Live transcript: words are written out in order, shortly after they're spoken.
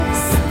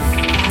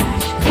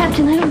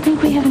station. I don't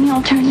think we have any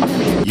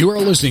alternatives. You are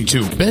listening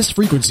to Best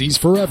Frequencies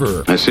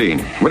Forever. I see.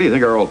 What do you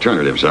think our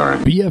alternatives are?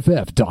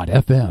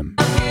 BFF.FM.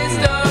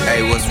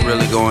 Hey, what's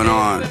really going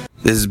on?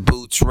 This is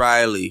Boots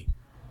Riley.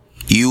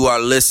 You are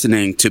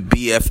listening to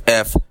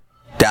BFF.FM.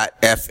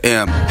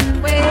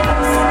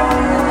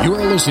 You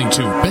are listening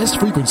to Best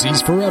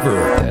Frequencies Forever.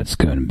 That's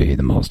gonna be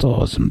the most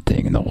awesome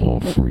thing in the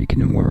whole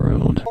freaking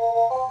world.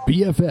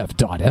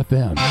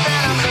 BFF.FM.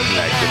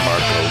 Like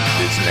DeMarco,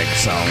 this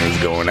next song is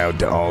going out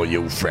to all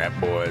you frat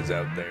boys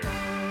out there.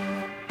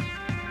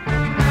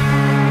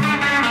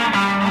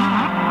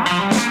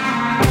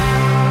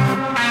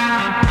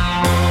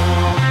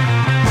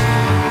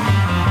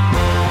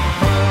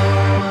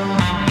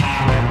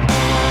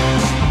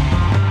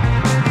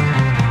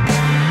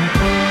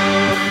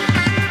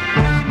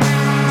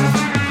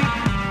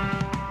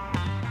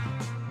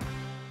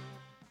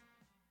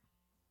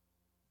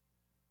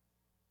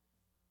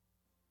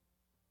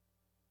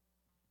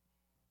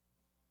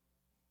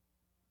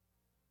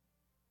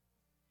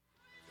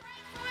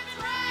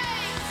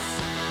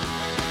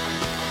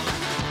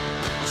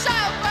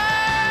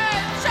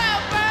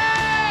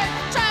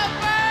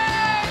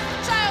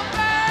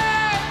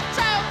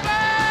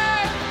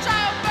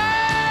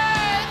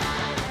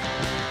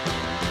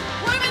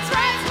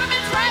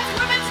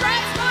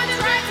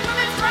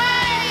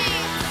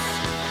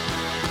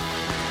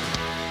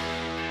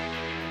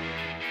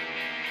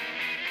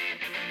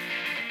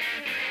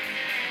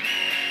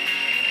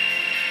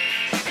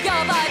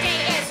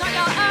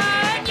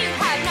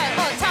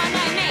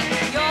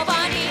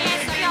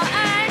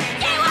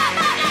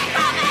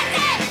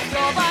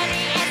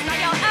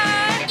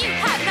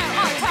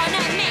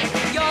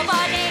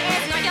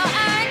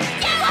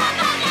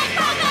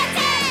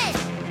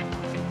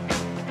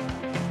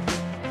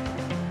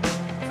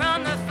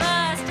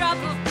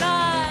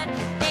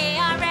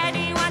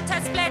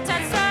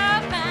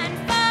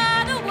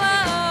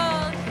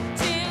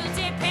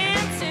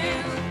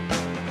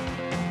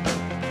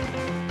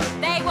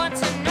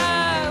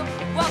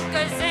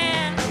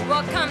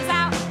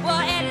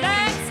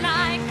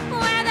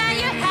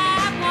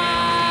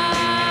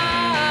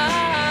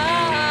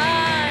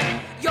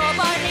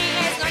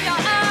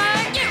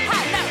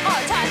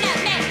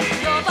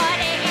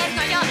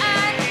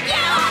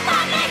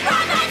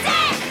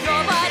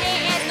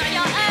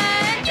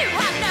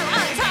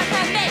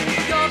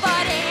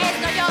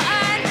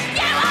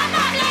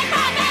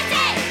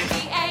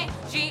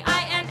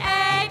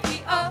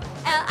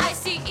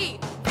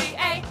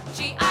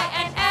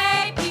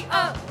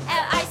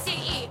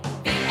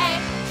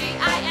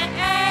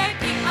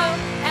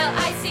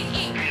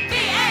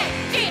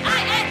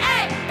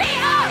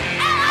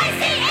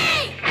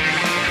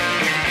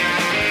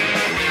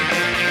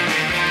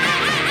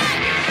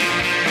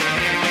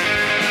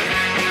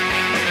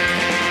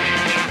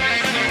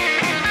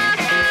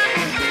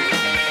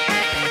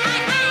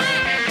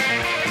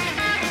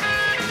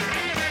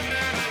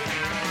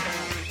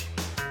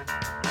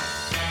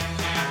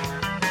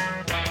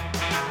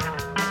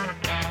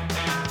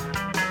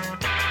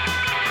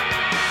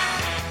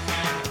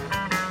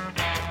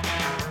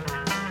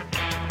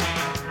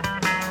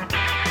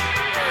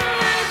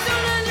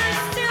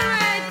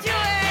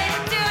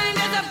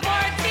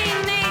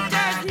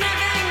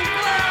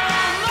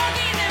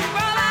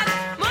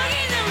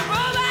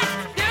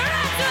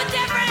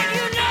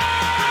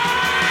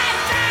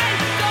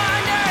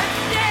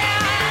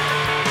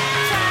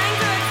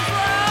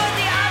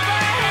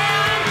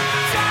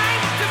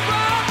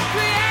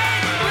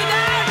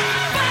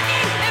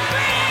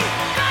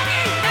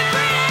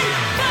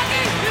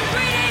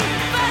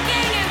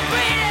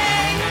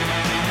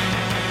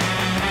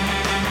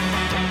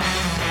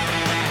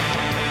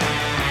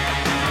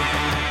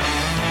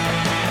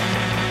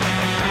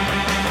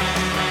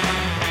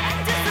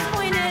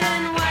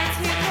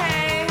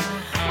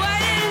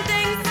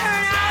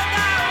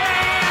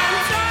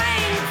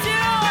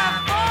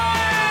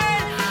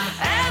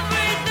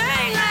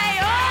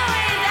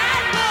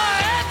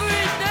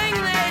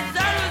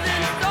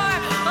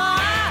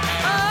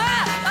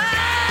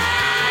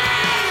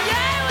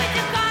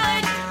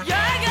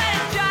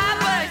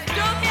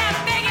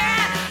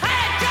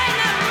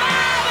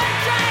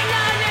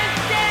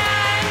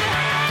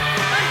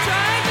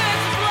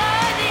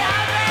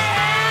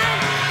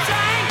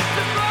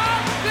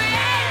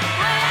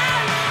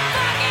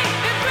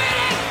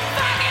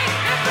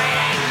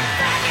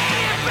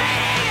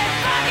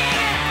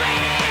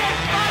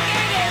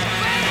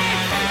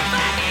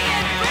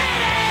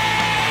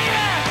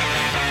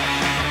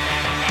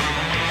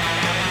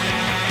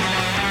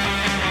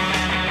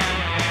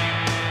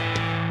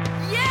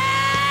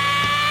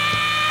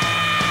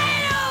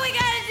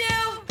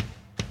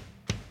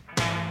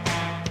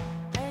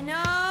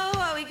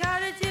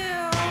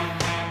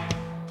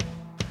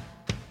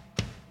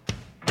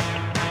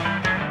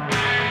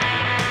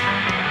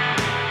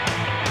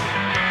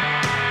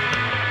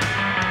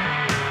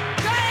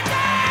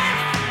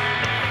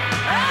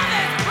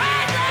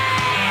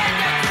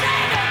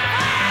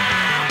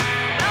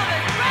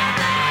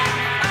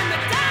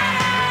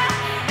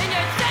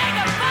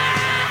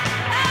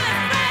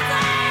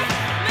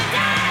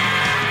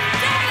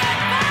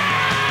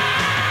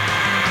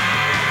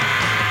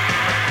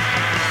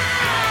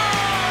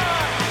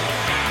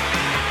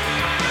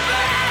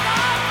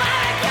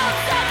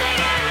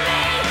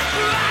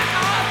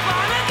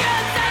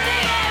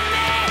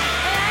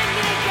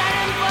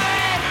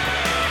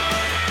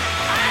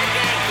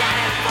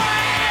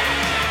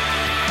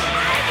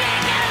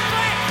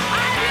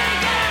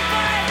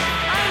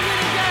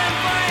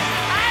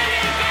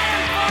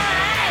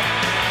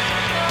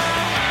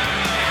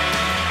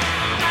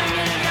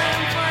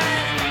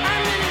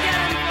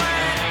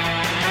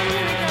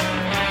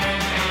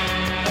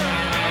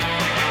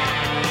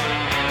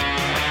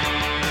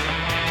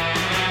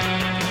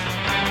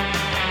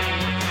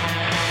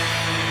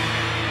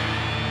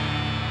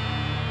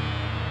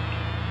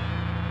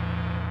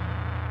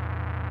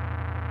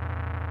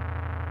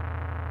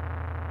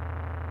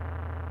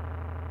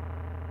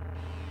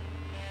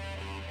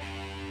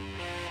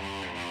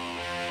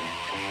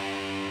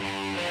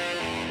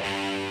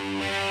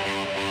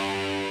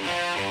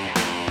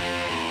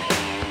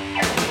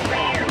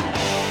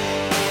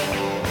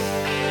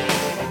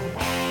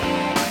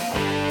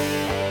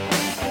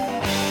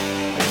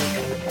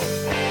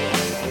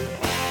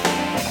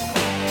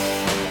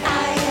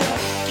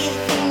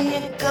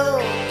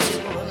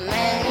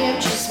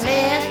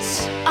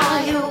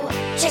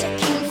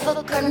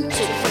 broken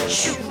teeth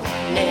that you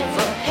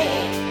never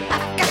had. I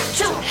got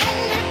to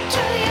hand it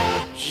to you.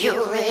 You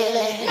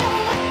really know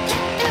what to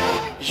do.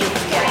 You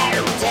got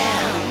it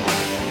down.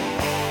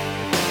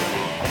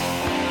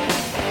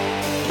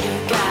 You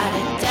got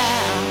it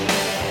down.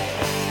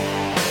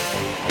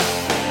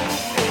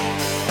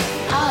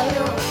 Are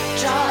you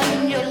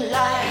drawing your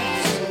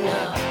lines in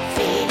the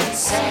faded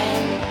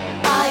sand?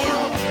 Are you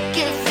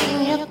giving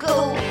your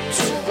gold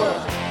to a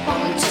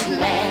wanted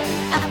man?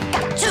 I've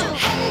got to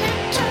hand it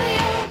to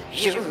you.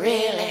 You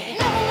really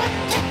know what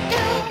to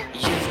do.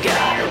 You've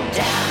got it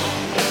down.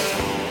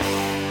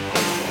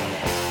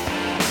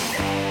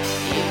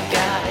 You've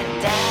got it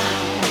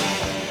down.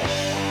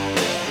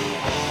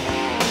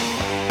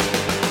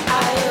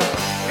 Are you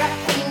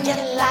wrapping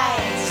your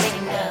lies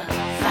in a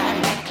fine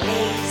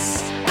necklace?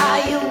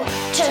 Are you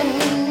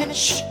turning your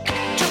cheek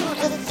to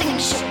the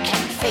things you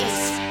can't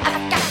face?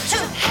 I've got to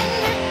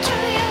hand it to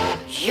you.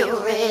 You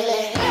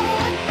really know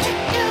what to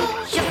do.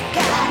 You've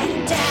got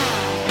it down.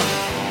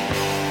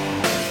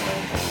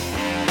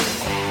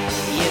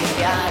 You've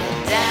got it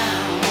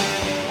down.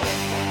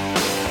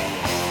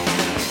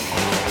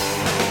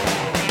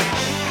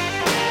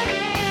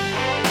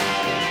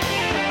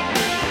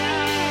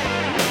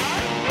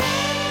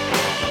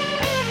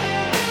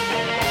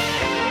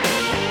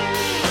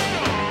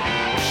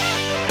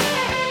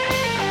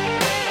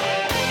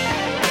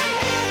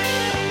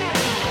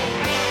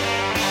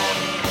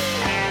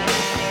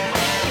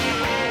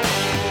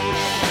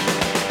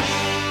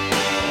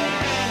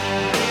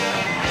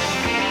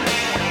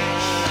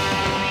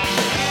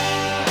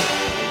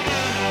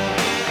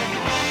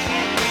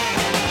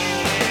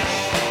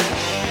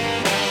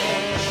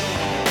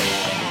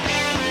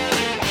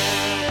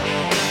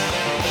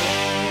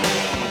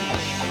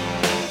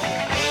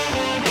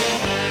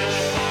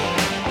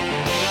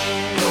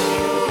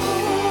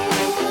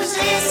 Who's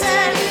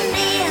listening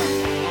in?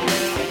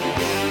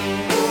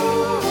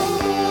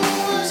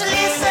 Who's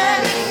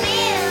listening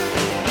in?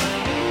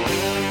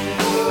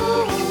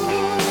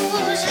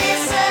 Who's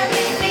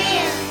listening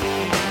in?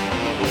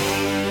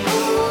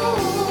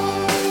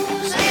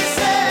 Who's listening in?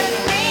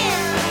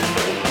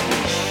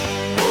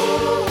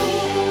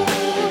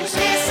 Who's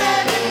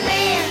listening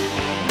in?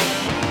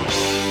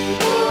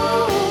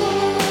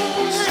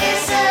 Who's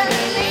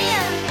listening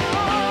in?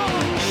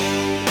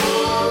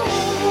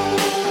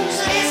 Who's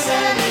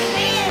listening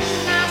in?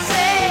 I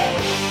say,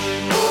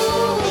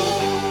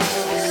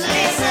 who's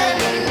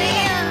listening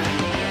in?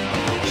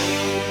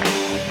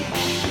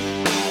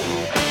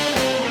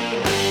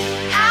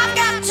 I've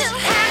got to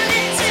hand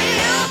it to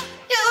you.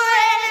 You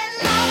really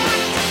know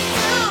what to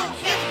do.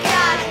 You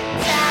got it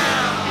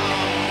down.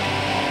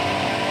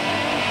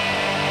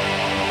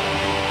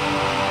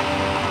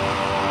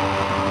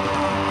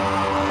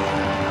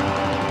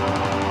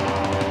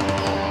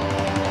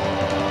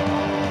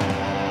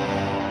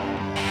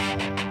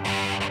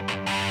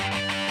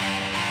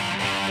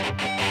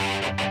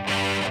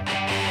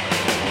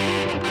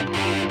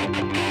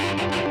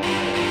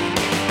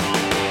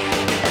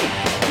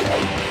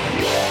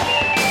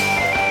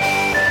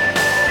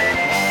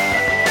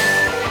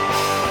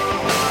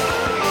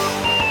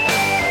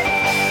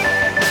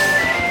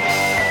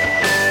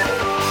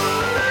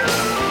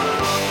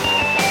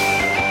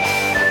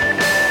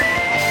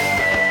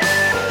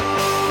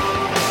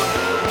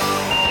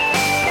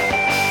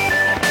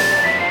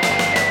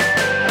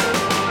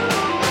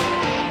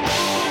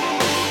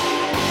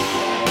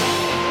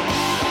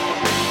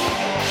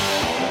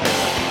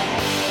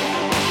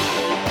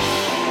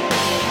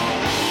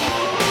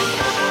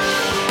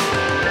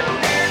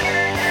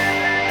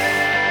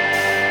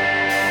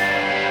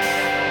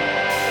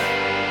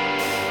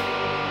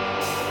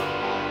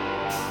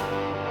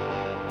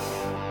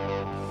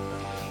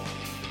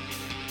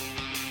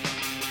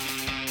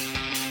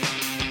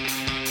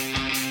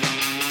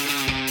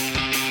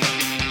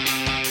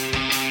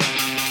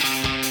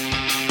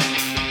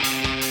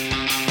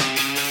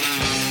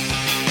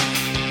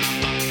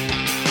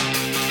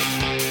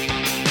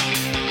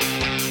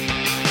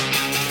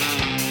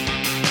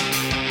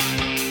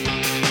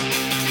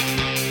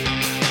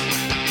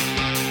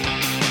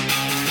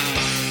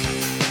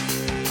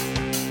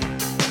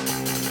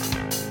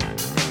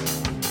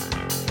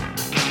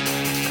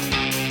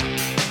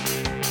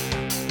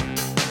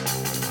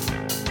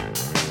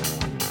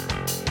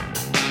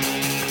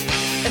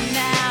 And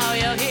now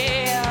you're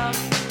here.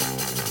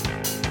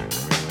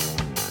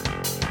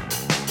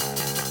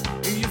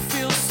 You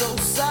feel so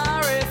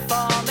sorry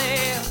for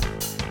me.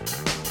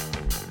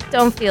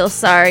 Don't feel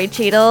sorry,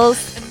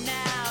 Cheetles. And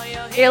now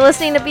You're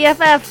listening to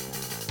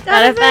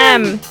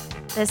BFF.FM.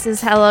 This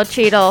is Hello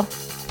Cheetle.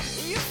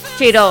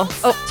 Cheetle.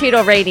 Oh,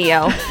 Cheetle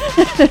Radio.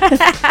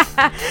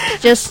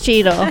 Just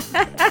Cheetle.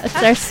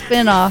 That's our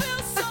spin-off.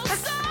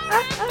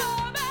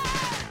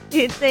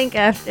 You'd think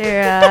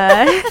after,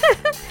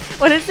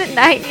 what is it,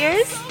 9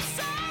 years?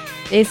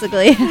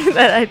 Basically.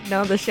 That I'd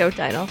know the show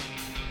title.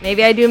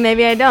 Maybe I do,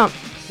 maybe I don't.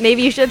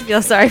 Maybe you should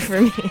feel sorry for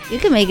me. You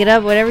can make it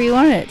up whatever you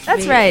want it to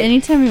That's be. right.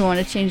 Anytime you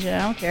want to change it, I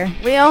don't care.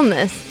 We own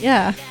this.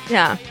 Yeah.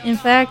 Yeah. In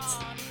fact,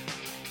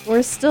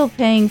 We're still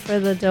paying for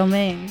the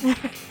domain.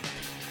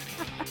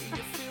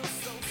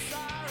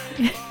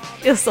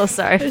 Feel so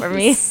sorry for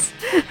me.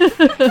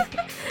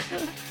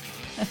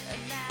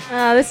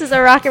 This is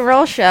a rock and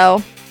roll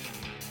show.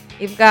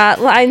 You've got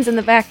Lines in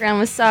the background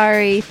with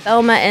Sorry,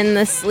 Thelma and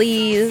the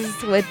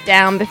Sleaze with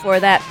Down before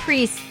that,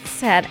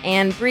 Priests had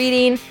And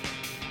Breeding,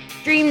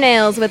 Dream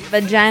Nails with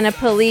Vagina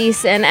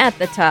Police, and at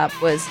the top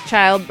was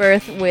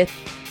Childbirth with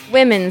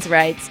Women's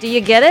Rights. Do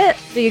you get it?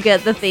 Do you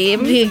get the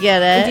theme? Do you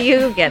get it? Do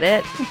you get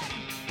it?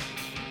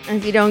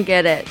 If you don't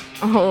get it,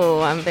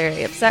 oh, I'm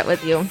very upset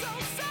with you.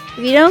 If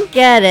you don't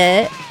get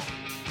it,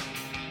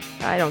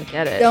 I don't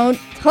get it. don't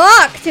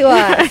talk to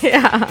us.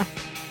 Yeah.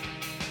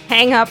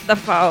 Hang up the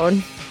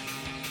phone.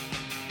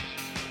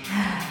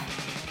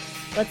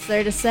 What's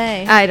there to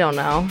say? I don't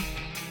know.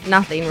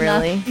 Nothing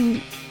really.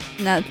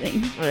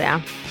 Nothing. Oh,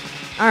 yeah.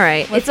 All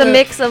right. What's it's a the-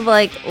 mix of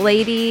like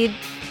lady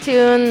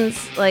tunes,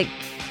 like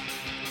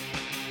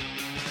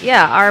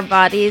our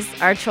bodies,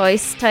 our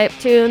choice type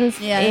tunes,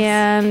 Yes.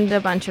 and a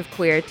bunch of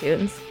queer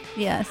tunes.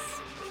 Yes.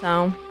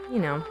 So,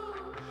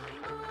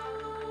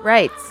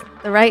 rights.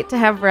 The right to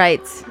have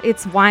rights.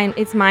 It's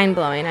mind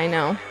blowing, I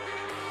know.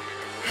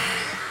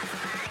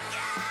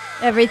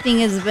 Everything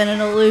has been an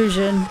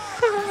illusion.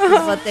 This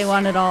is what they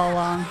wanted all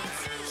along.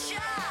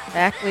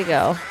 Back we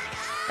go.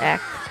 Back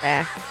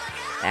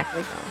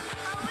we go.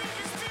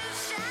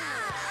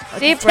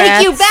 Deep Take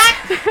breaths. you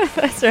back.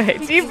 That's right.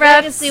 Deep We're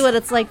breaths. to see what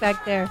it's like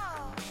back there.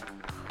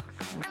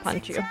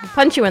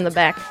 Punch you in the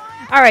back.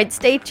 All right,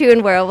 stay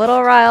tuned. We're a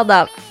little riled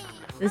up.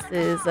 This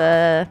is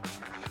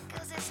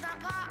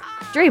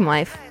Dream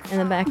Wife in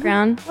the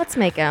background. Let's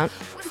make out.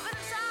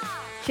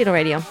 Cheetle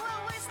Radio.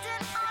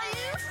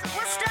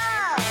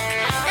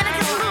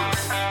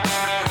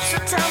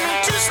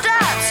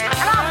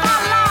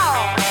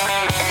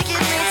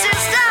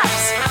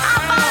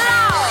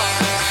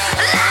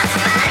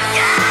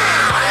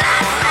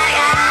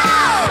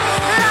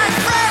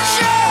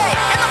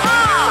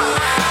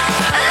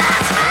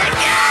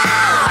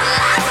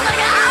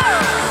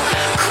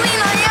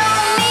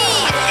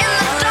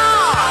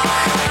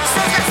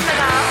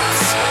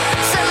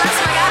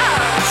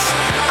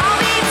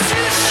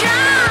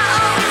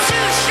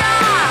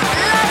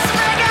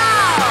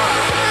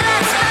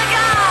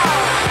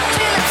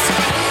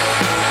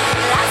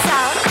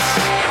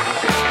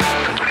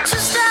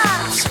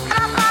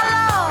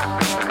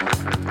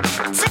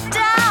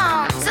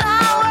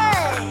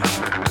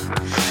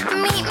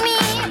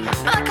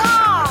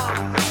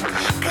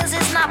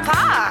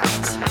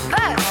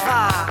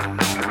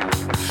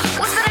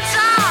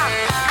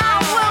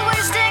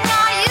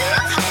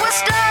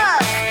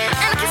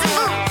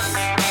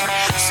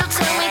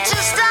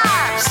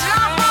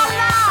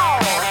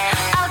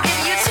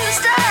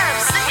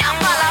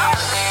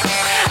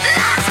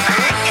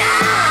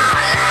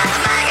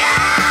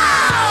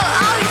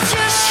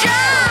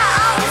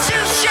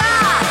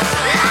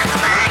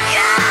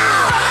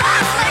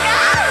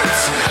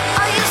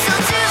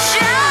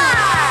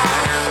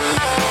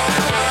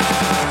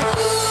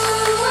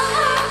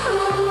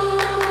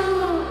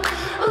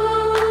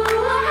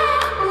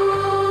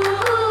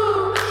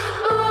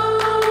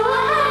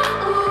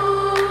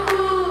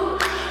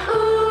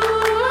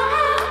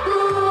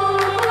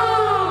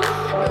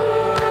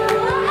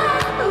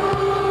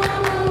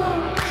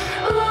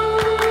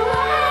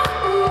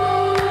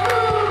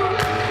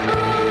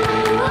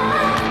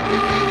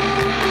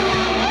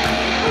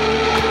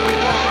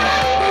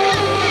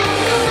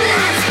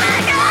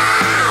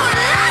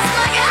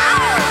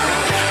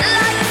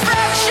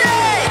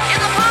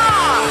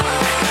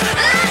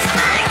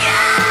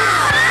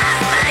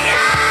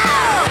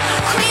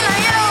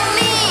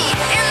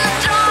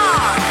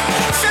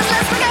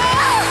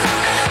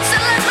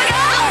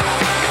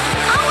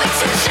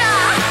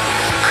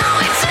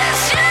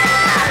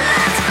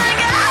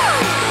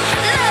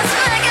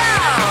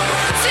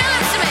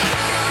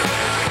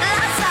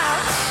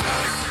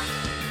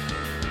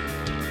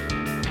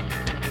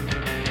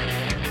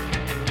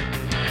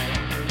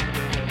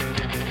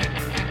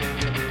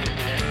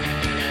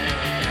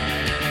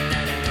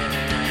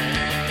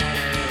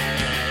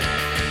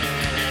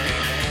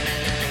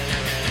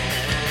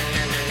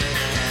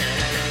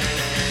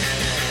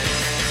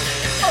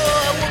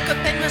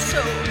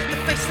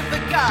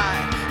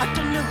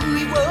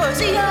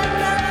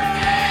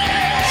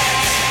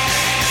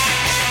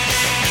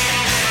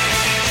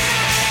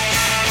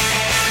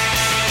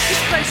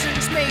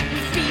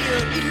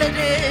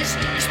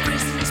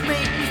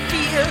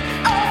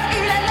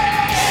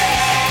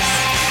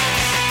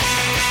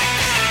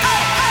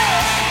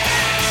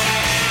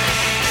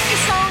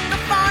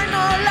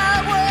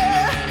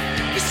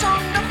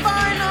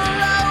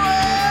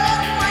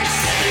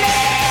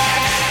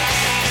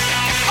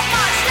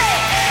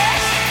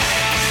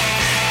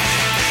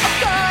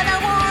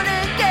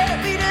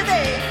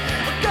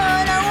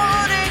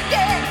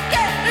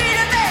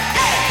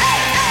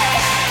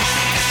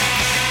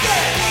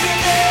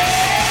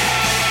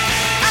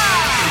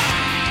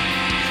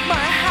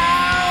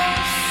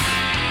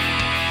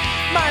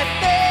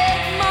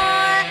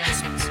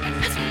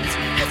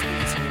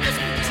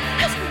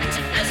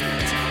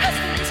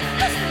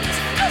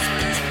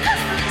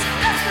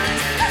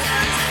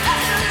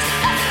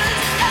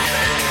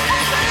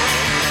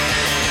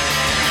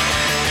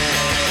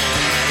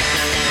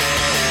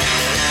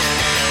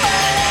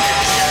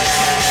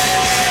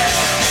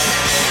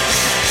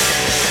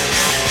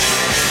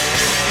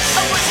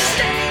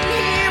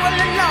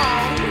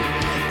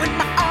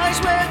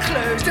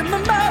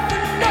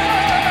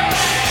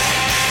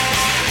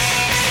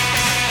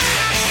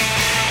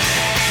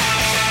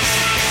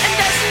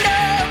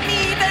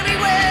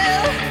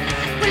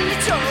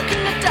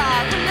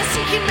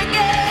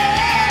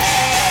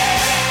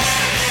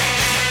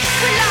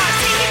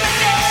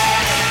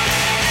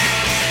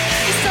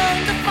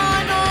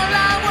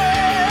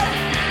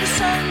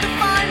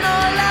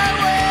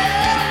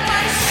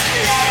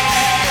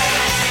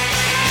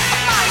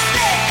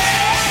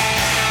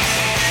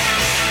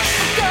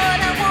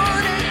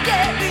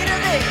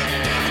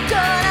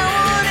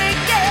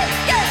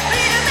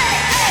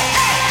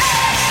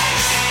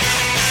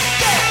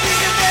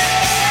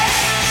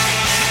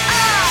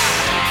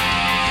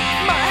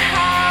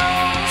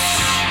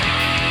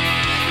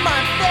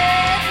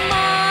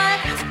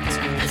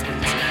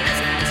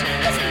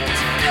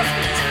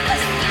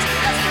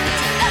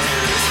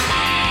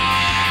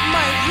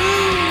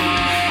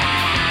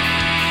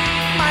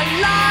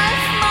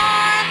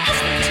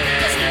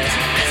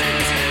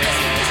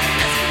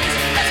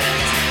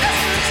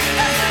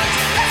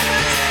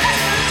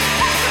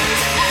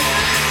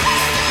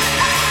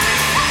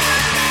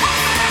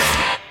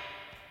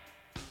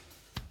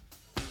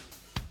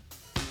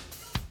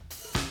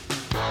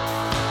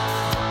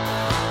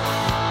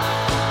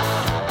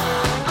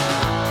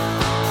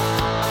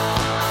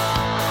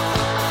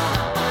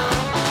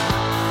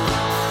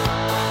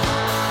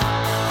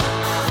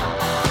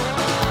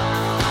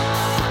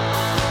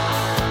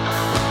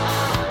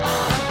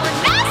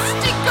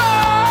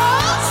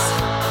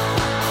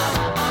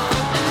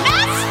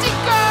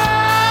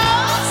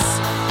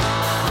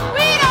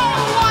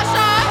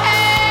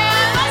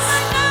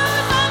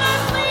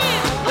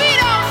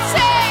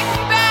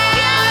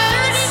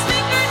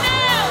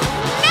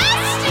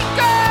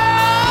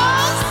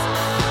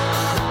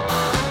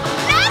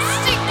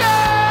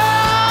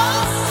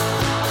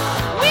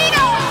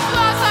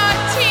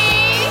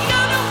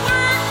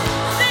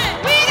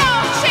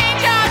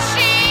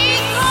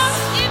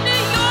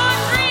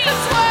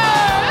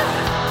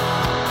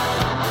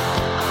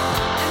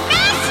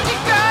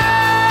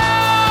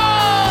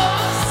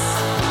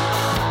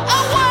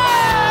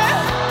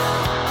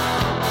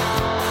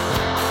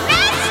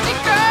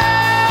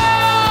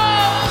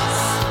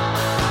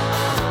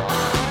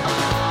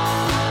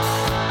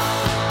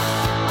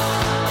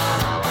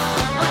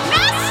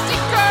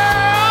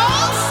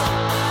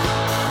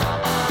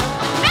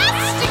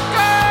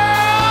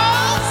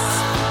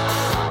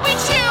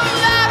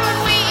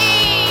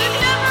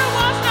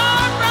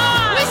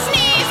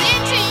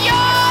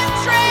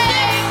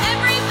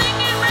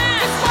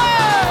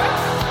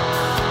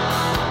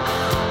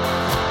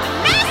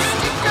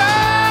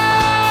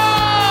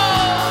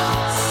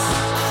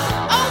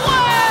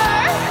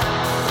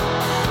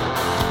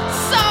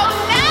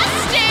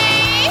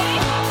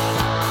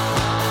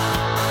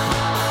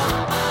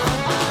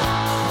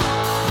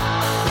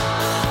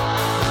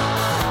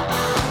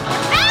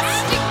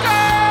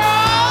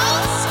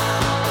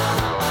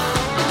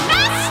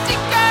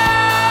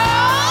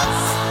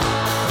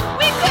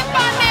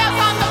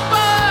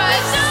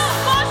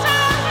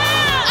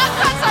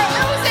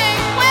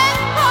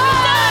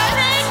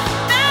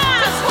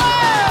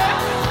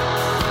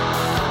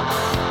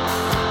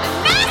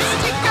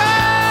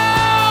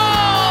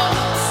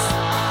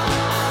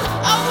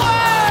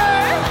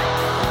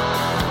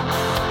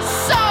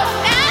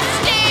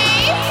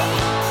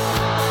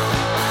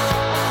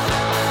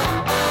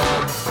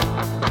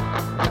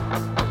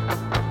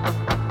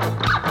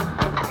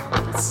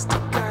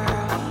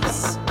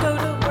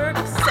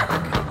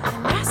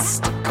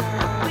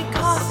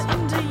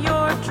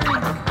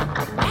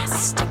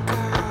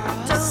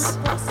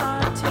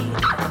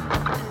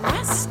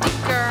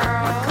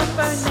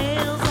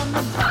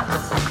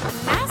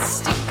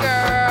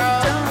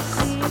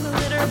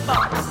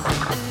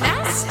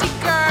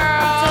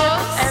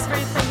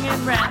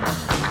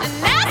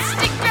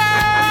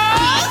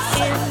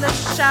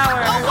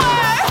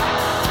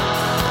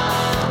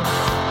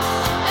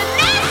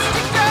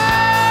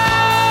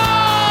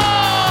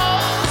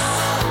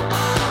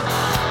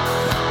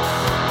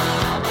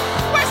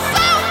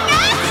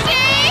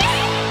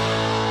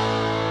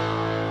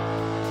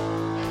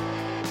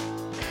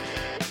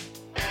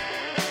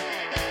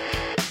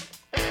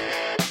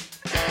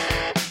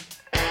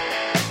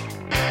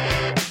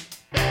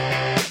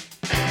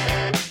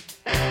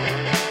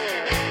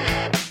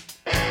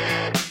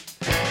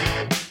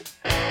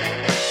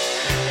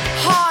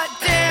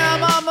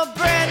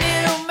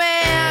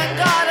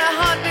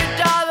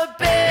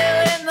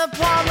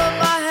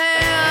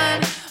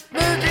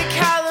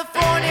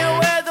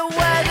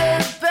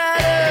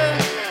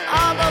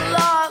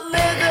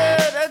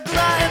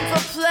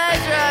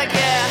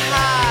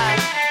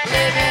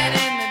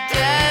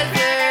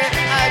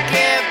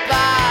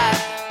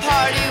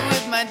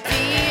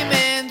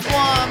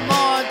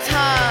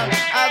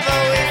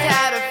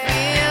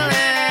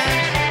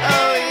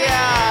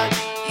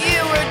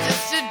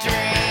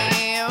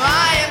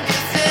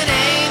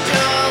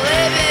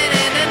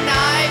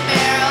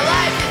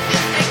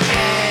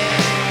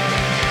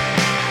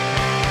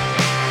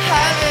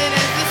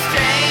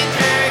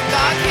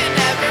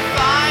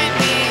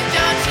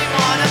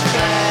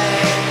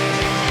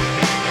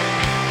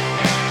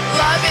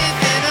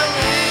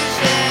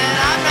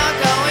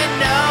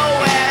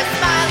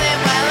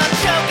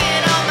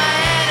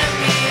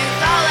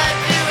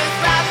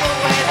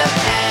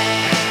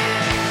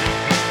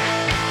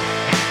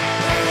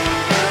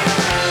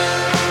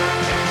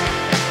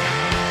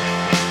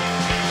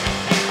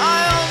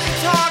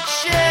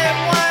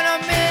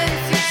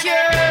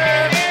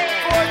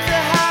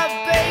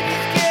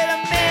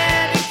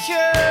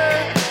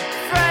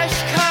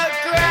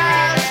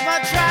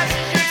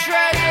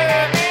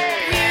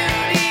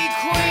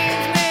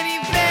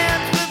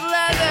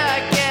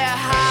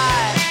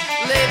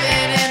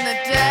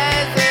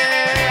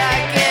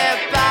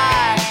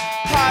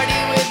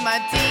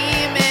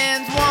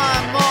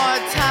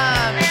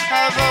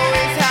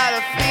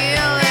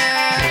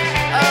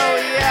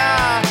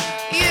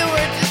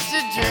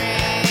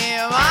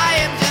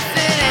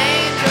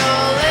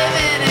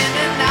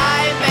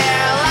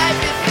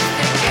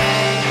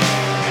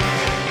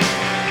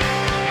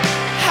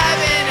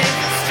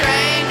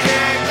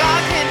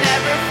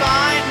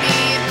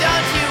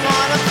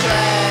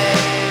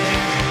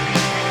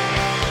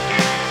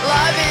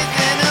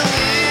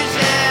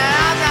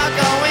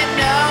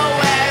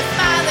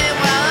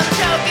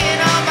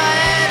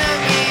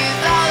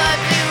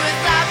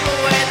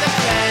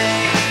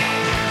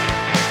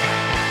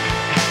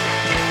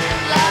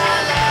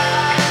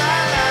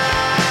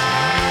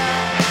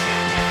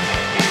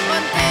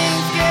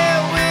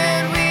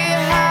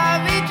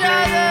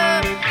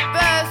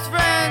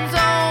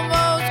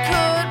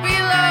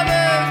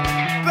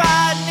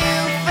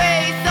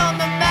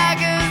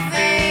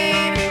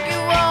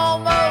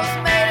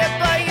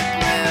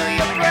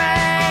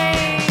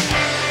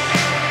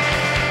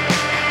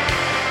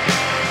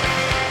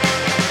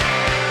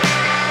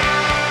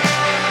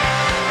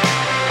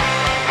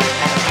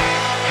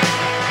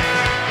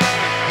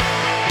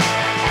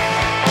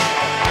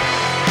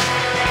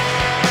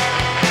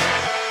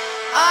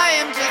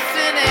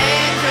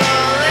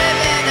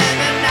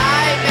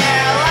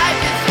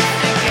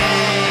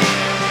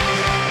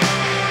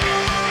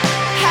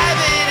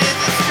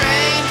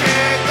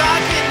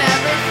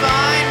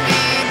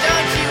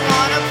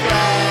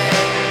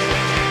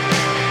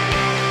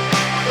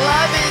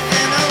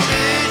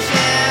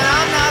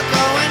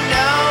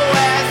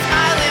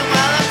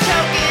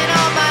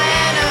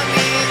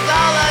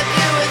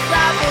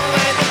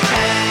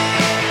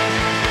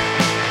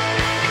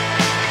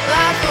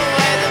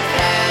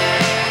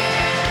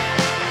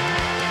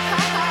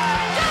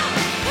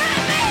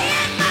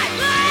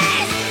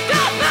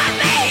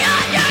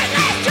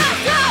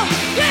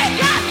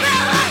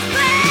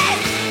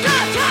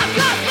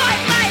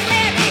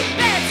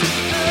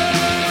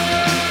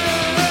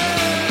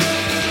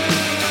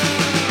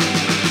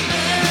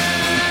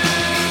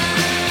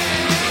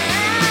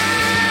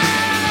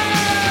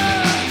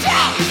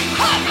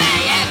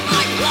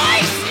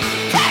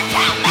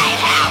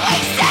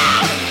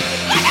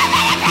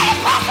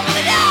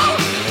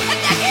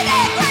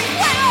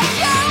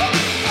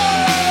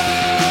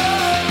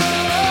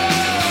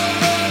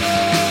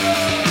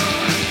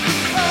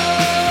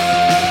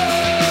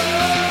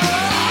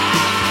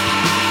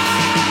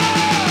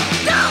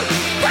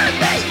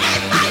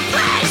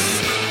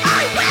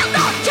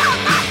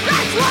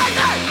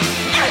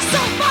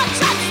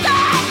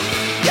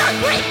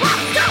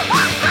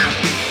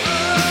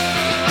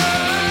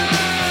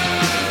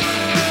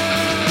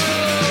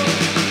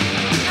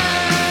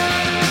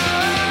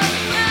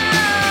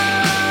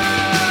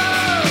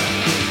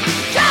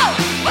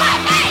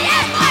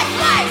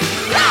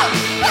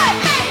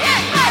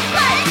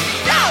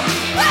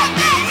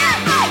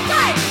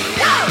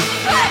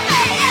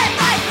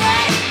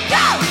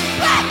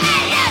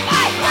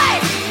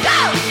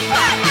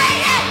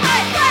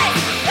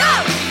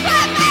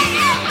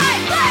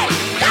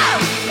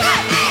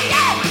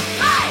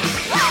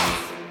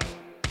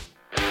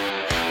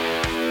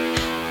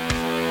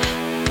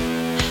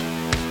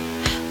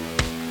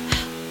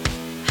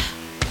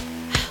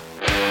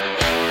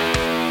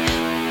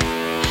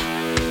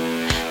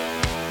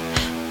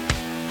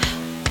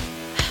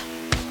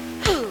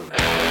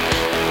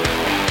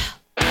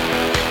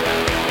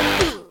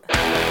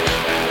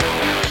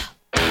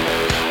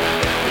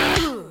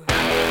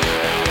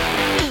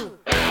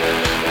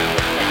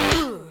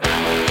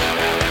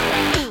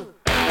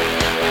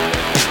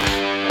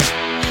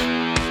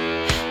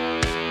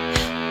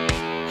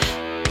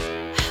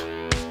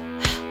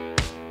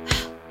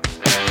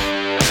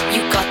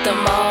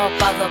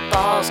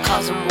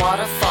 causing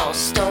waterfalls,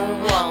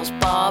 stone walls,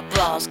 bar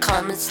brawls,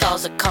 common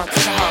stalls at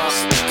concert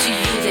halls. To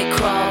you they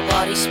crawl,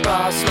 body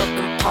sprawl,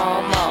 smoking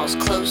palm malls,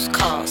 close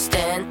calls,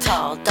 stand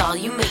tall, doll,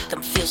 you make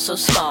them feel so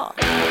small.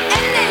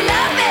 And they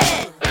love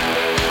it!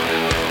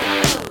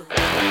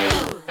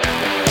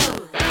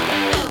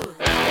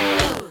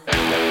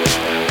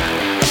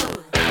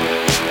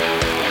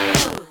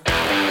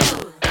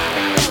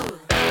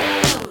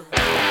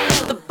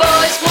 The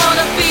boys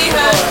wanna be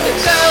her, the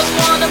girls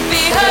wanna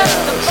be her,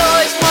 the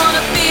boys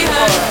wanna be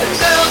her, the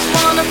girls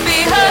wanna be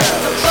her,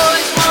 the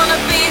boys wanna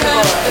be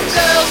her, the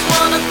girls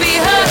wanna be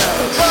her,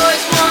 the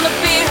boys wanna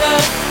be her.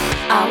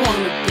 I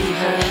wanna be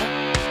her,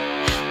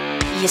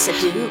 yes I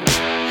do.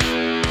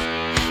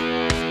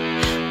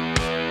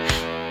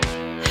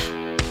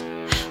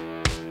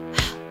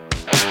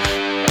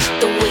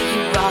 The way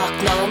you rock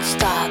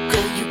non-stop,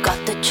 girl you got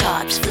the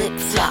chops,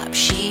 flip-flop,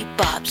 she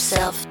bop,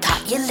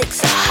 self-top, your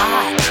licks are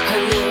hot.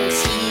 Her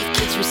nerves heave,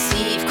 kids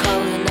receive,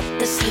 crawling up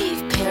the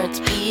sleeve, parents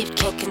peeved,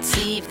 can't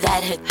conceive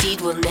that her deed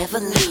will never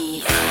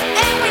leave.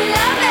 And we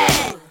love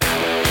it!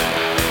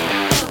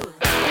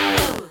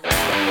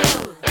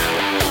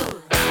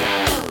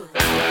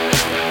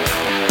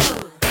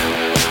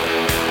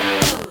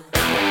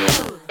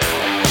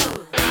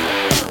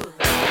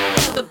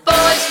 The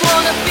boys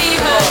wanna be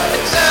her,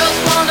 the girls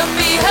wanna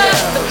be her,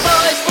 the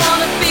boys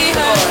wanna be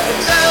her, the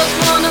girls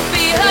wanna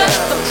be her,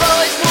 the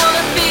boys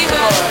wanna be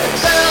her, the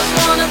girls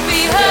wanna be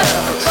her,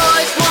 the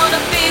boys wanna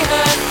be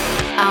her.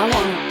 I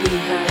wanna be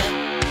her,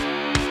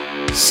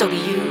 so do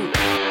you.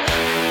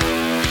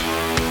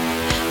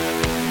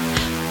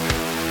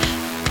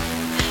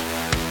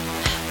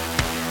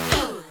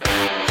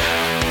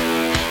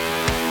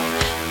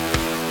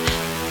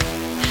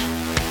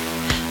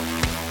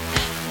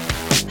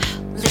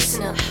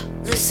 Listen up,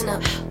 listen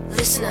up,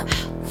 listen up,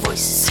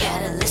 voices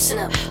scatter, listen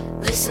up,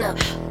 listen up,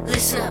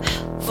 listen up,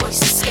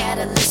 voices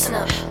scatter, listen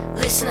up,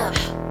 listen up,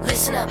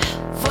 listen up,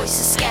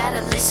 voices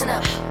scatter, listen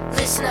up,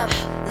 listen up,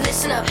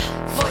 listen up,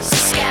 voices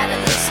scatter,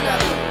 listen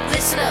up,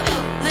 listen up,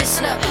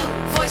 listen up,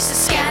 voices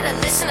scatter,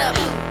 listen up,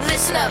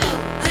 listen up,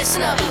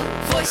 listen up,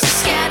 voices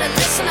scatter,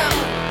 listen up,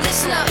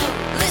 listen up,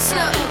 listen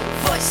up,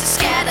 voices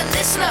scatter,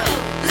 listen up,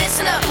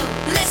 listen up,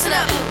 listen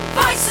up,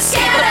 voices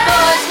scatter. The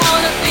boys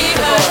wanna be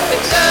her, the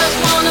girls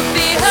wanna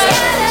be her,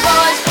 the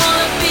boys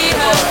wanna be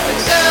her, the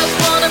girls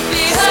wanna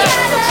be her,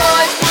 the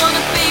boys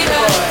wanna be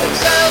her, the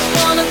girls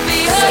wanna be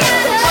her,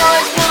 the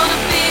boys wanna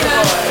be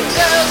her, the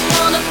girls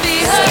wanna be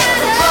her,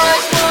 the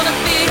boys wanna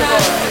be her,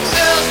 the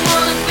girls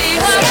wanna be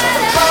her,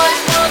 the boys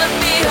wanna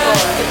be her,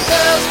 the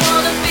girls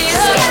wanna be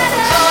her,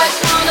 the boys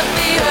wanna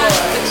be her,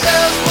 the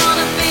girls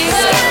wanna be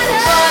her, the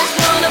boys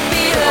wanna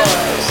be her.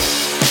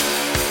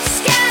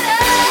 Scatter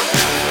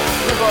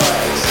the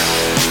boys,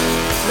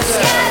 the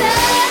girls,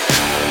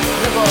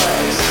 the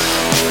boys,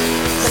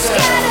 the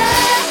girls,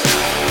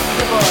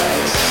 the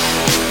boys,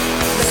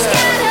 the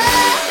girls,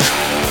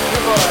 the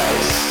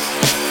boys.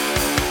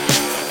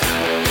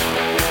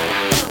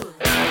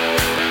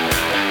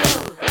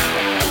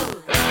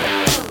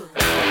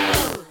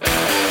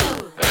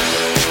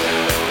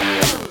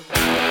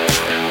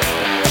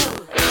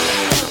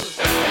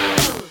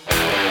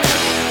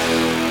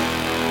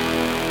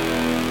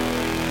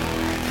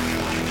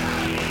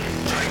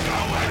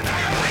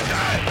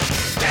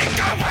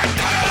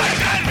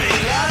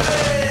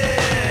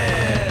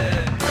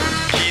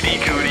 Kitty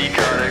cootie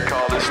Carter,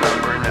 call this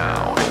number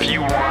now. If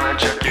you wanna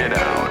check it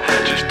out,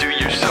 just do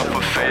yourself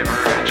a favor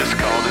and just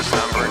call this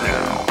number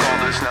now. Call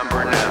this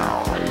number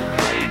now.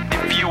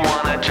 If you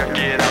wanna check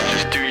it out,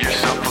 just do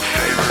yourself a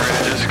favor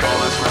and just call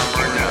this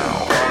number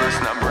now. Call this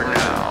number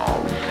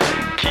now.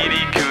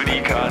 Kitty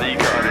cootie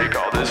Carter,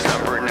 call this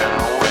number now.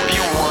 If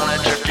you wanna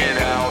check it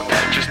out,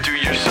 just do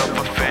yourself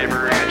a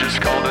favor and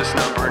just call this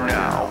number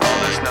now. Call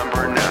this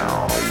number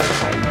now.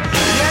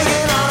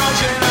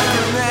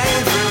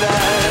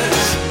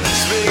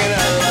 Speaking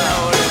out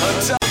loud, a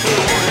tough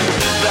one.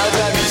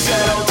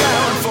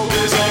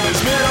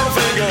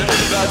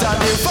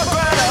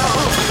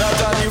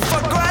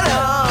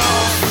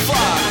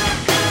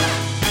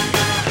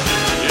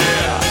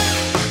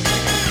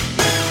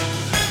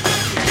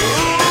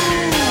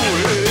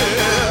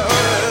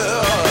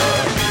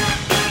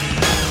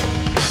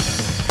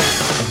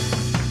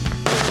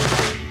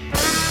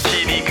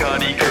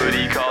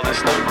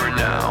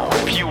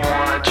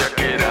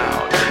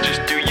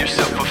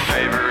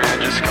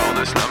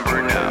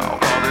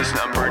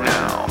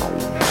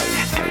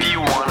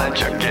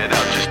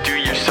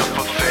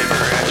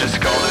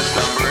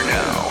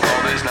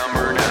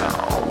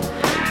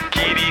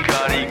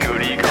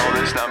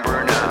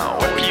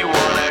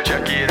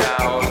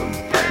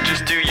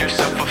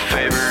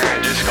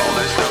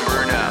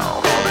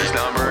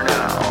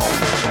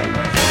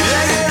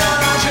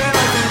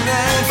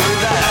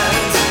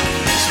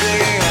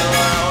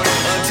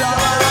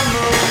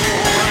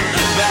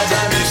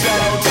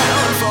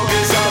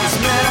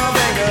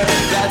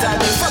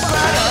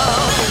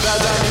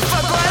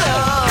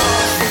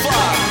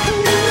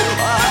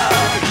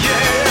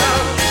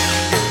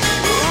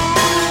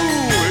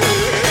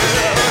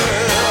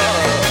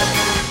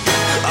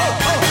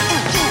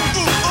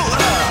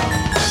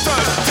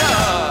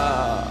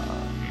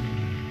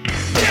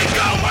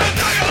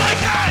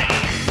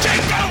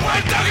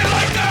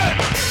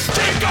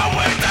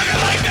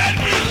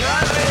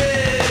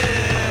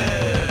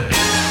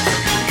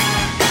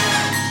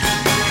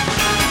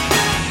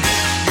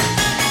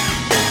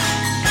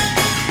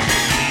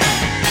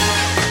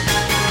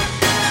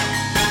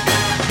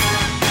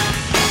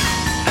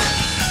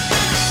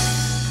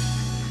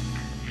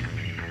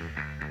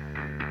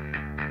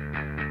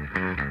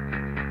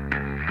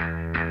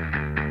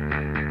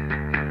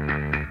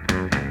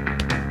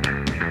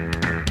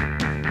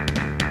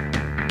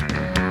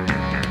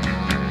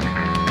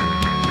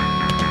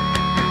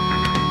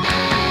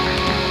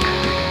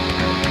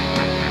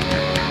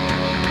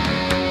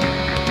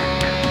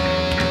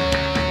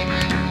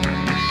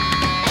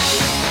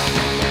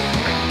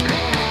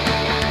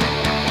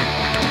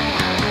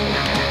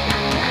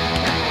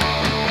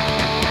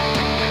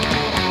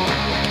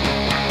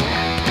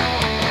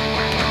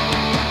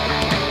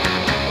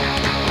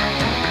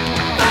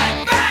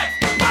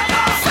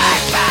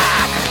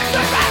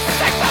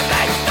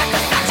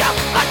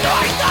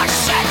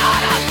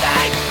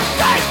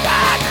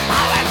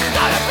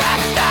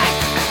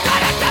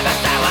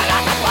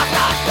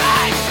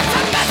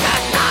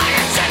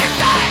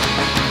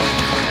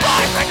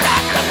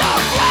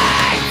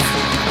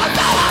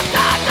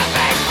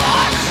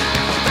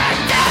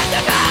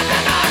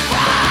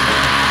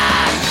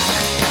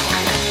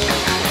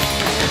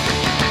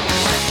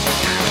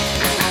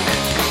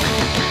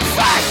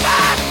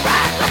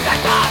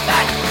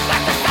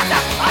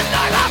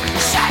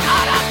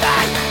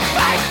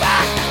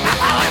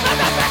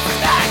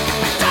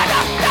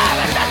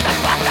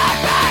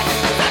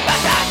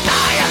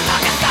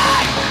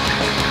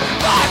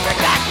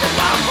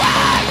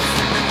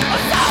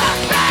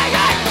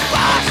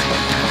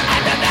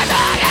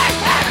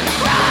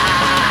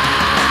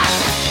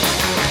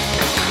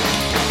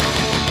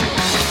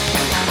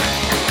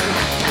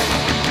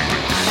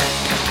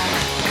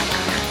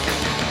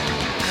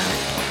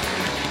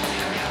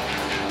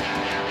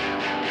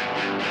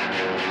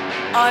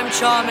 I'm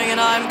charming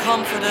and I'm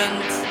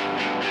confident.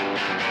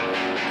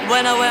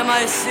 When I wear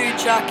my suit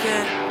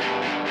jacket,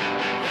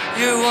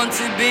 you want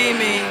to be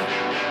me.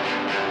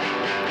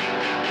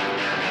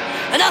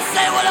 And I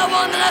say what I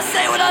want and I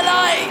say what I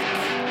like.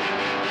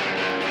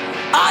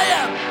 I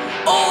am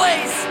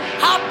always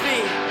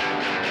happy.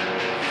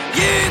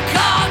 You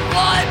can't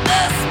wipe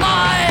the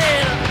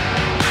smile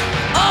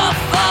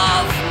off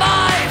of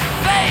my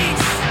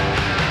face.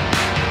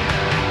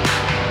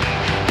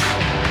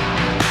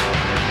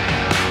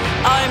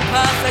 I'm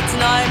perfect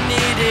and I'm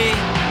needy.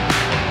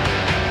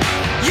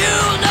 You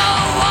know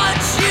what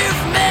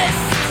you've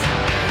missed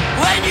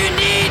when you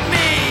need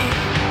me.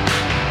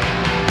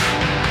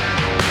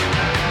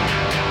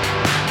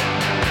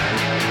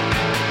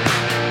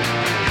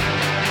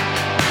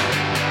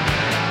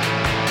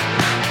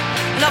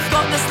 And I've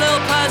got this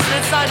little person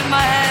inside of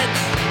my head.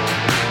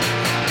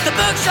 The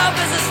bookshelf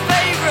is his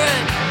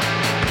favorite.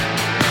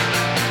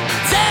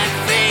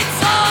 10 feet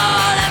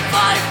tall and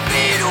 5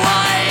 feet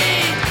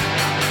wide.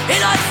 He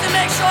likes to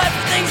make sure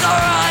everything's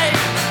alright.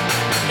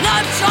 And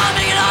I'm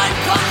charming and I'm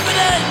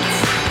confident.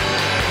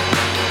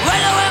 When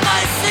I wear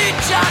my suit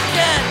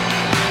jacket,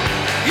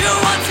 you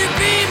want to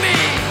be me.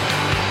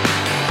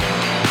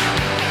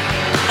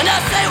 And I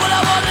say what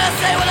I want and I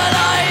say what I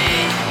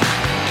like.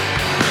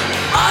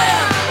 I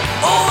am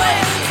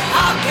always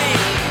happy.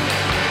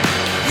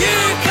 You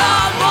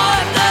can't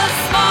wipe the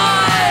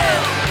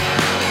smile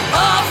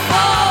off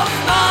of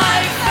my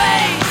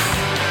face.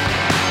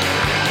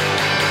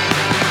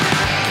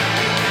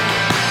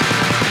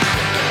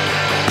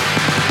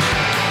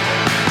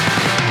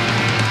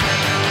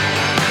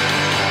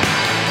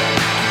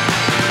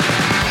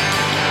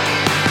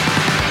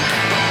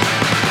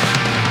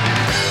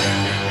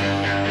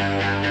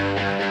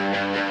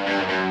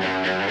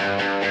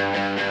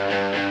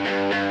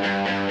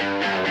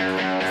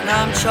 And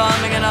I'm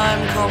charming and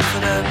I'm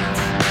confident.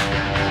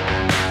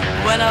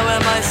 When I wear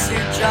my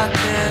suit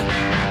jacket,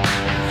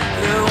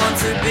 you want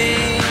to be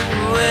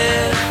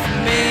with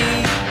me.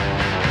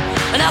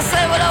 And I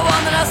say what I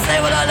want and I say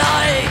what I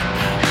like.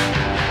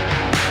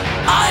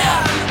 I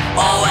am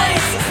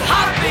always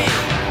happy.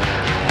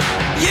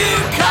 You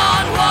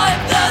can't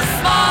wipe the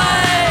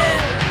smile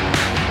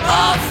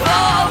off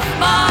of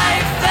my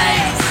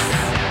face.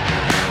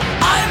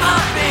 I'm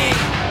happy.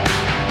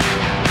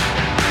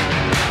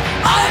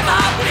 I'm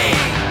happy.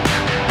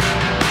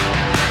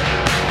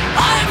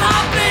 I'm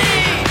happy.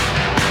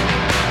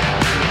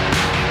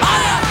 I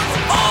am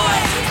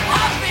always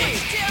happy.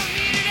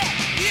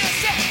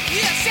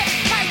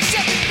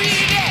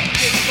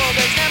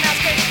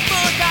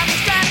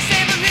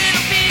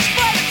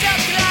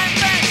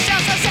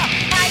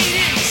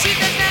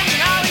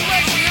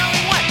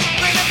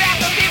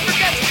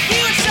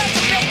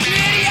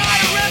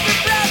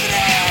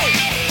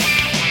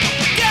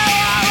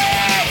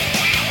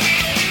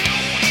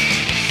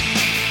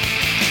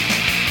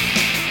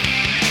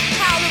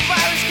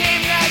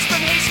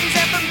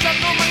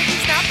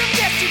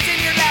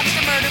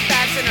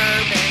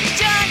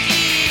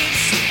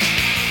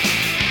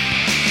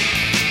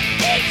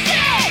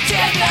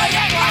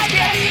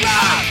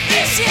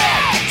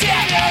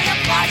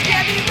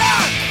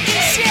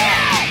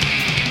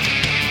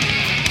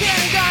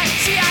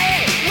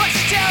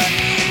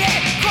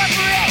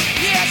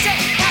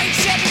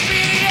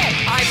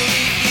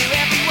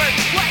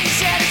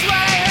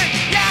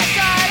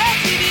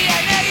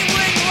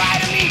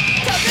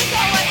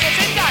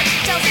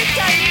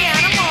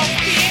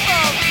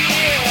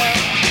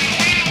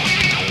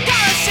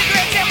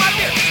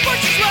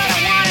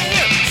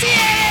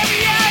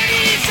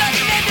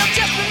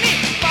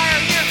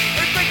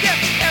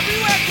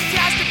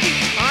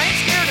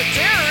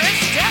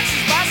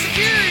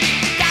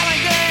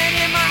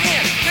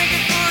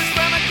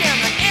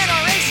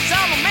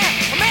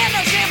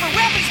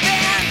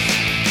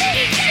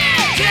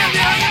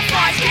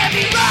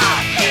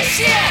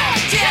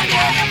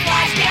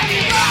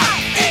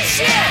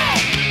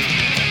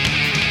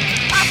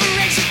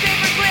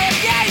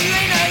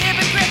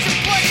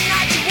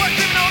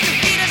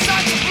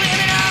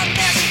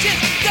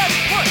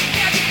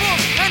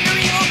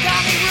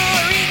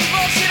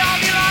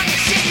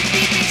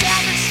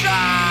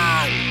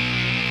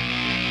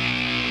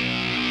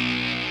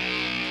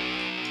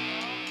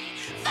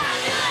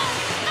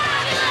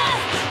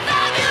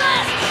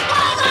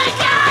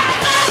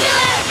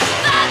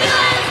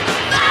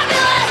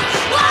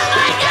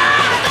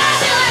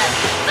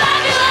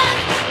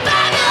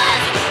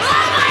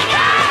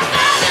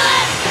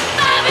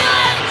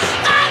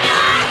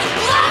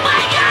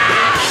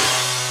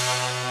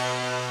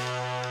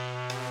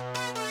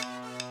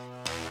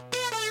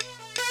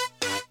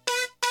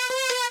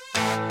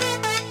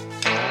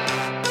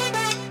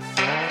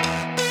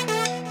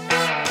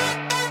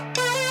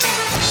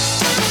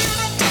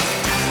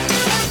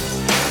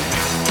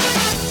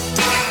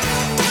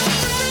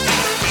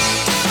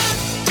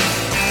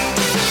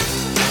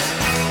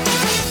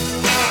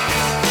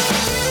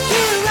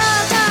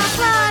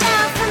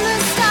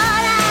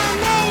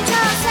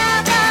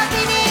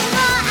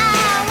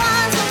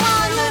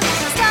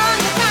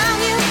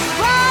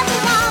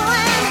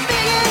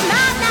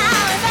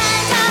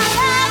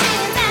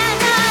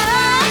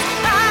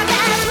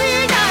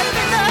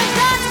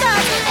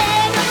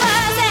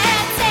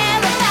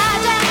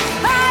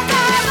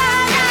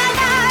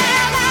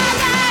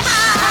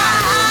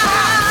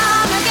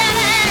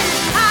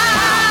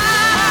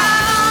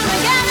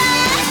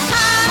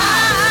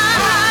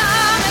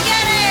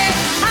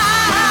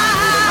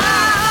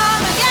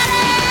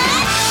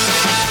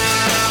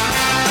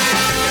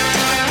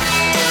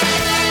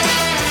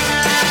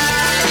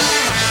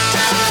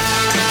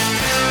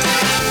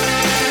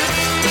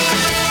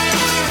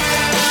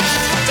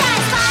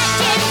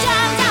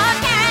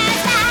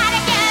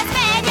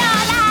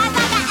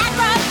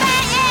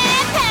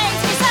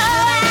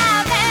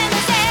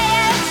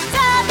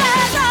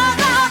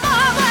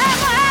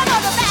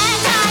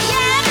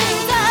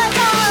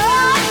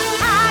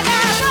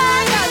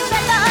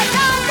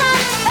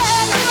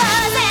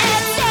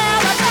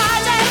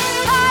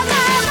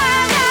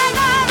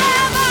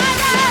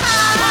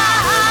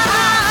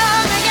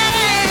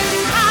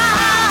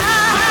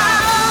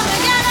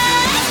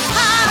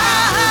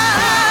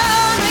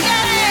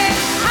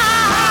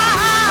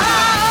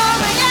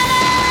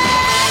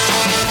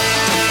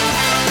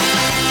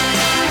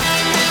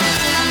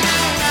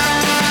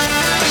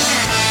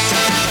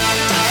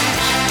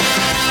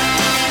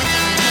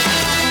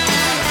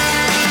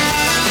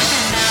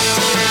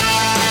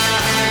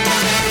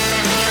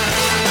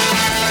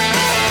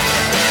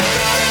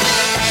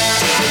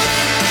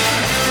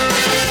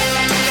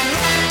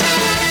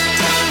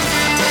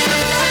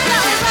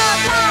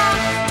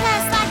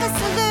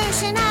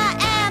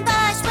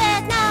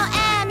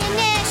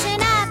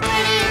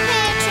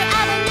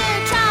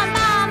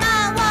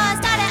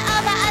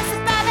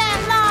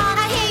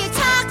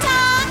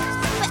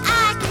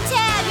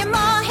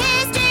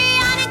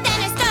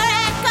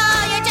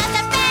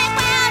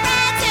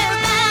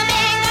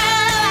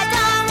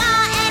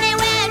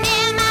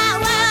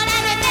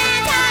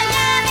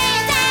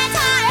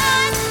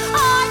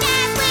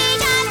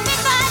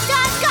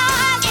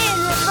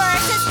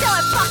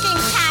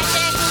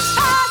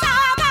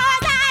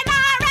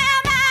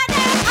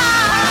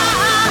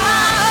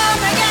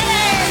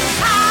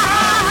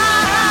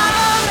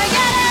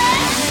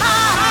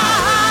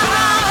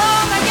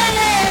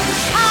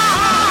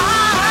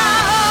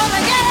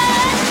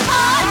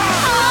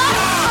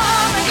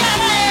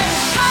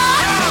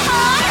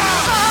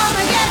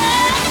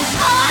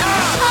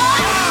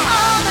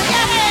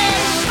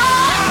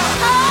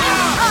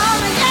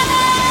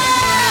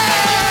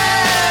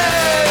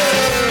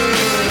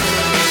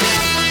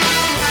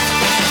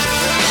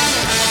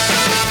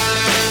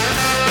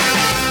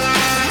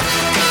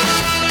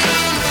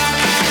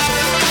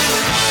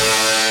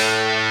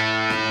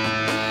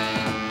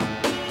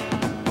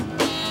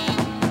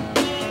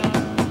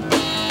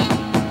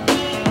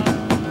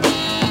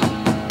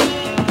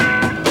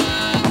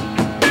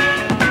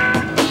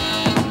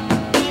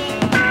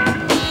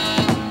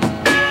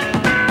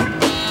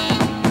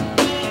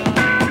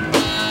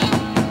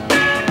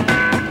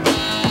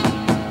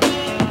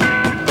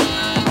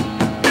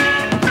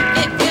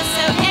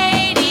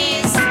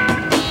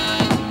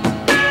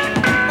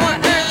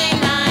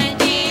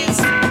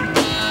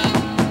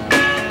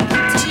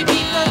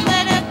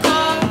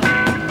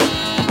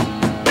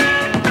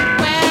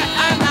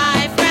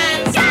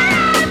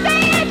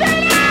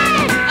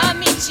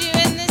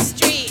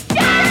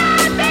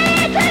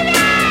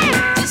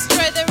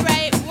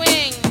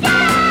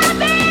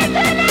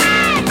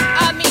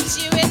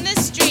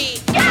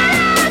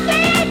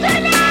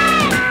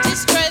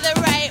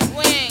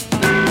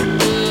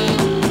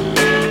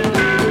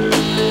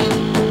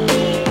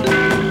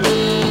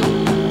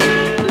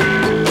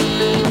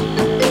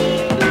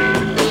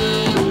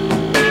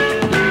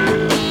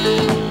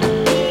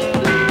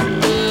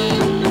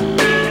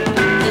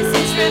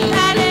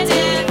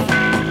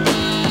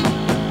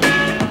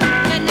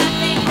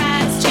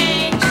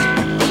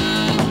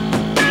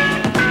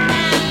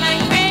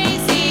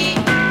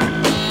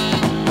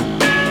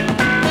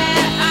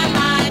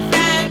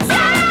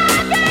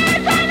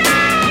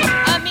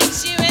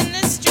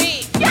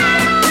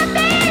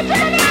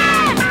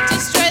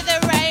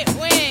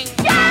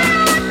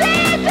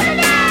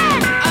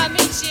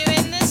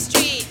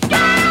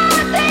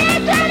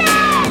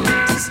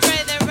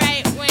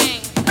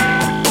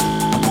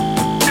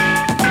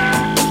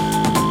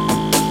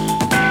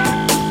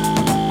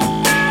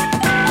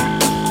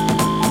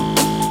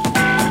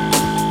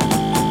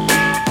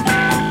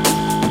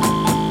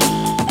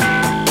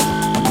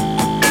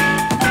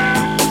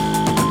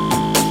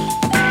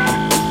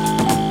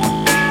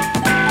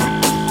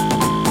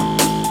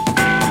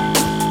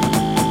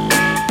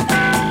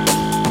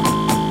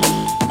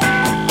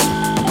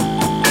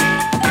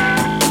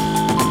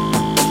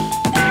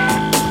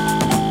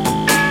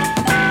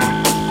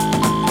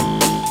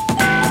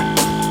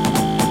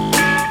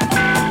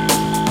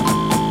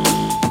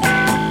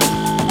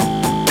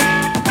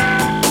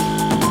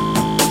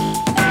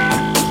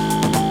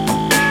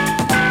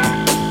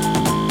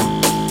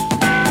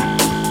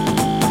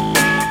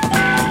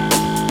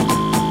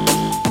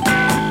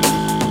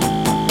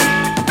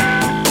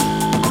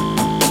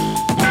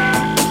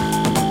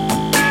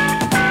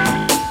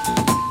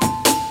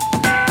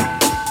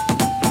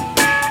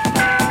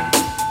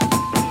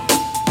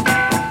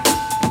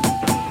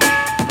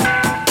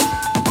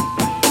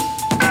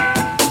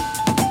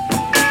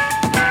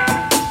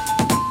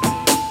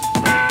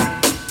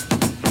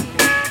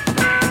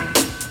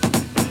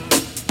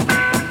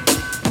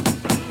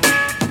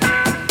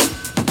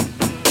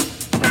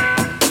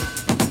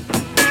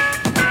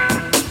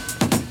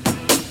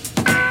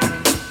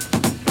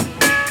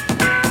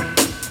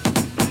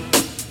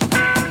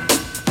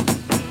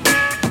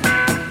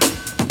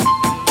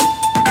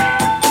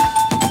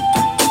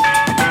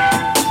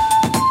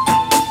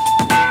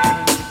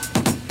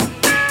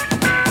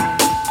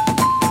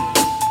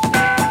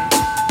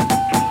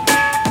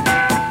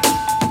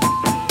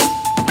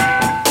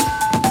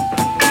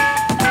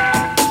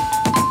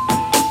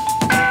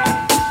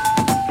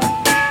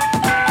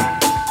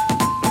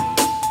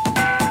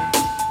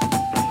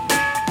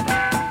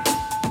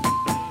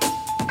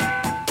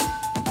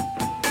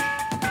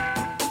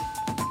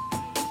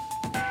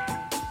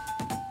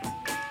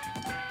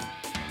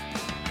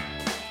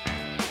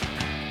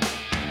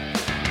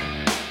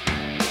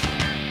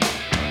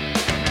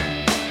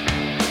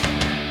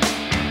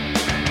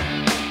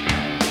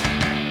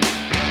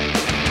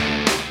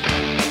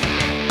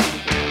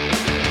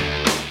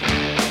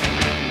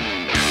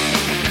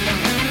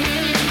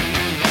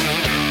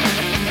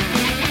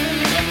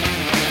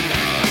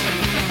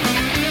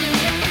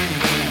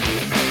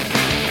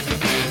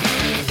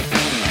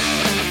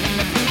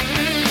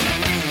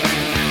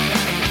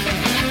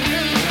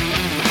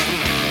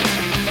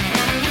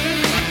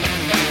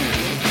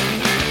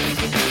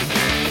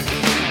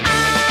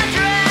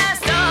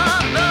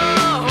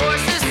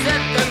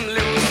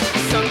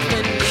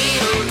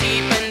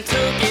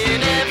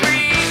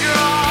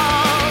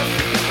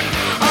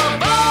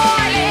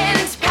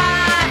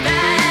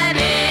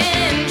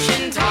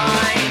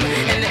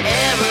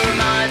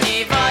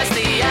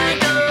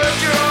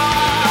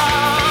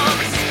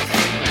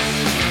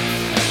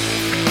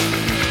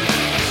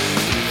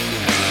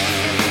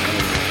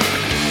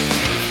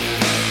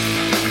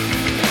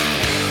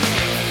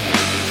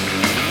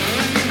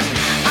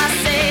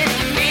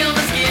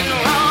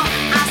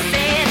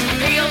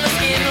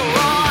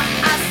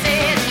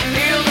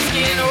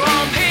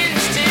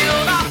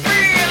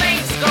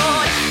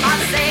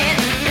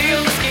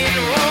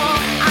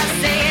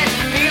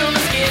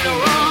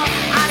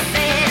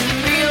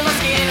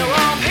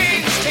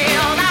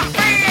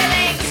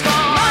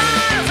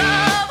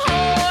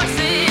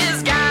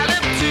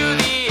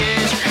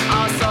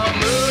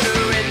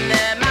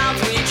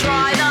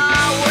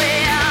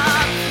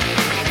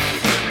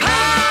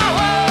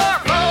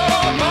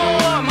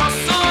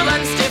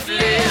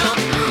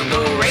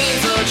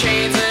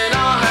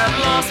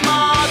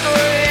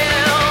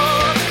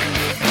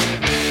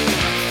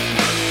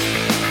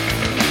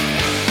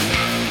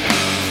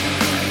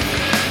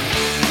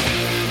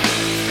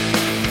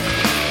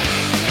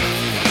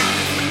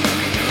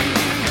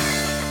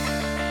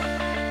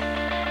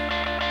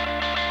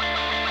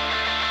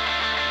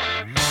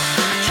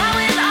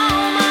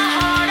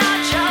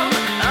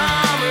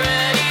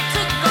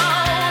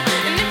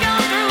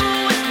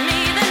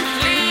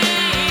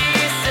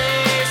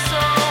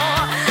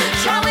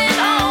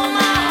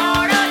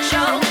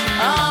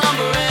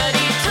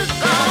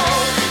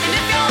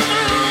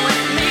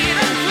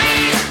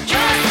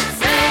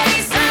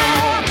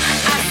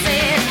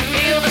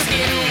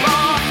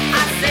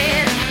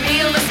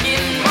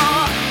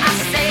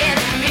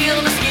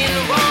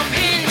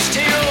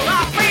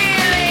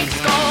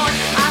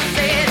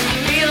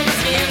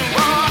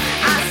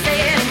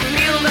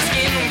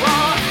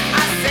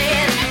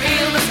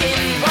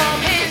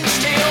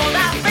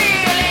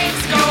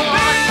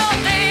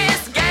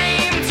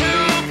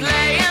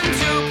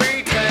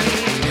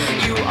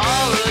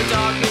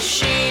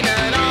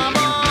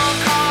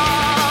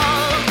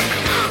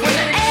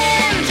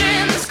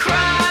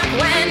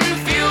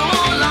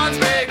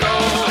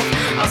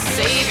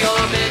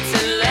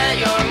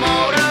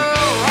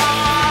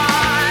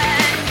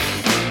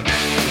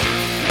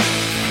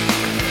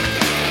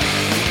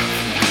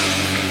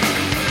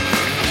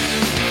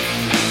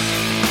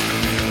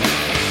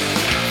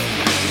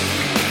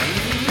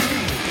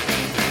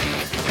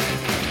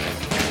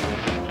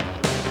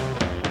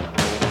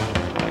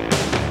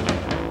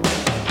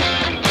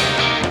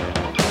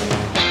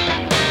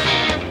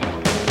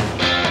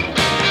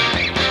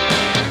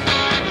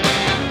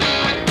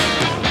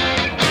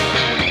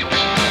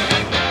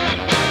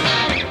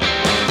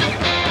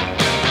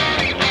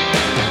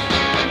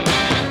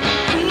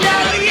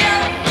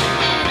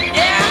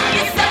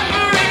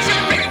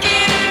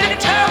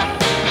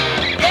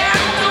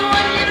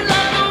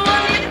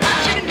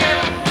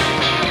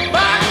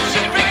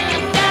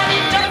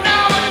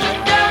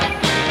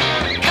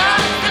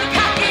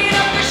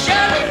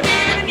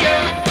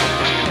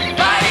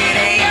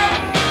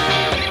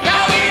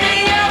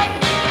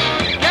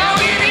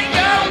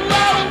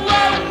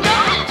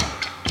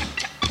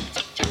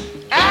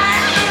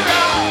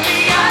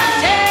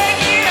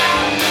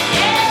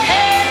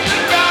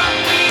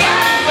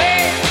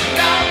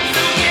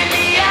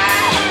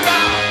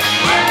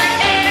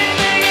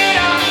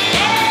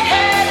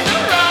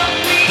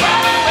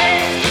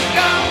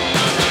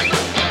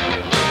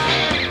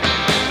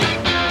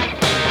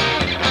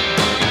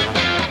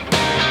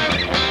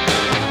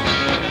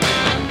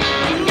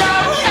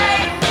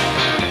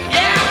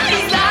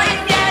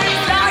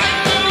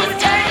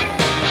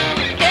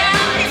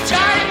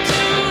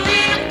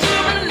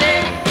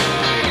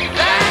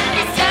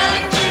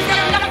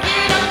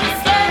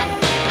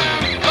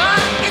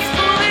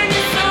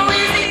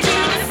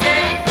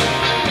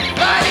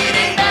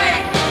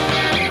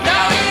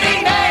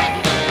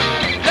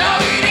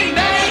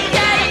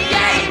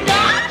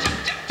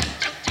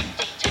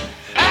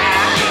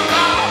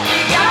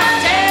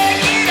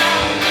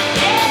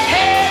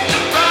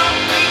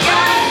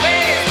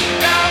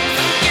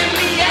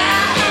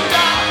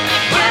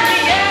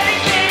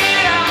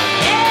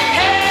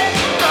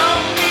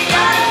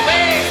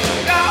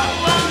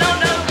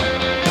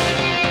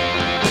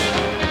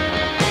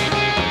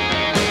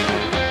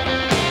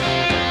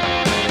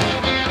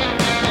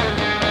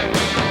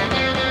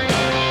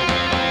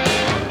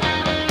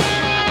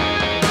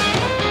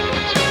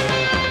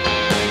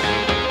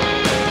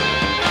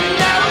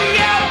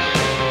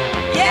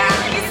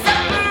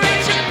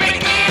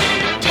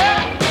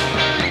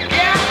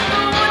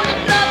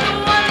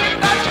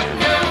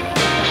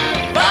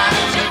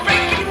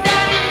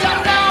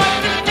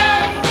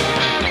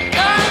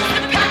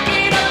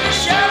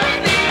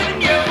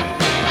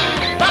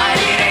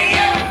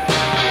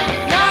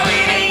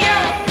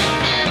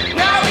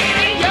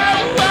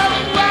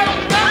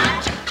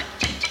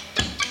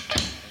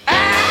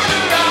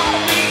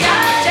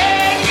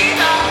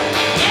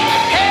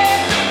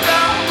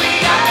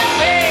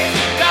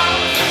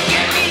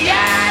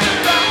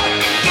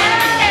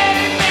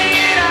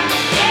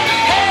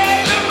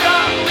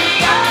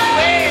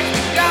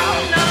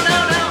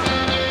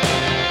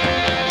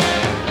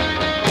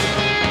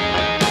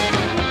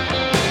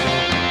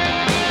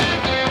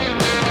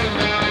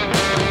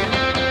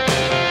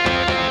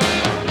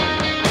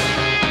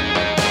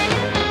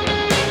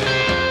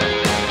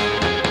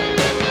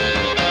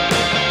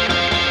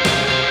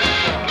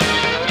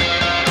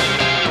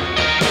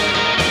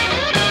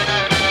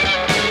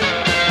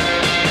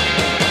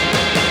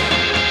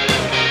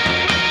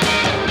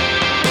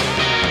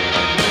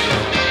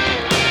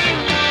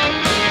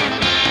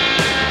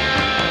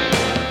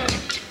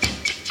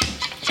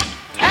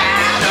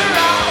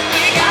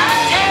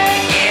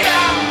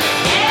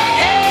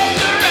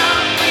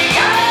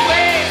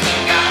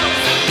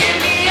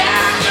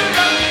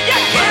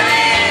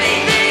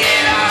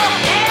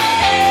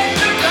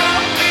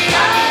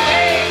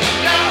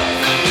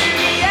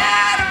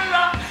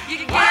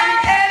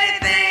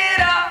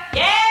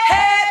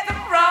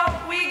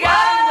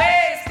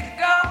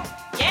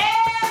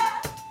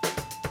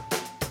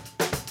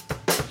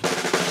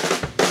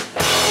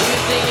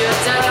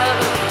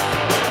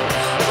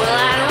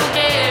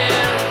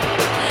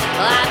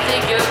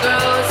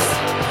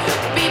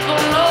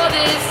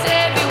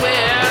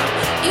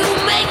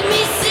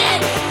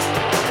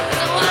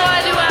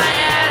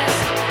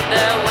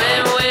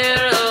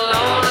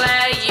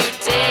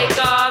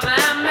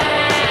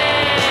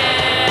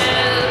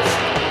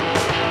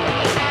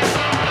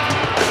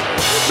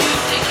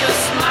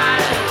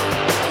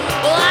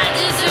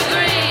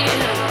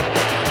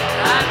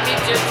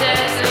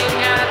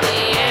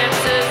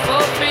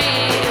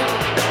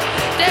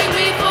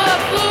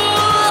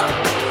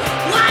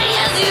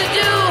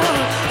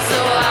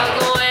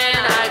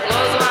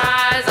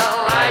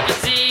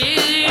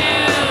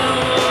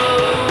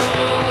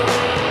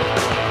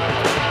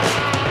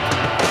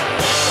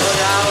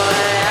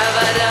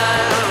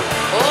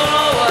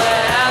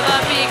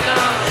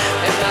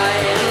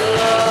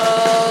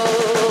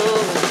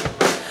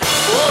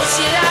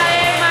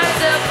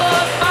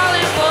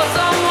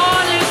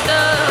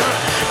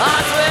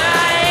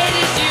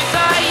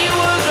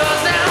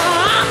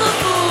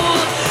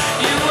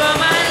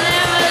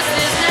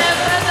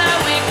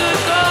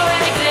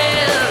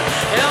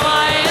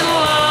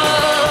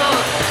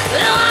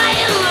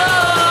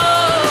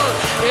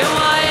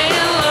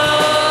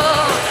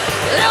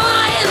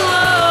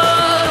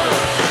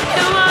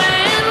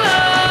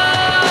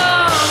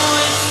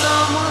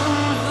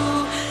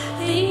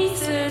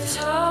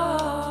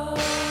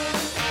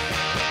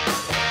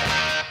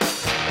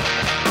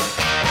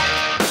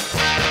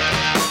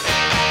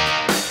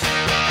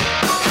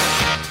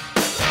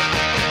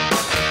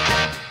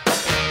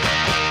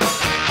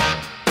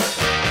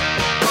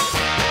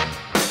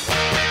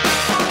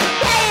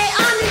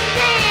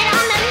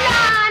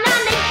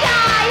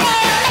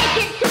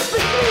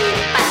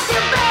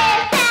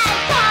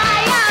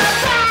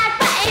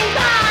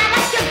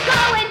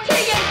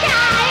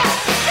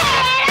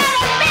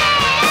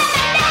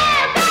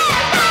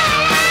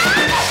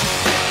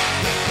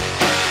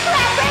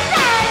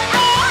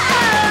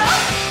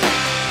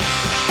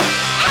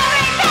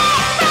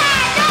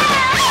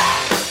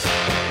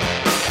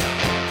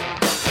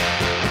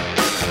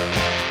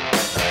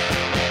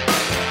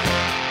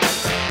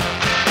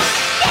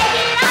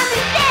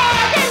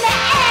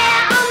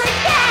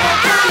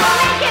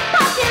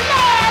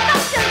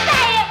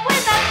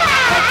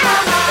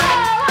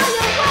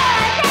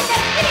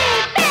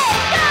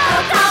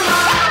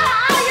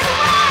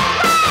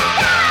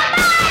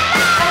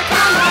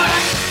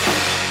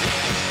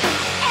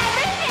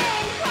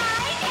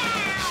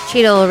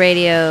 Cheetle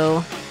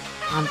Radio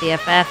on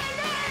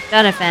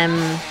BFF.FM.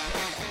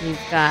 You've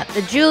got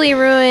the Julie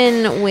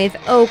Ruin with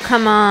Oh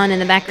Come On in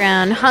the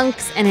background.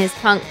 Hunks and his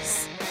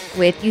Punks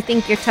with You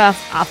Think You're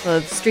Tough off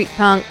of Street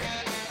Punk.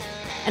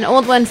 An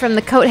old one from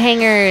the Coat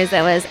Hangers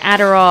that was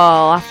Adderall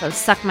off of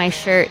Suck My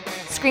Shirt.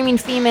 Screaming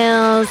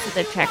Females with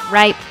their track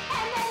Ripe.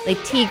 Le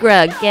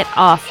Tigre, Get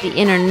Off the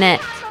Internet.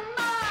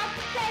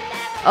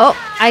 Oh,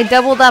 I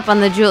doubled up on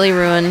the Julie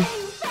Ruin.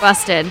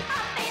 Busted.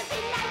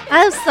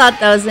 I just thought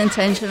that was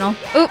intentional.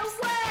 Oops.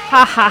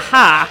 Ha ha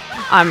ha.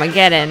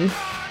 Armageddon.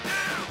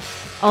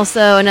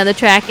 Also, another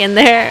track in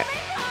there.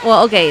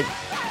 Well, okay.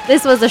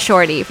 This was a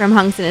shorty from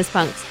Hunks and his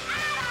Punks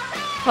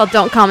called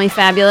Don't Call Me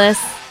Fabulous.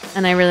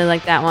 And I really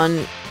like that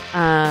one.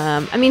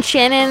 I mean,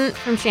 Shannon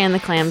from Shannon the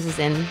Clams is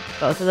in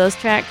both of those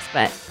tracks,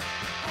 but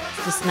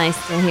it's just nice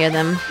to hear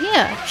them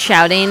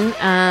shouting.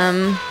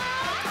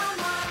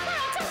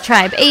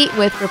 Tribe 8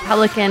 with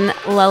Republican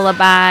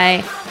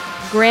Lullaby.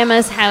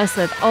 Grandma's House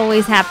with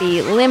Always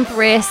Happy. Limp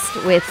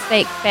Wrist with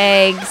Fake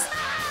Fags.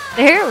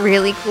 They're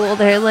really cool.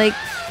 They're like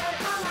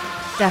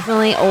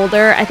definitely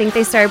older. I think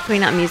they started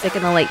putting out music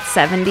in the late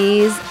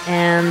 70s,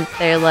 and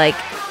they're like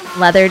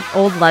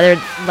old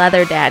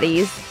leather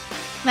daddies.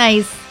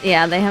 Nice.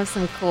 Yeah, they have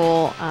some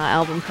cool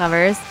album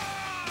covers.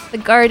 The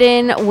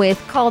Garden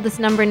with Call This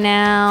Number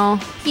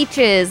Now.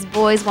 Peaches,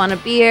 Boys Want a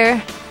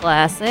Beer.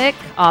 Classic.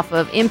 Off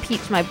of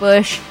Impeach My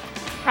Bush.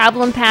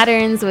 Problem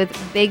Patterns with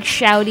Big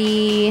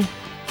Shouty.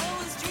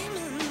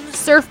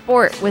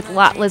 Surfboard with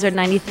Lot Lizard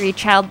 93.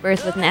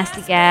 Childbirth with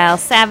Nasty Gal.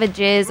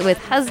 Savages with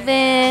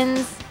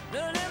Husbands.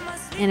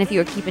 And if you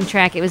were keeping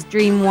track, it was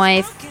Dream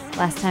Wife.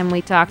 Last time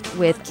we talked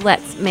with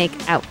Let's Make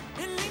Out.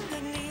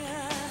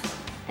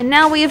 And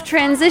now we have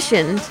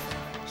transitioned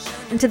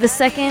into the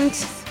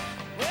second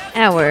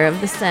hour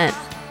of the set.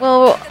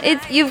 Well,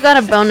 you've got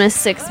a bonus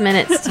 6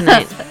 minutes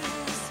tonight.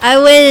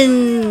 I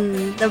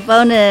win the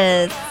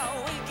bonus.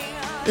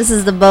 This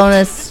is the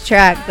bonus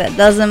track that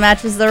doesn't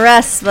match the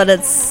rest, but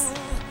it's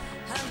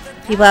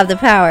people have the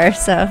power,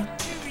 so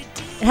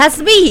it has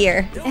to be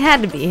here. It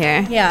had to be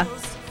here. Yeah.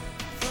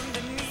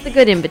 It's the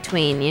good in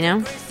between, you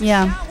know?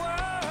 Yeah.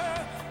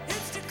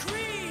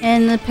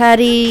 And the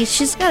Patty,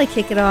 she's got to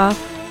kick it off.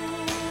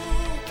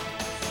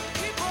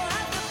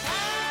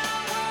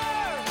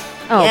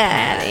 Oh, yeah.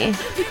 Patty.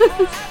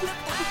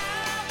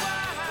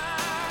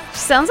 She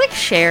sounds like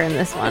Cher in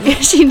this one.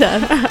 Yeah, she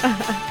does.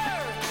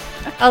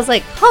 I was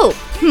like, Hope.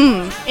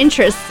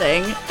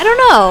 Interesting. I don't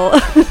know.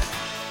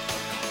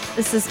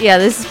 This is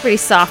pretty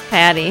soft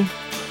Patty.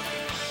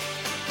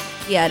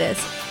 Yeah, it is.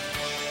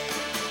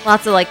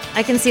 Lots of I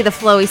can see the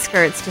flowy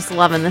skirts, just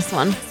loving this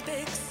one.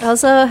 I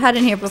also had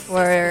in here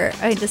before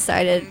I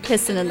decided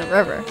Pissing in the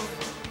River,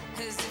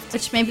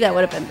 which maybe that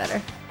would have been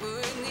better.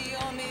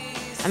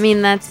 I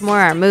mean, that's more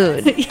our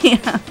mood.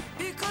 Yeah.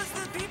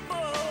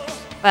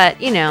 But,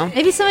 you know.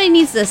 Maybe somebody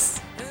needs this.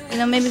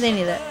 Maybe they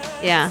need it.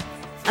 Yeah.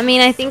 I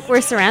mean, I think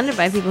we're surrounded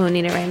by people who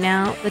need it right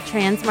now. The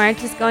Trans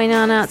March is going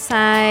on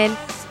outside.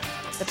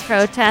 The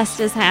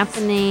protest is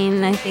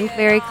happening, I think,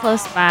 very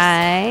close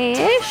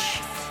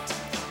by-ish.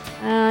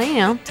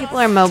 People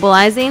are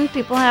mobilizing.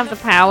 People have the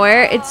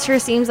power. It sure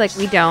seems like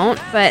we don't,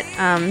 but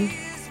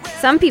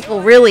some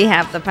people really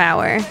have the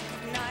power.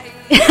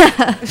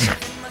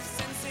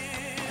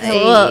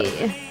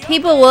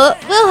 People will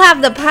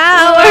have the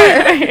power.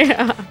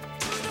 Yeah.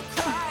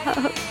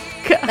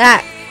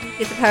 Back.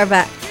 Get the power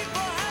back.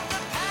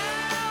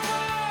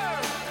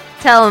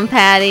 Tell him,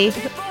 Patty.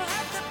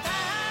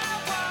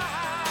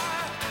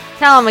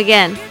 Tell him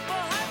again.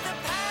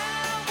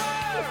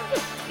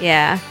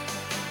 Yeah.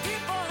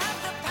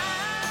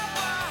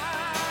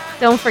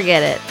 Don't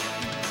forget it.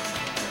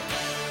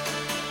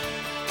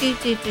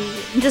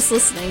 I'm just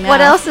listening now.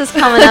 What else is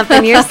coming up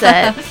in your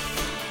set?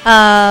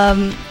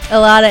 A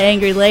lot of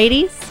angry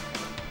ladies.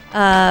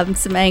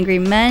 Some angry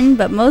men,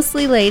 but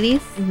mostly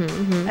ladies.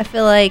 Mm-hmm. I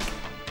feel like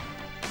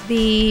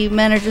the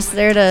men are just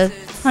there to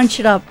punch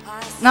it up.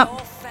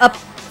 Not up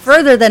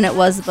further than it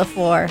was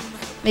before.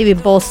 Maybe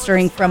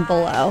bolstering from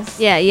below.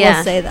 Yeah.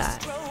 We'll say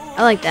that.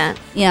 I like that.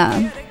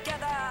 Yeah.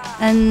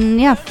 And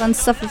yeah, fun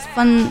stuff is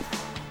fun.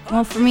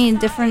 Well, for me,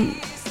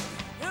 different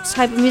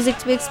type of music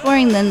to be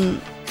exploring than,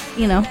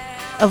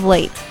 of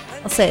late.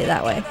 I'll say it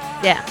that way.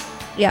 Yeah.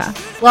 Yeah.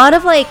 A lot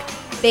of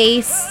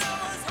bass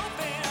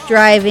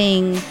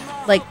driving,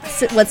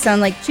 what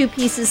sound like two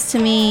pieces to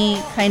me,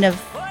 kind of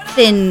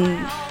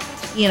thin,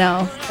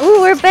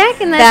 Ooh, we're back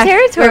in that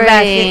territory.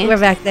 We're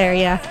back there,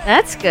 yeah.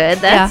 That's good.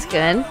 That's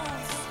good.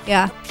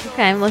 Yeah.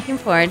 Okay, I'm looking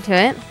forward to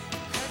it.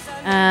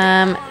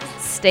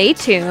 Stay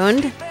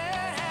tuned.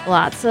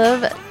 Lots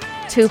of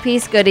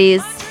two-piece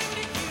goodies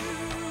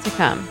to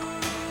come.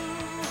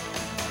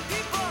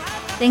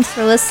 Thanks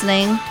for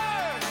listening.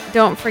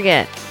 Don't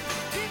forget.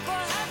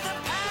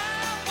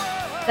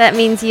 That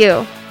means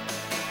you.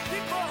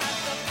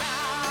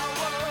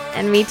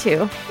 And me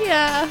too.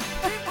 Yeah.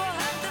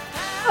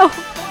 Oh.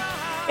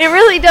 It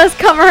really does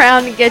come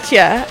around and get you.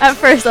 At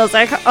first I was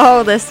like,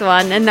 oh, this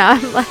one. And now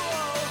I'm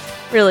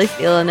really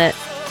feeling it.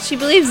 She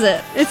believes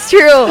it. It's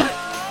true.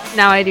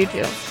 Now I do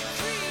too.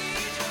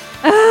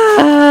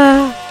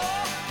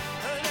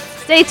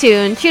 Stay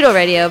tuned. Cheetle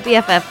Radio,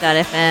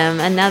 BFF.FM.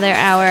 Another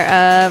hour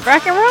of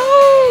rock and roll.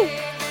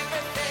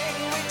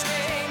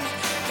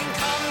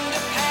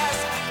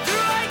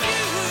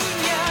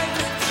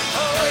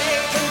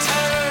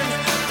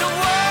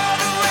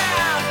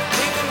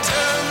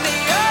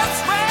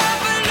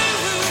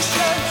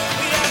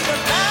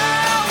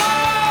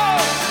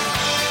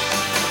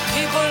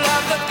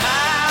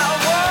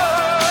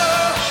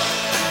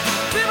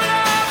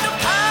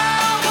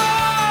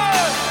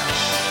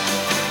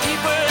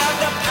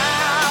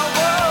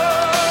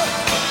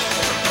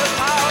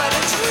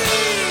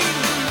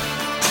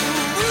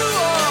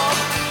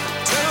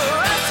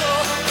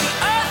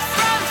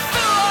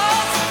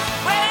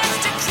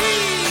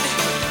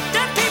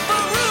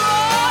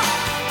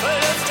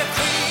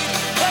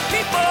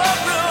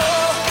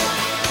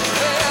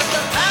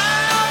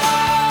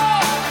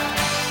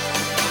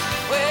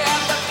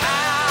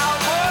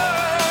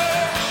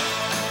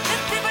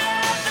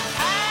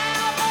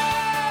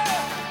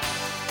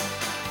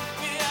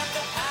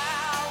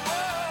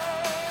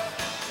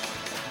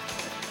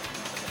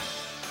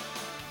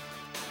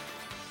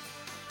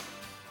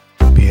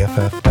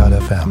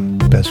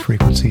 BFF.FM, best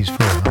frequencies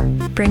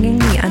for bringing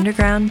the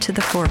underground to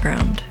the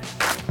foreground.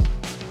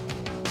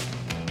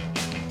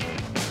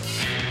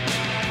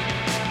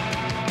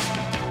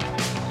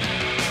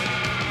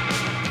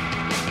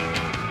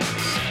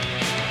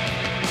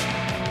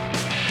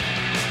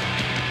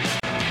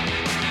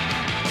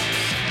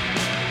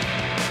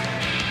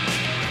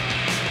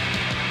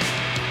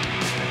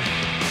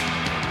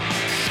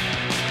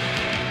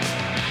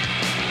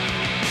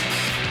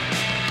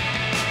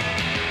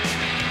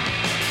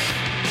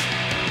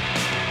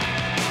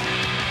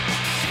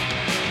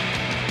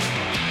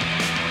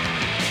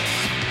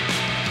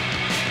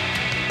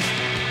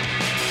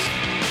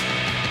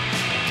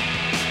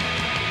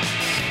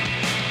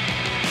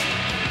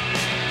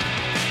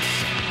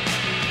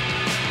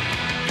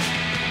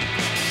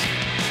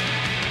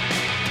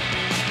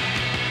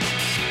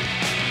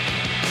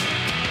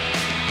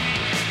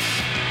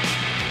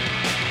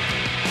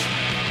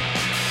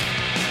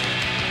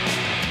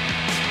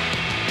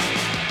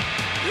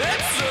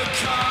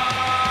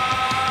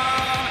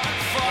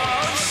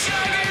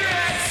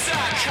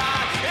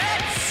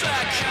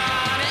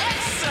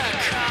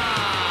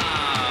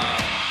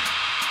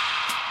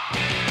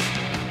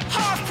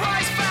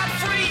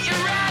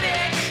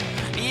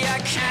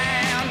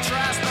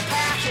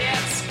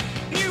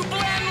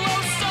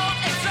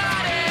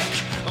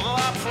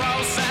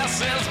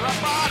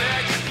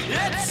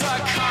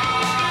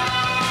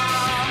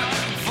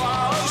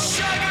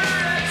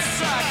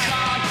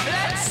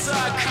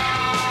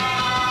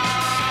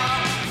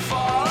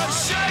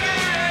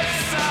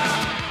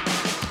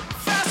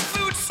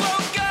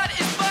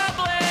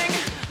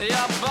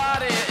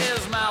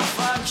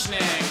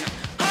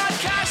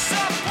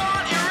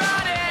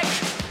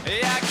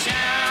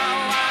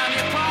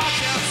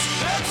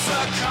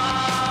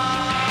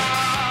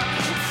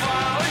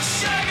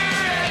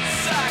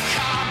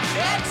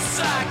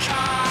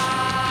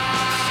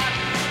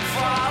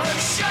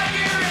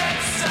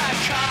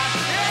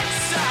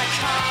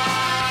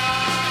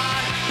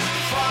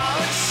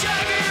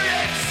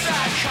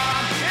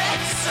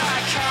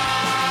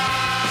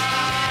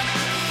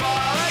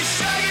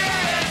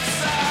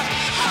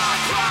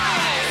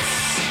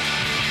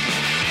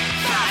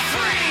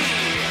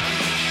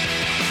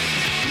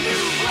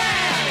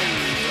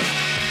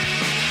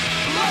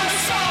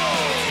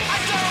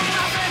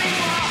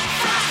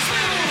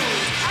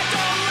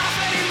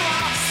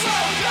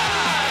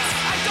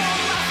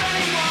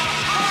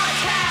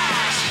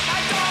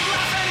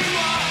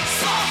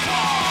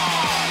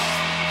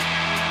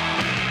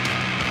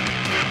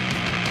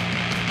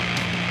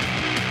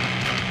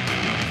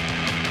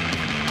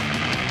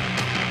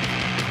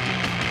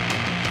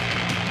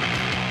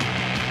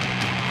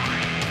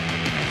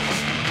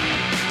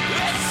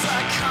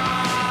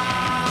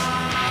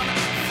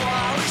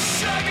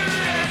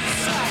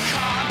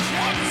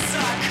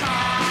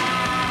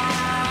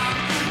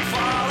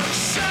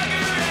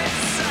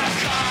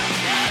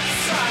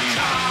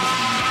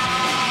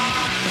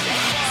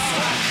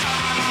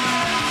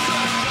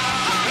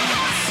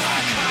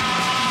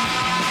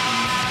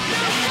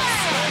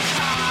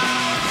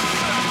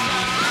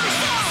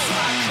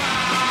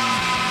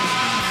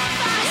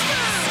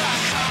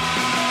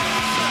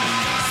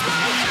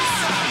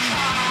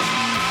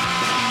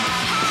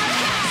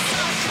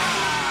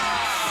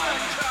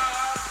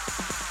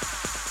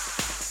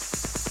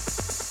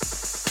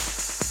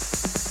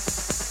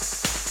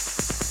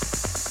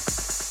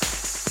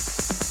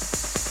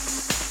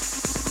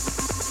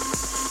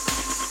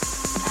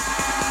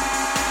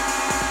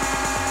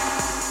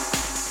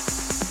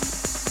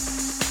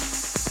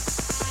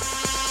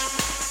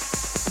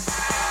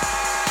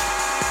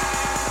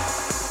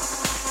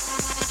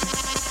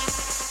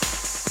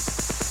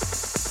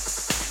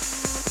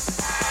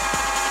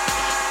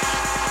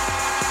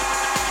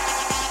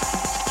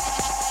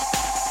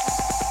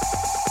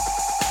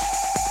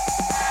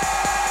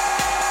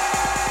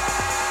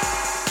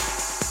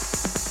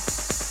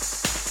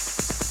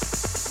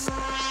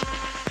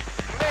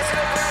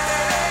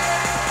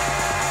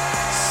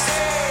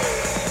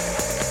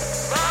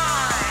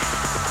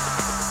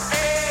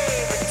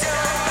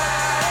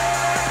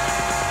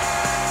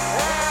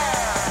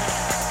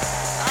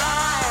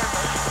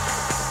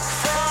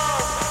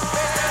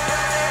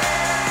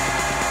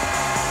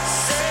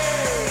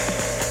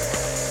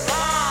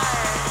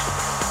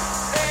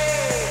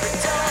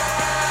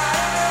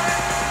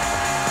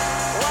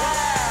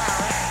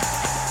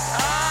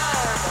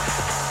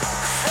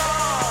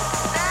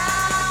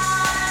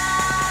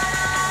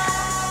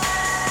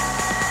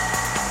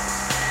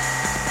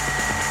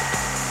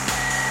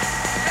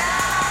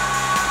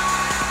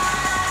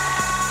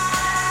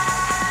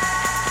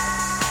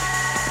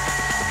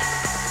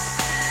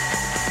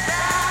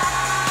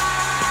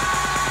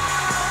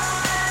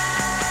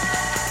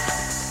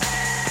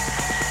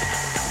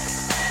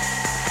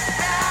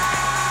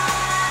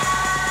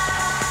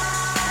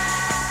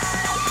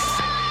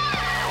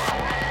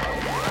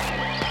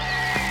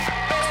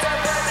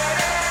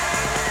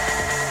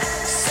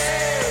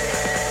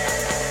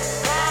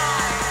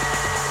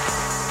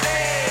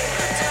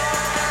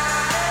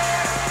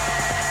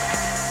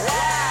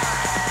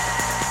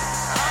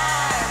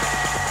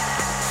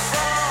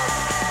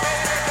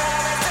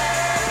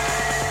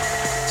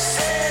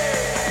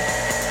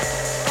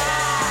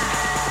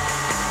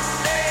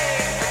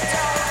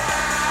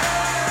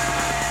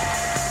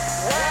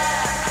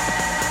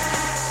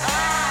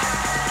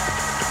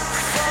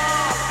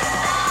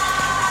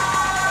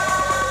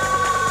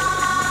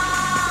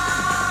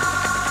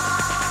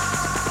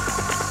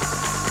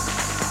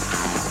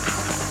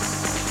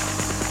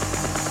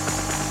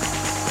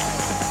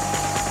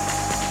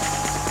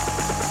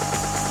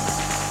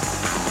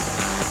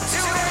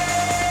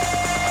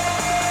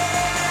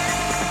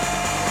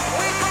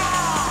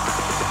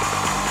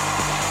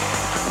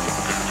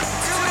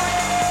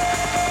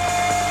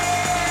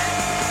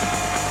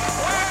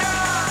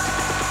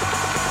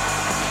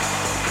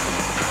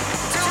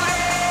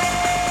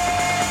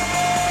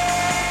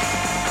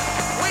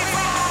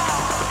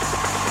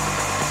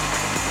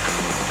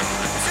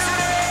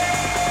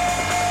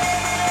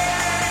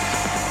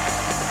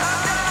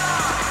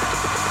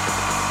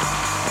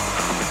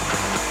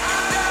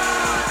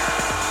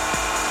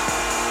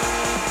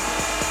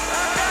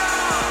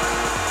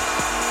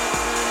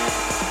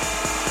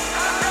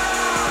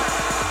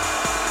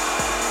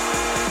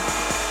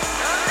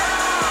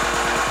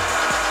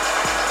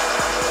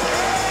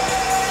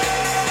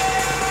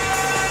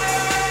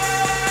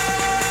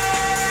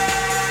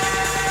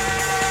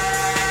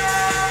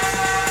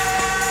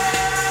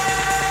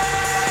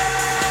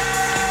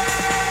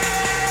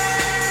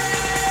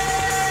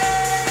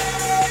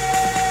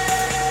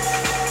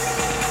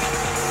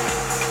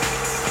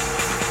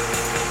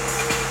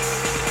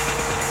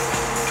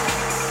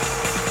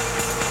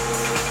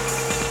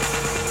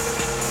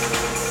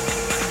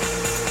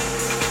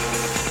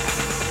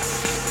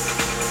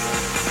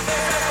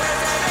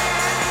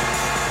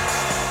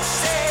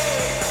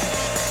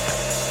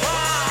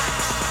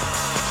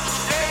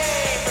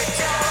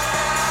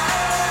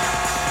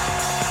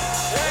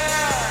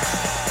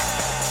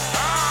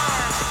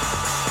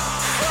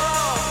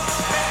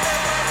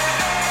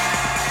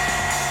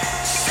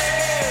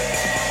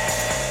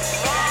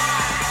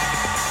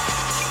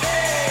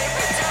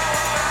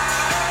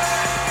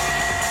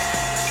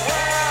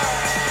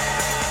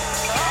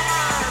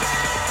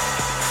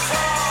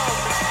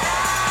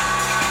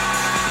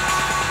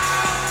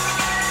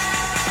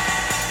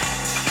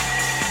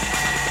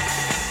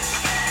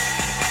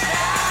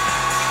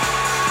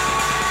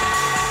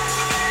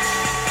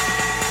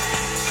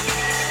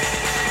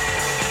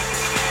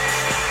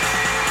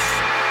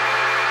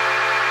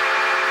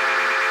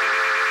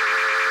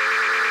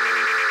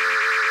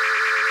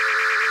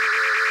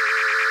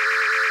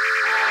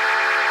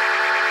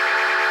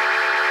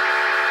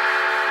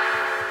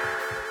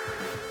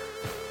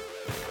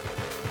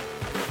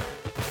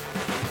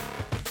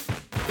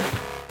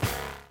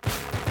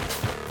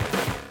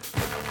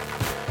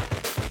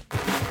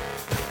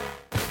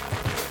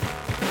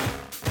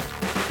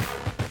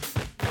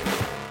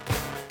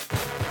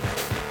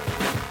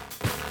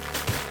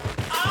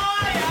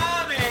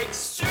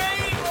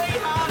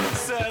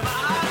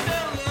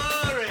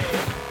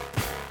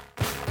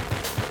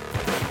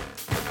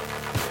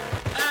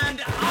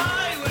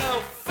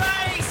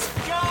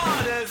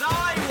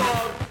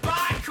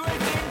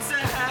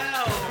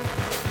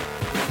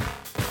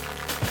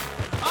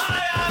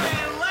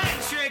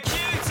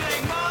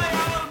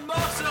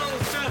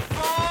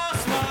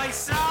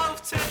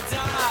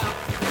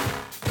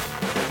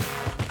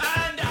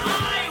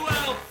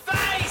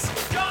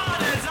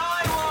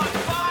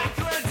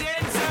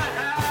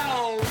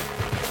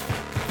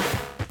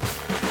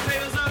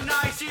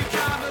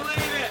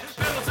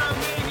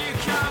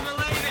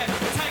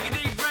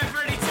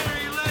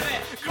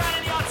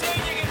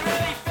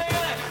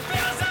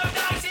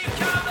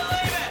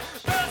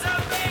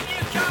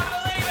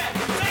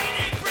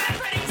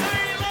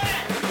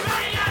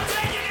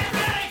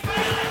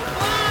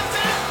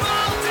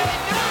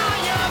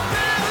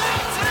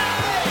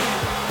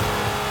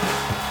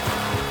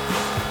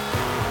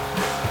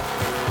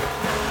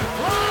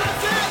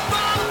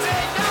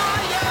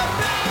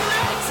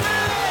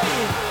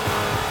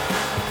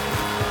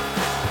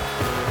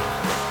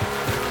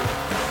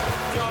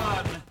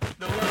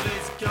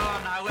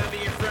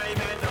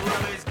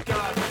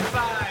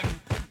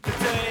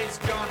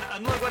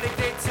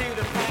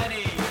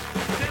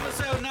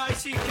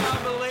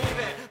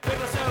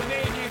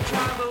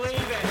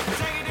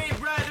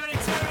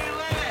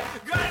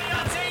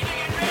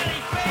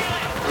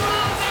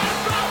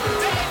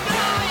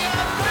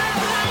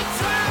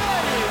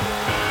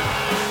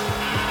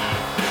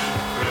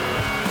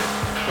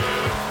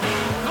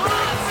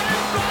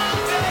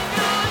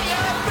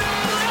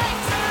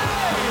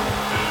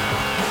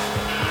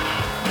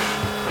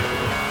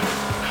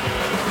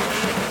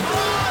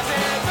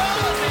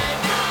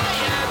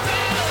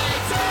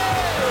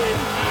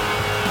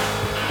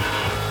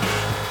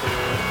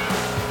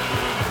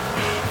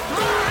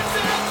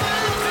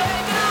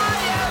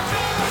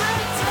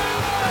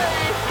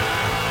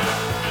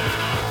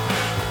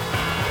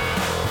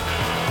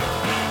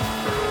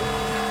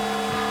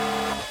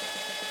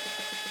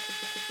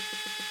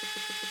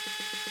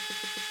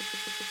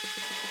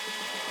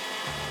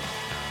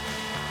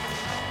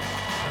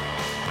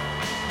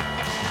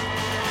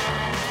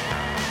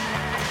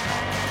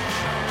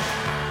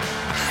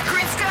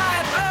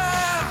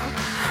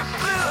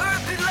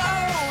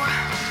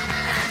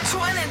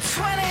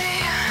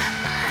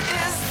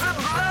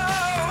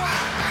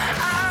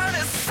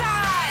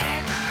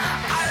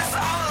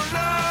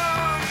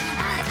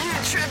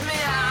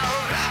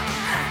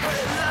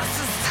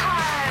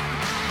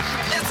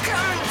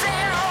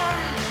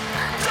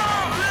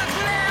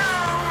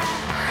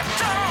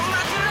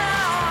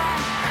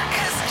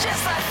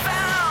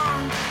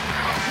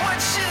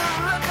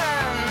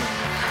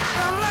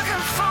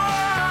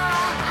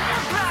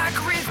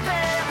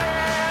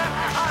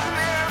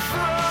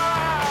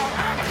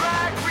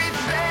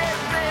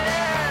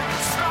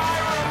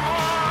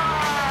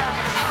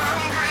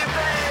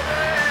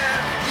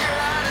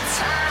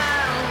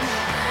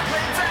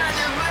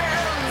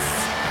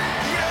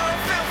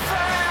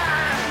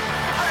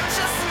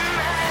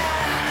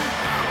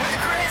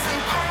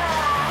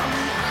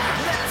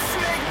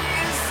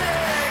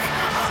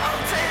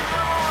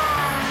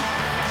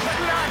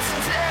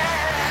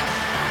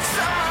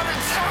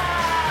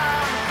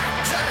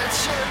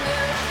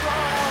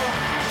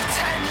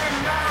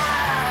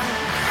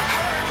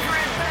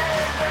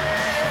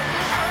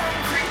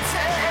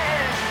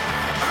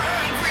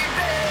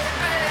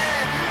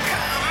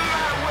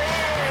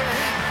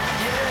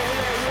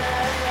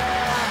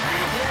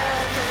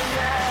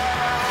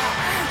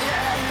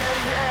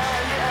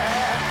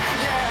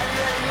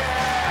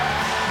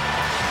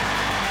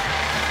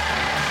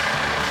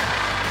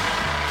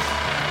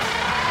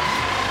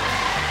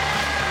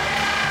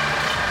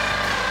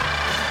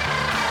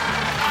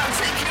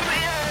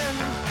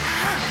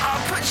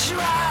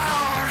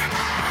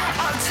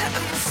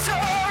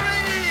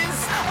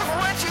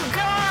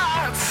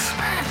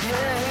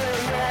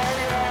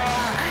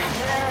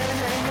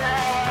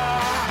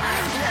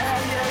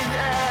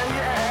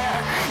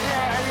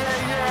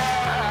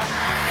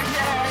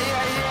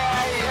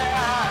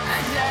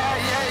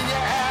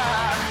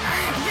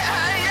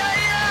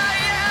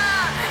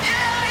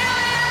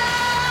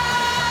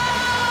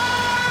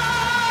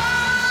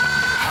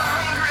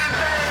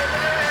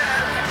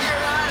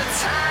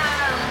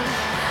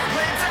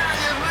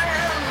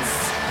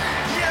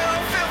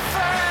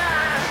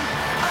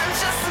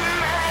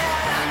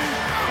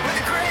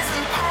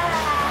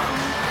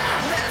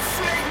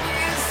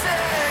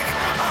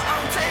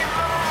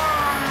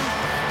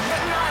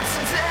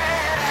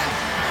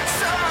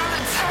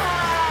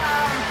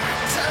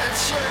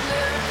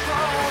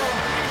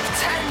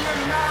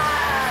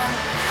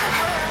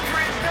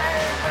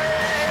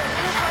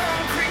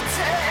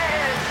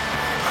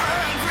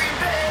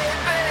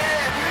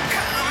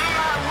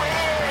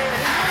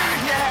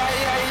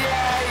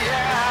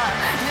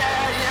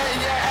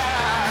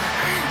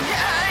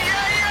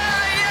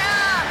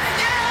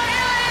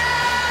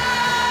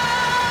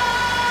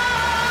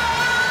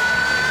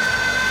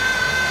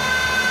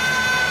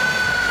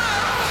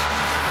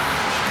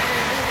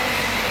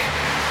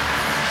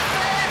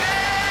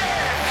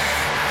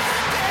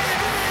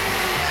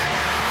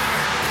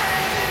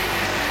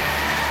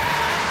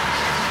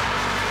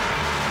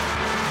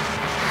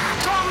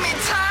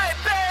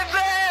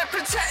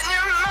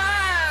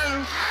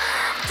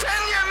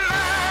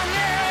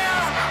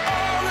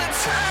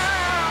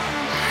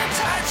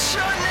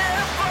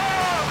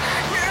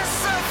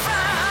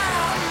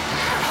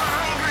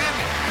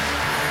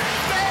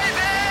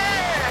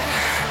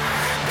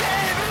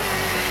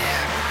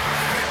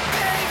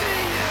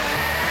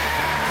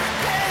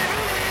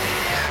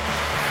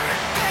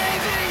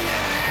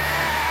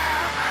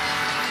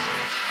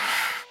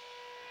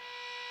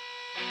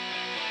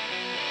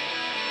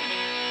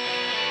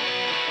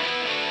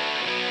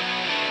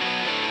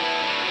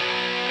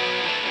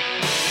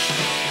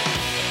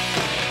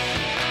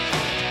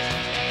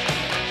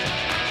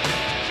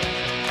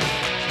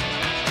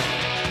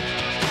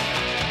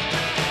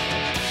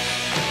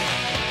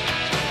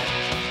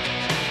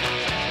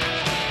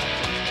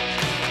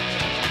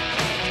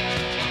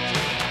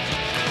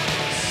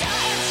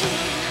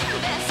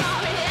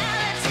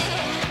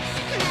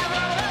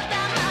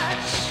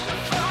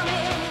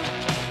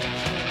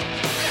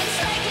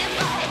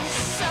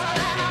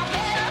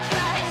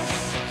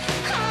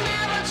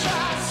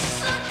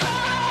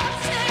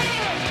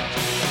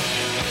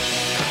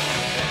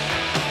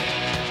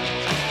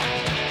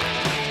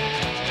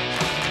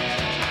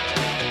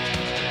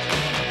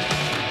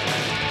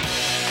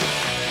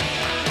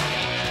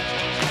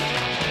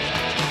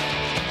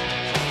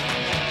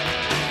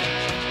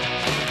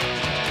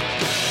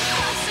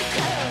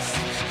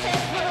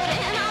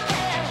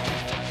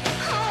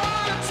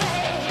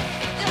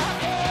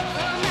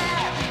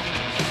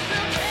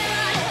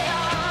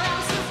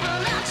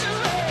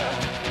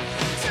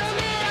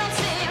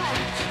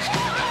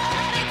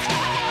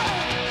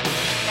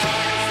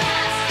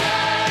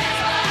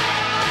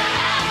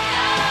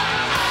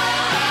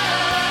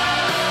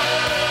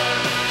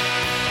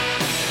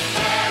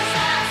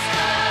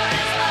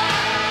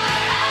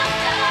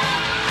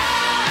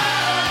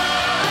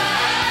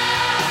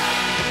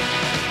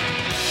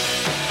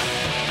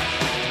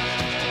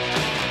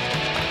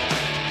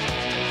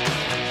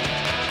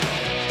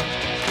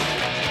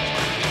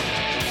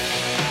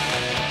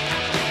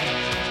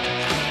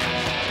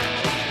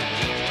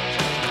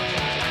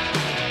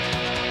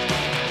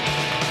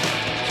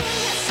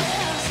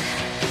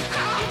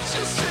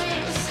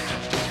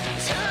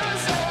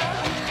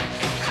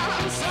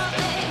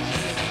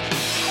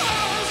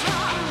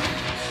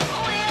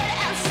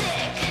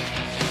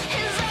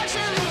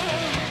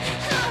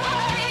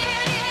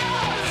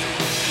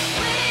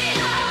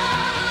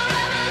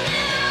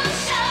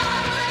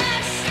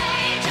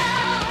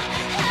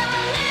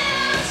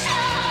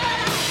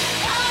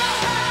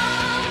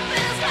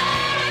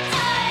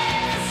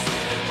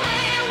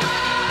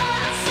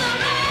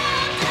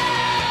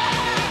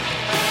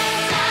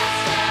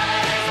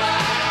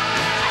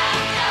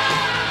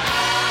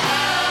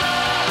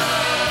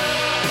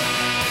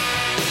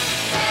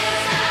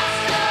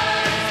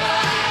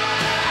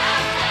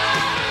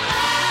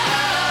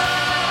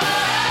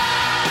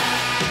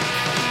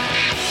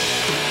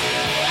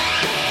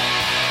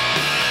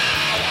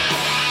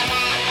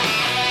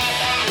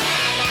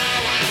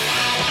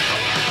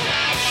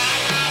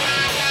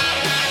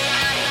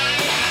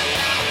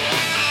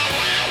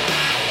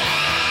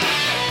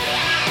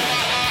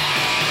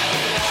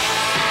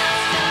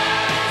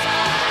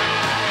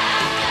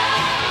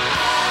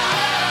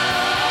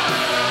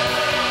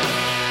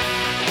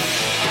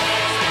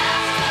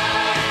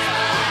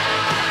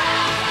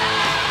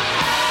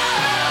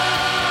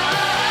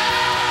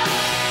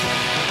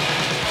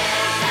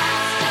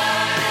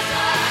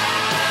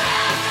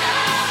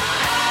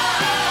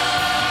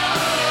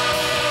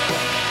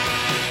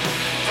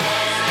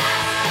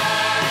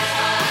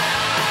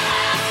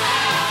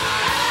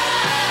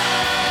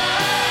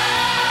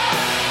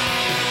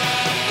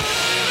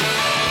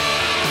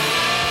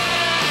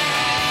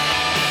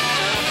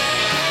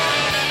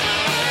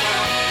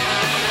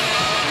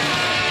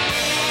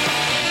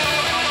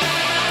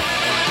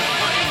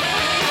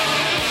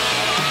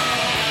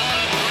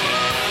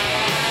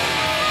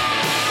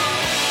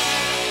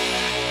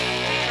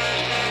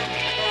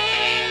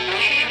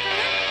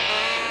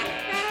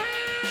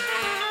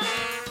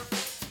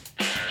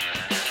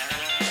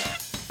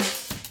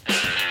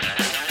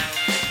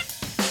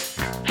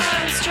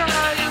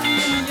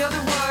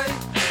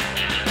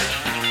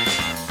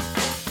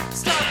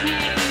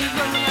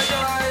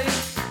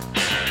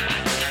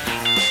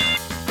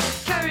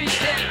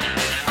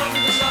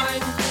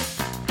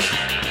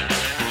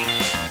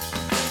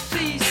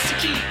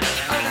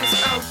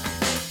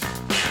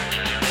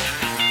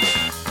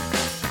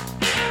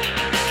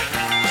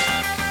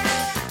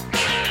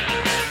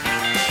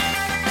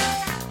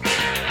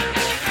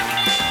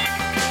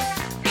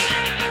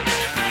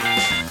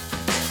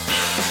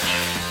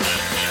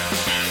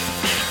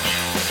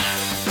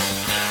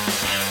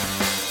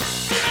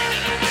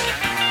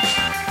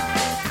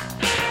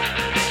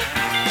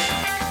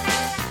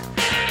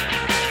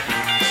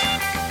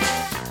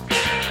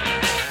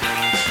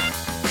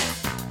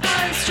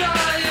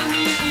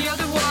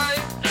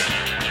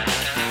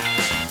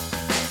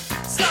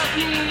 stop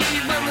me,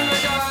 when will I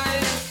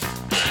die?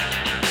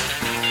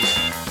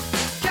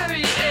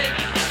 Carry it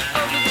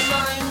over the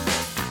line.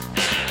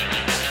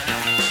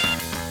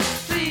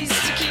 Please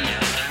to keep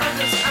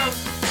others out.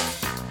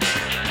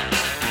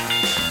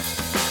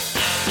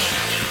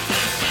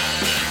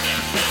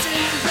 It's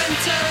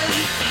invented,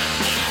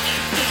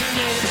 'cause we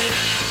made it.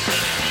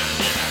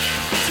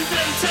 It's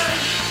invented.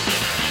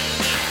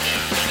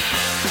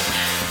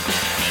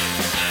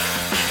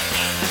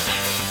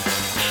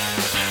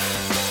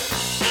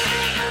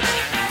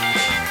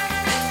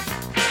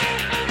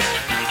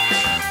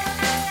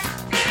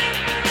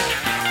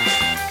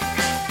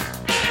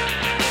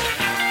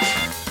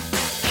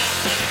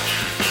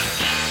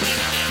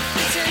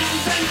 It's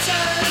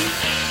invented,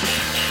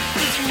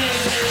 'cause we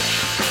made it.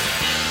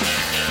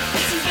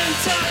 It's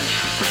invented.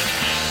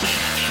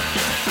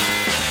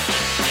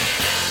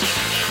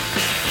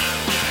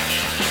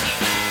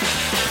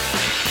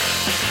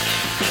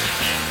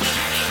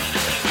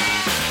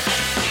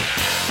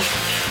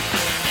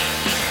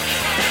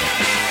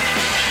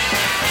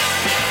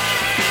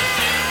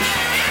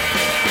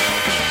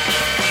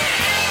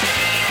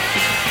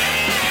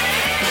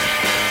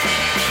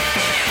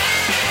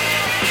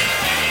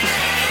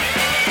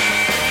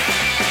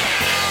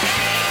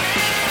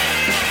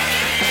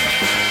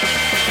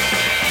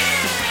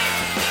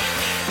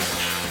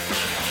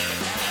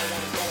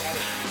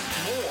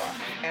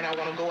 And I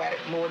want to go at it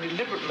more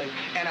deliberately,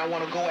 and I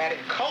want to go at it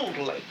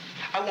coldly.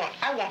 I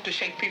want to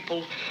shake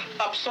people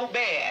up so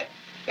bad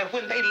that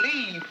when they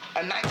leave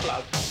a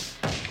nightclub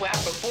where I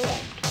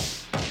performed,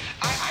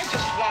 I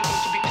just want them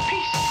to be at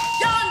peace.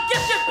 Young,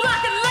 gifted,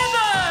 black, and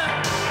leather.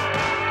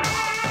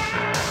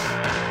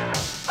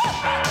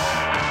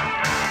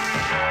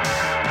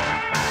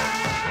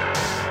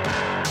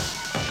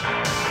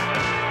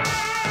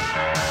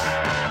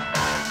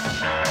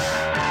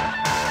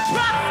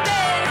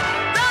 Trusted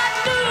the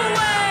new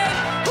way.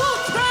 Who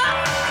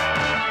trusts?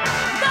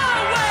 No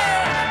way.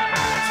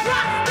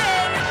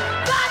 Trusted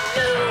the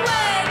new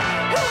way.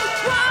 Who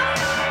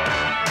trusts?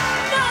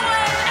 No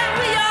way. And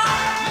we are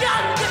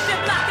young, gifted,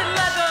 black, and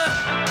leather.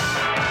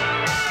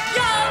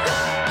 Young,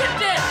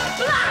 gifted,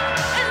 black,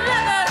 and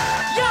leather.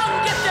 Young,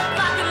 gifted,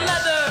 black, and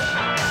leather.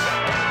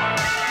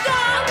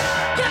 Young,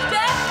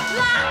 gifted,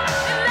 black,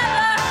 and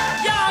leather.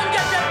 Young,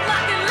 gifted,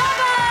 black, and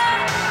leather.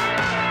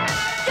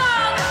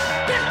 Young,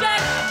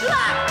 gifted,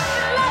 black,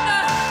 and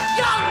leather.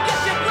 Young,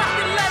 gifted, black,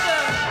 and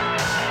leather.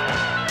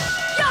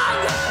 Young,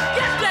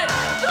 gifted,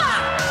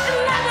 black, and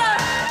leather.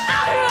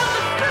 Out here on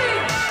the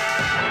street,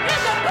 in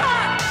the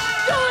park,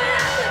 doing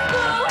after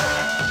school.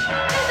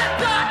 In the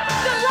dark,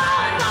 the law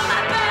is on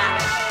my back.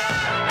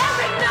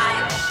 Every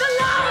night, the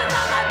law is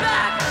on my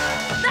back.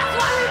 That's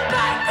why we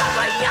fight, 'cause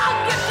we're young,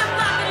 gifted,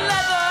 black, and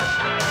leather.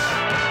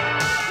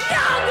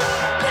 Young,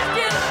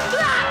 gifted,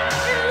 black,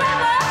 and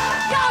leather.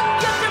 Young,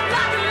 gifted,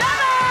 black, and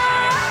leather.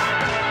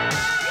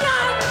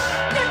 Young,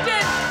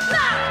 gifted,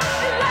 black, and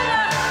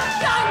leather.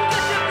 Young,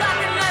 gifted, black,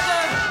 and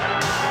leather.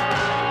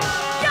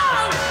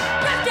 Young,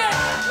 gifted,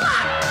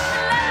 black,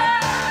 and leather.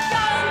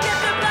 Young,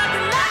 gifted, black,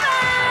 and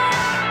leather.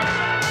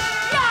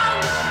 Young,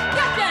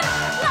 gifted,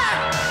 black,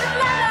 and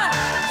leather.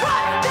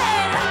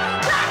 Trusted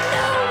that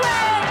new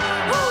way.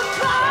 Who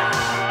trusts?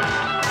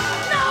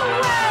 No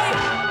way.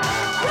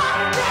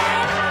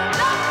 Trusted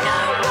the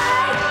new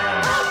way.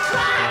 Who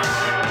trusts?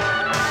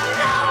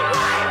 No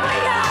way. We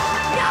are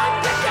young,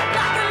 gifted,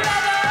 black, and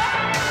leather.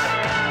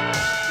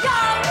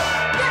 Young,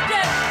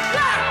 gifted,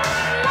 black,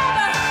 and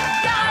leather.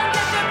 Young,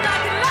 gifted,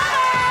 black, and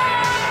leather.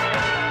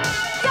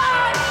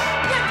 Young,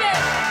 gifted,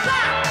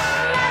 black, and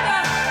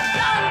leather.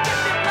 Young,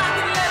 gifted, black,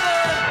 and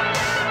leather.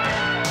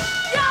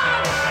 Young,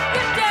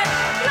 gifted,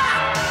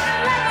 black,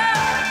 and leather.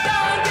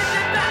 Young,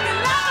 gifted, black, and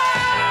leather.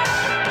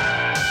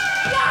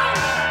 Young,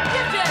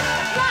 gifted,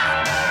 black,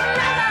 and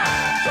leather.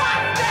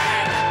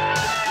 Trusted,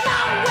 no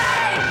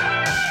way.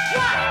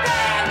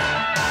 Trusted,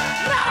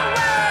 no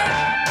way.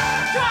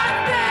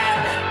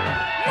 Trusted,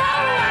 no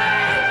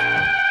way.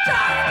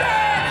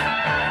 Trusted,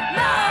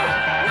 no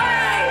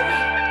way.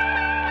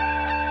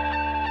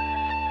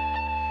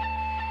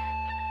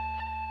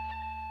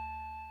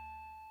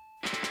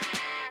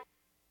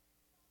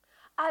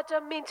 I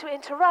don't mean to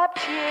interrupt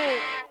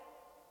you.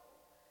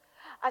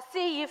 I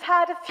see you've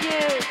had a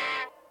few.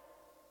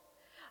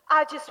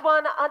 I just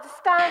want to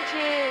understand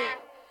you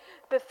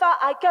before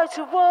I go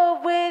to war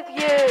with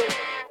you.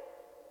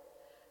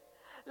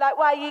 Like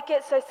why you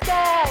get so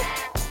scared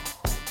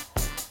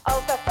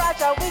of the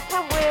fragile we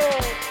can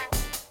win.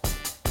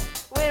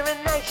 We're a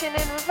nation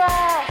in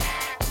reverse,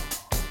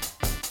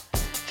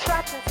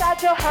 trapped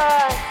inside your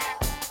heart.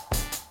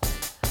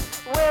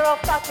 We're all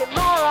fucking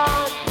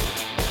morons.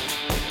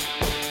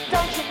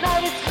 Don't you know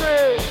it's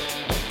true?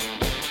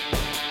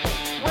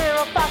 We're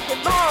all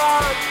fucking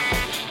morons.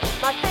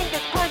 My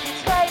finger's pointing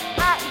straight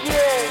at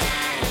you.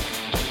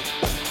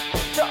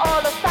 To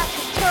all the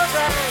fascist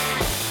children,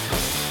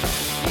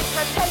 you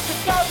can take the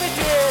go with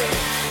you.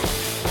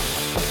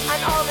 And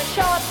all the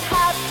shops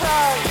have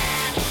closed.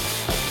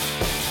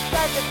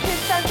 There's a 2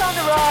 cents on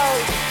the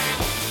road.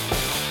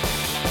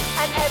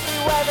 And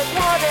everywhere there's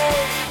water.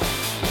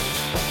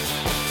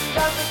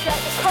 don't forget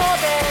the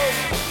chorus.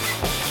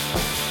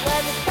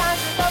 Where the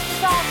standards of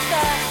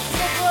disaster,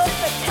 liberal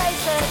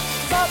spectators,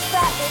 stop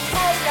that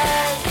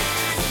inhalers.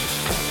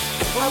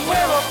 And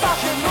we're all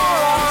fucking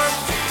morons.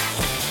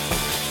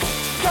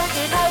 Don't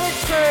you know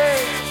it's true?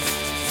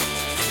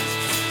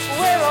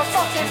 We're all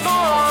fucking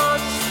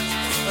morons.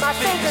 My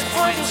finger's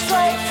pointing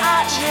straight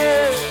at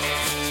you.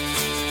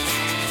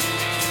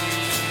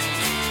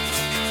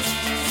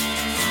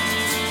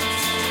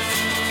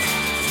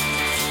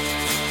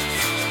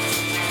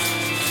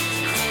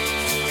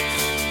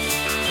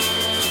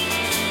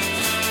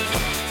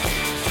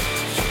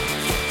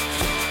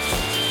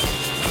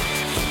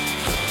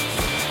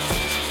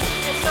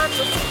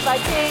 By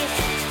peace,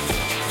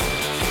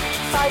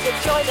 by the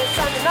joyless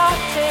and the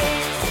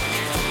Nazis,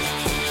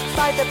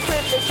 by the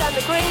privileged and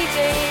the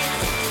greedy,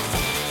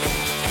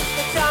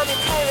 the don't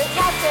inherit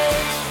nothing,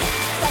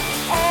 that the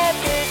air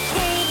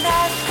between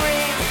their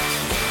screams.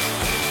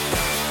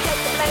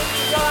 Take the blame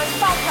for your own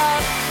fuck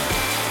up,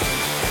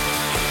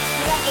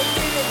 let them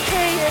do it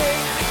to you,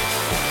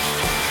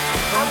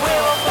 and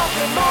we're all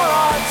fucking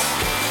morons.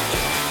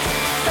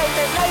 They've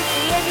been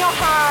lazy in your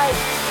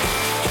hide.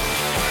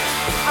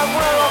 And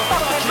we're all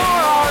fucking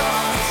morons.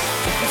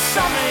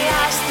 Somebody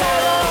has their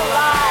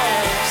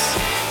lives.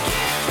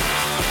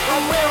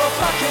 And we're all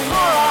fucking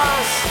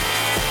morons.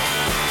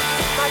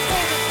 My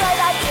fingers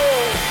straight at you.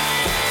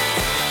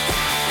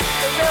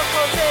 The real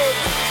cause is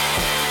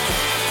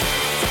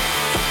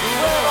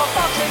we're all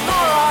fucking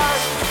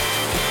morons.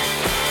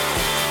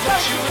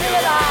 Don't you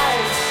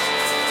realize?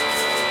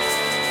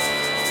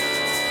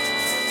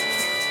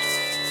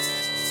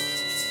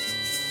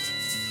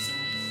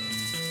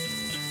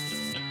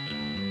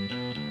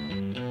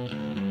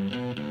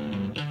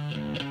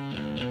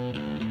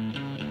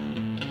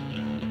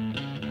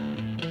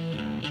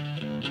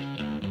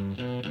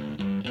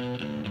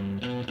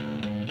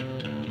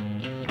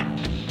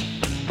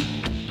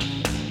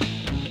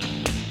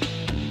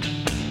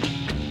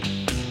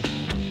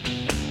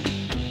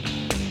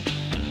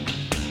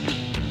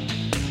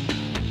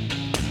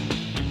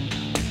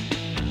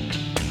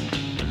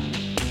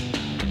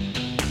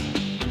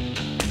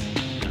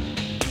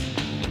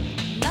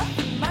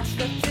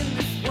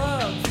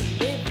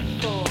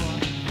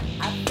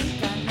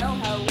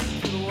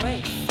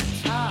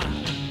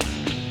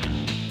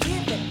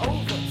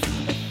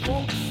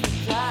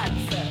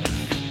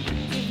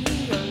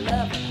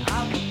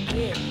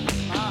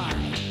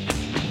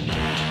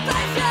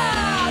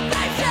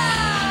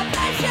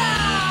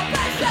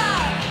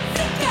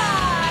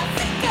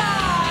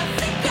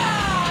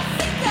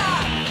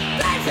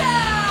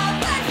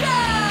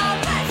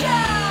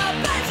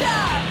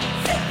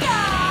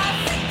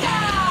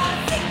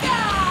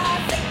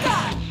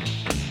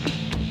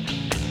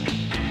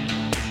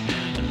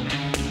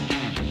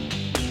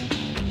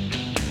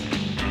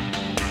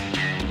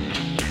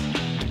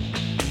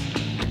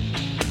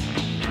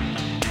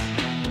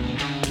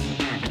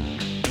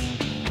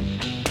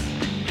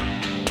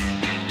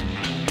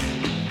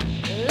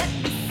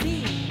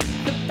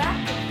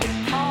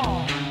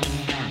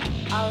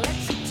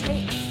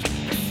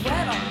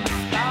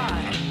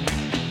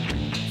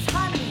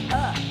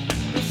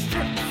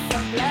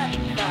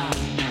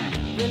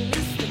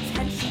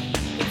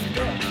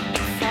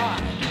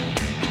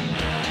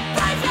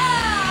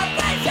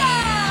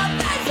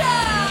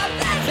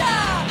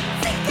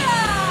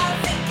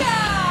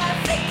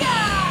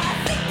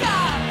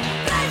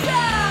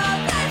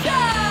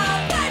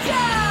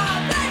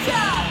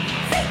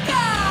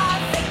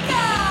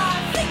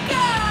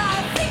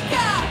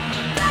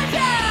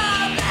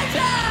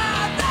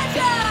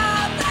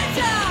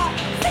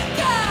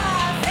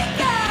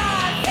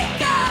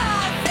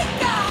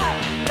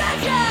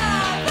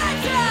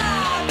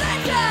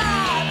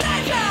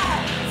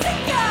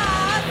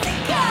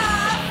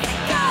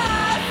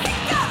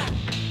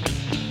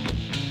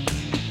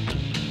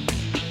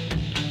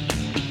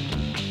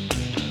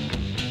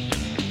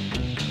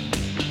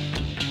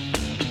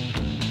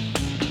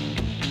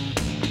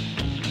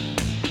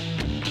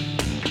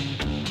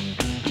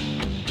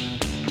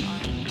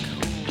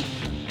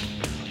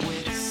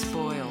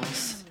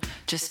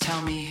 Just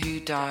tell me who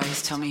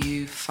dies, tell me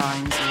who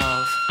finds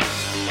love.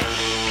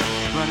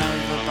 Run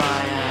over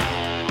by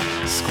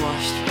a,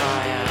 squashed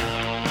by a,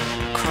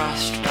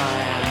 crushed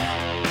by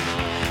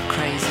a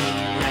crazy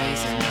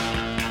raisin.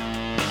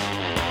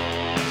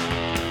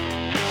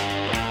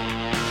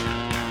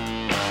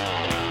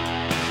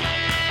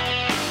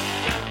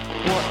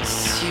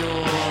 What's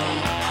your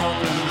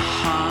problem,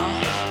 huh?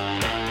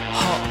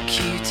 Hot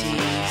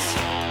cuties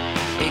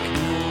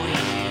ignore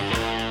you,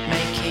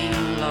 making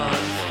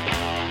love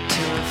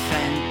to a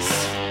fence.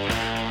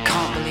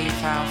 Can't believe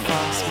how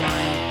fast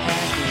my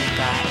hair grew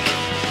back.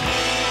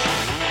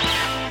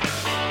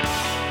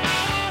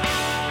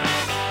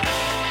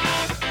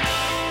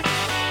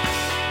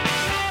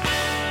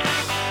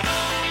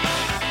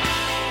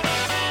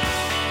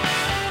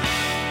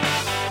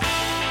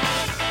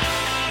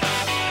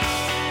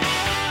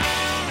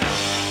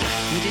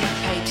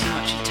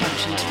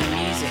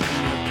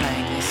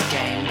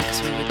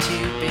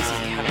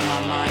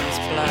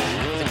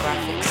 below with the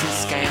graphics and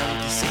scale of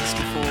the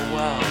 64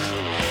 world.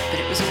 But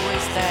it was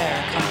always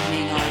there,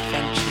 accompanying our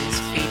adventures,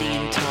 feeding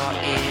into our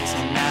ears,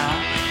 and now,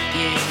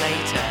 years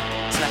later,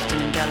 it's left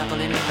an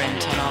indelible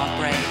imprint on our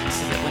brains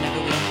so that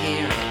whenever we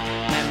hear it,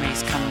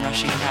 memories come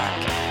rushing back,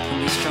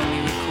 and we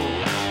strongly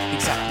recall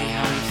exactly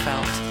how we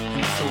felt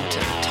and thought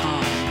at the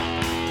time.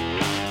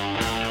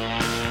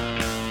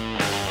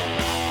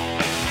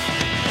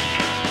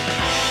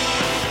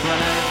 Run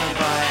over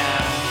by a,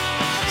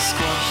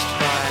 squashed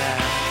by a,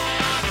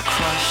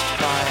 crushed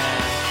by a,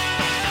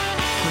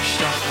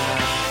 pushed off a,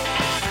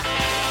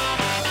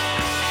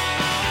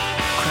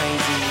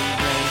 crazy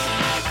razor.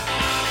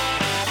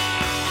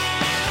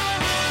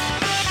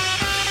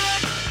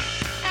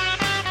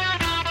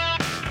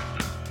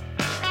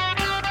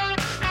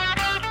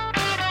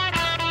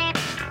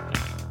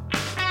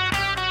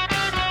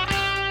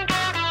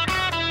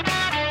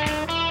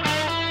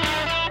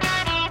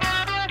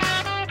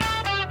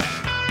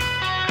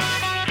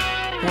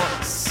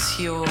 What's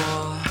your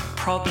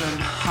problem,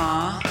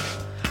 huh?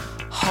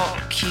 Hot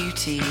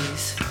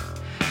cuties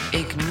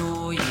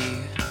ignore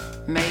you,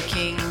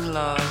 making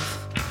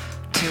love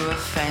to a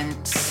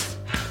fence.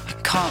 I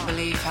can't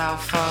believe how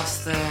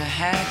fast the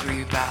hair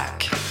grew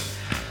back.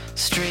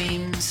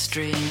 Stream,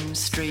 stream,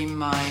 stream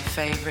my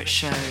favorite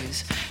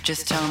shows.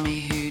 Just tell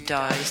me who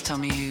dies, tell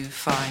me who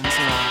finds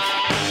love.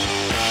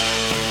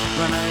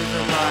 Run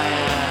over by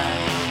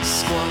a,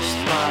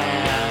 squashed by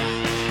a,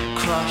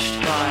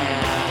 crushed by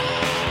a,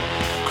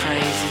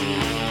 crazy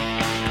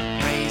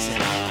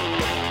razor.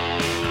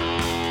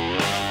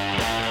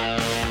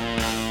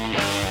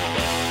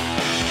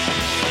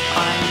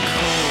 I'm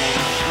cool,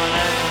 run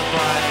over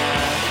by a,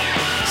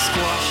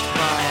 squashed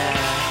by a,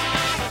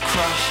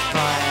 crushed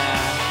by a,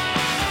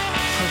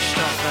 pushed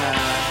off a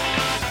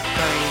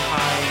very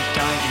high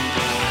diving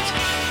board,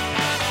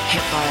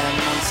 hit by a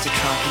monster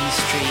truck in the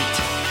street,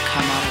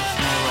 come out of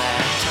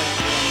nowhere,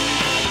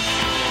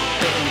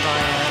 bitten by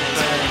a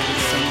bird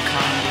with some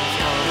kind of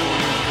horrible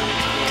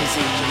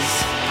disease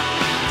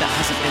that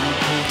hasn't been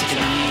reported in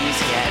the news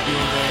yet.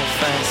 You're the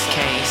first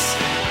case.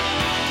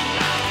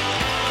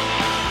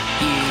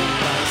 You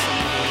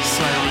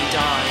slowly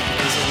die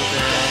because all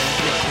the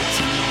liquids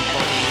in your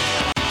body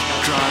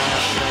dry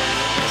up.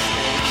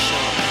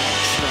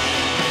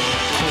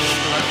 Poor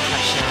blood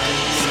pressure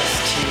leads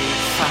to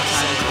fat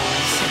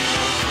ankles,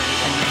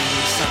 and then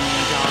you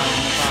suddenly die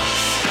on the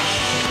bus.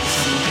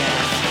 Sudden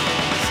death.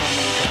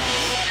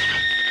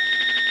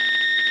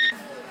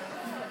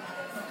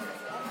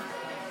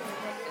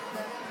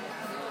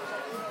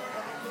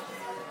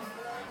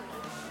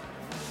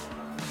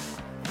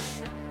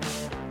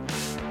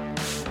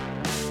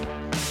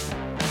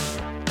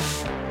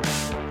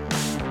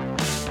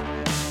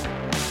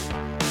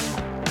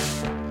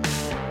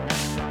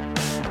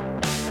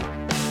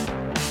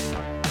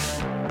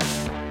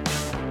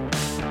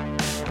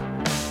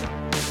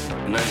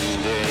 Night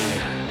and day,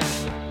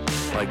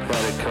 like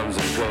that it comes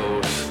and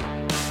goes.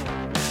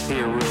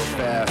 Here real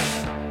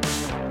fast,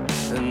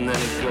 and then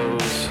it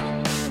goes.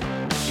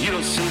 You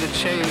don't see the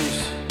change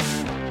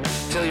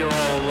till you're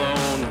all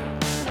alone.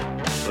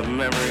 The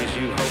memories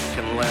you hope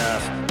can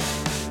last.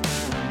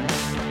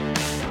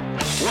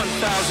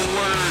 1,000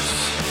 words,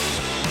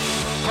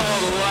 all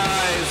the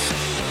lies,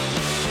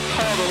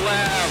 all the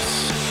laughs.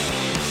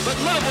 But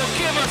love will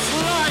give us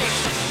light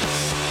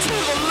to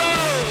the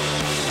low.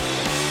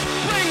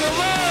 Bring the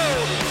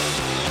load.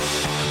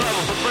 Love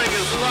will bring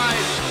us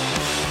light.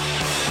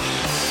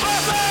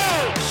 Bravo!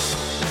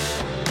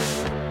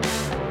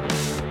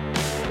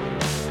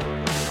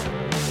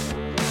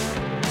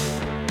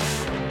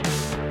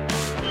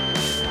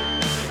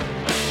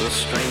 The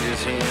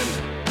stranger's hand,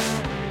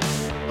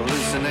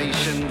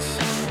 hallucinations,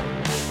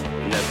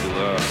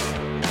 nebula,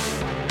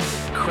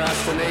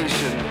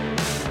 procrastination,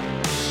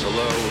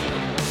 below.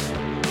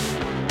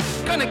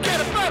 Gonna get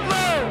a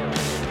buttload.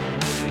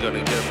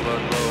 Gonna get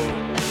blood low.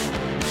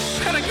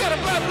 Gonna get a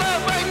blood low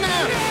right now.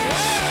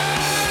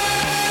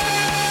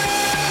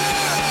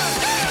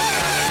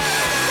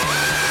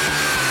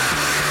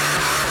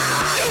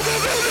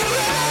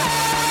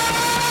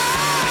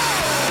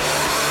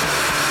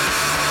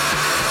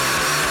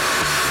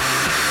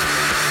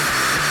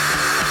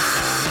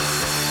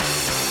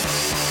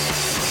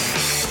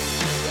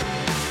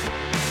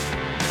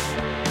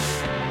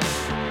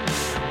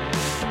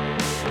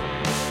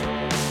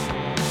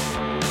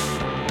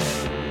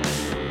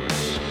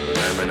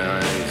 Lemon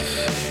eyes,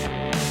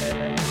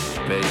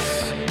 face,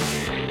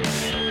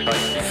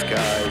 like the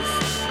skies,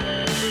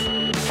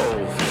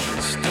 both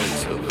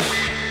extensive.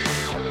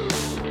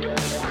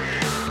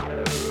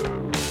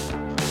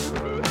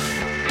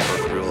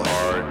 Work real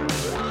hard,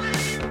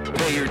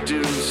 pay your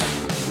dues,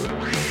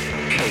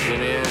 take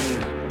it in,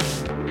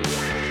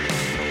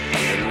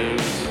 and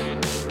lose.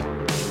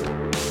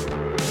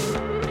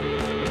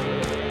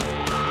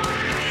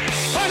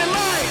 Find a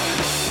light,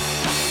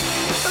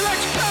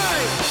 electrify.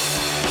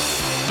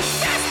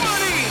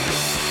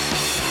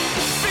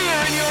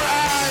 In your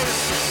eyes,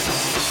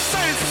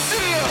 sign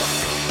seal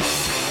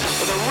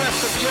for the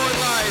rest of your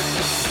life.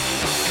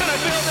 Can I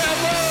build that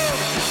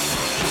road?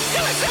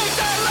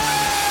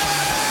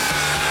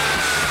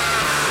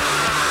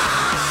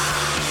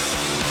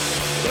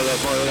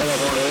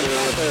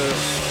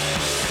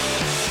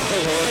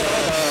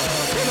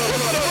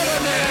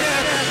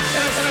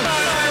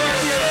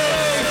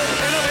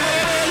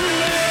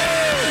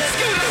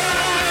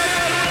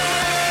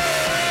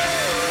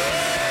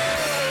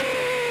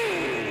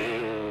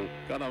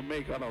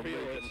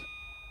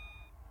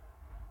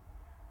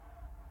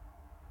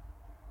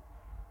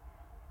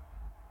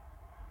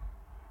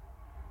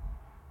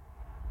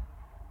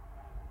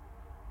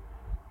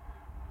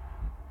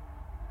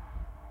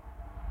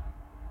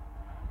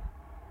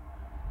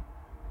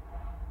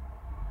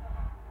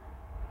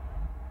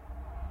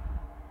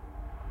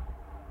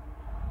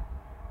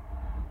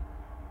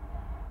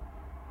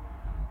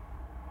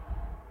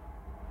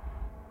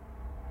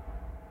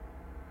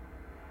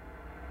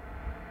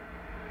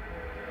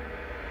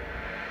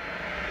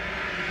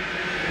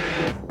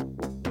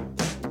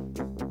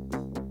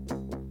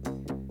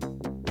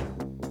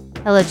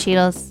 Hello,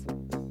 Cheetles.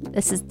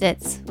 This is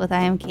Ditz with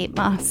I Am Kate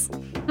Moss.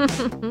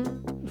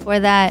 Before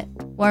that,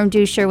 Warm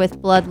Doucher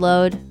with Blood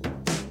Load.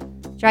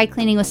 Dry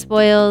Cleaning with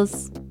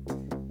Spoils.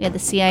 We had the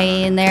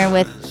CIA in there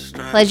with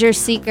Pleasure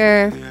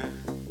Seeker.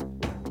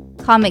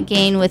 Comet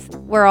Gain with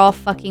We're All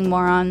Fucking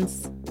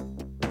Morons.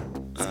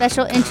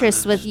 Special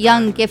Interest with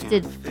Young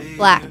Gifted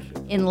Black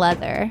in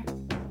Leather.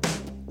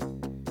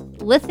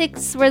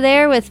 Lithics were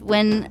there with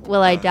When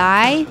Will I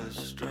Die?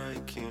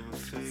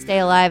 Stay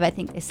Alive, I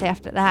think they say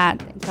after that.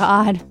 Thank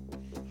God.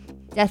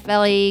 Death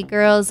Valley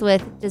Girls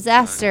with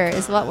Disaster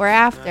is What We're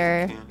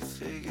After.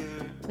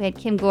 We had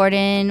Kim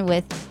Gordon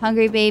with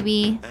Hungry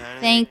Baby.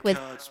 Thank with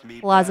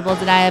Plausible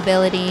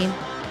Deniability.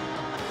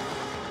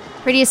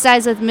 Prettiest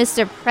Eyes with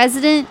Mr.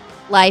 President.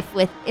 Life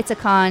with It's a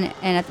Con.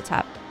 And at the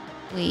top,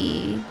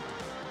 we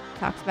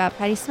talked about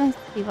Patti Smith.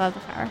 People have the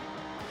power.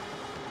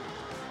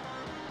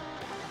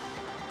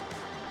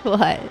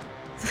 What?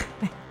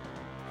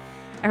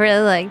 I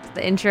really liked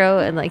the intro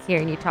and like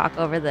hearing you talk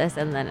over this,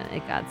 and then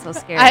it got so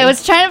scary. I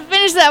was trying to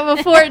finish that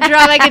before it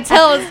dropped. I could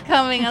tell it was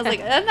coming. I was like,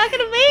 I'm not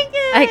gonna make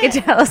it. I could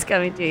tell it was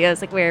coming to you. It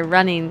was like we were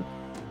running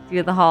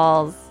through the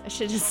halls. I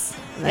should just.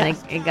 And then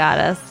it got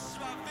us.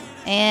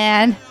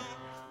 And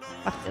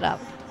fucked it up.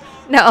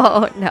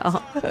 No.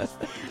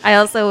 I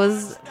also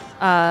was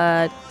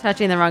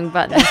touching the wrong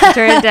button to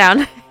turn it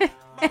down.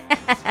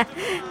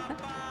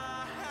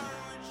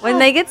 When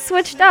they get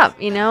switched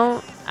up, you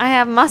know, I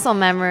have muscle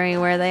memory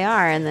where they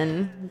are, and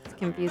then it's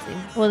confusing.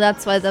 Well,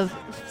 that's why the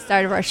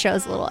start of our show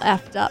is a little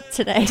effed up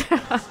today.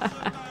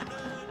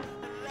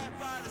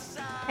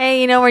 Hey,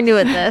 you know we're new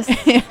at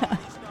this. Yeah.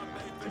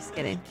 Just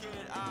kidding.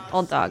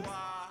 Old dog.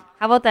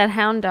 How about that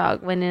hound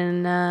dog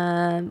winning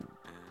the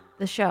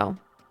show?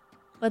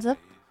 What's up?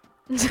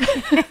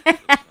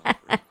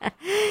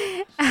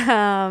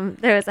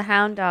 There was a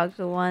hound dog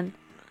who won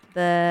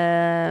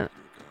the.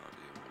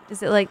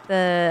 Is it like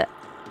the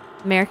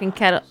American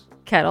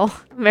kettle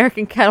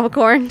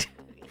corn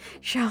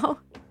show?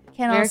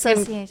 Kennel American-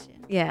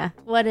 Association. Yeah.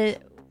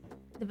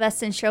 The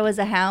best in show is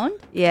a hound?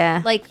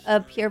 Yeah. Like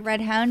a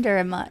purebred hound or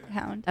a mutt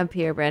hound? A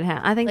purebred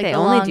hound. I think Like they a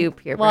only long- do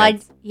purebreds.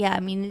 Well, I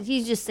mean,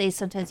 you just say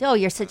sometimes, oh,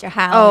 you're such a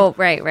hound. Oh,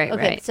 right. Okay,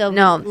 right. so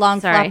no,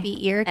 long sorry.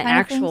 floppy ear An kind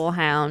of thing? actual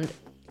hound.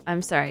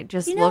 I'm sorry.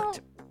 Just You know-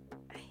 looked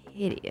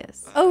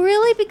hideous. Oh,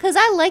 really? Because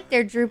I like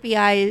their droopy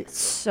eyes.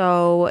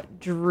 So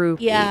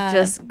droopy. Yeah.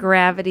 Just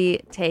gravity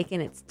taking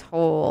its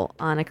toll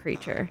on a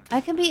creature.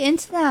 I can be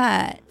into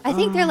that. I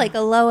think they're like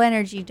a low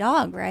energy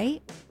dog,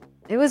 right?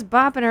 It was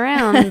bopping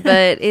around,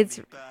 but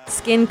its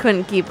skin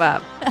couldn't keep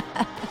up.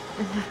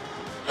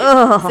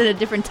 It's in a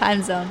different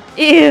time zone.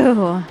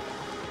 Ew.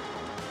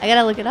 I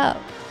gotta look it up.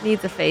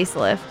 Needs a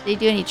facelift. Did he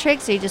do any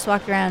tricks or he just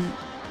walked around and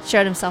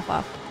showed himself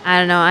off? I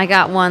don't know. I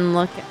got one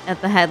look at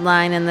the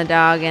headline and the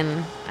dog,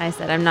 and I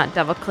said, I'm not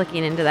double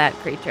clicking into that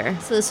creature.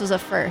 So this was a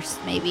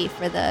first, maybe,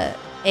 for the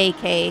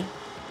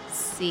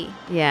AKC.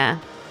 Yeah.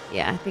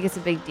 I think it's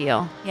a big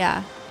deal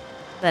Yeah.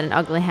 that an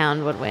ugly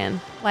hound would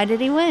win. Why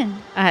did he win?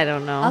 I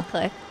don't know. I'll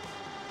click.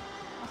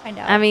 I'll find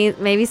out. I mean,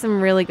 maybe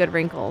some really good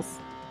wrinkles.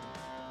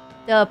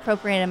 The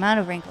appropriate amount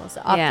of wrinkles,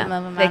 the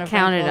optimum amount they of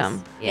counted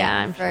wrinkles. them. Yeah,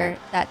 I'm for sure.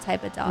 that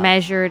type of dog.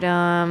 Measured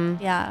them.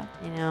 Yeah.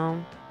 You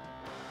know,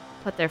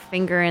 put their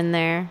finger in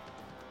there.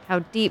 How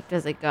deep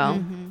does it go?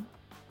 Mhm.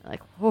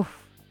 Like, woof.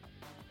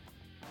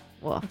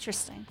 Woof.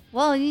 Interesting.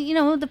 Well, you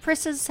know, the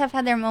prisses have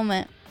had their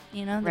moment.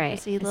 You know, the Right.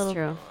 prissy It's little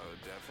true.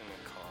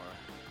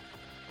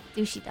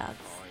 douchey dogs.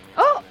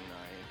 Oh!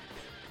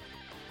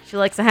 She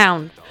likes a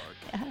hound.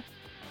 Yeah.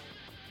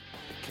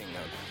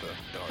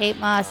 Kate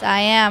Moss, I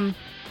am.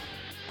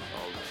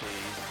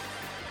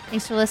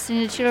 Thanks for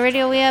listening to Cheetle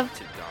Radio. We have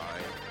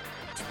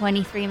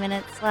 23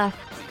 minutes left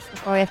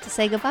before we have to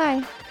say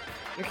goodbye.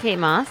 You're Kate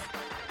Moss.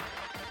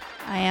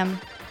 I am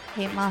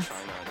Kate Moss.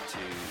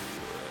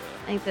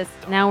 I think this.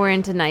 Now we're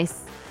into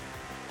nice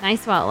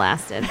while it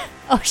lasted.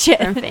 Oh,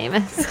 shit. I'm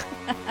famous.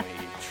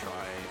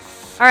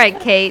 All right,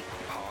 Kate.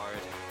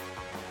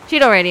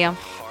 Cheetle Radio.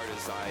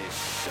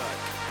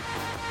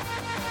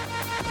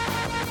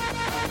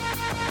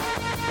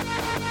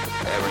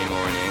 Every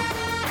morning,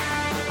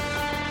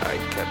 I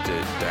kept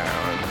it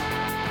down.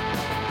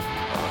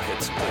 Oh,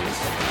 hits, please.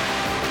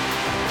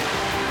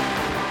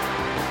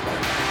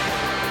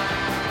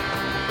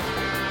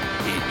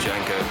 He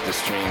drank out the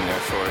stream,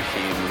 therefore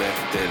he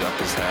lifted up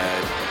his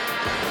head.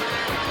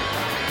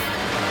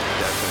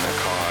 Death in the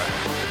car,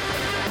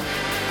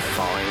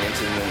 falling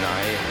into the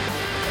night.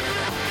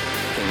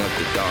 King of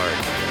the dark,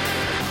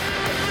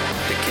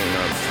 the king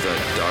of the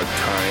dark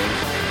time.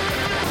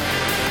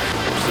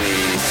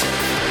 Please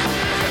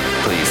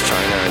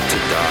try not to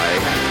die.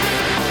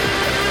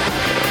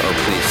 Oh,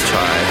 please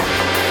try.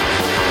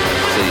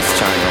 Please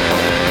try not.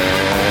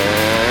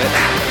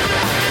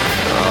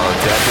 Oh,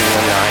 death in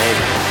the night.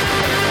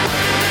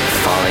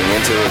 Falling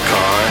into a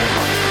car.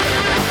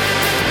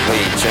 He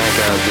drank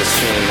out the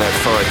stream,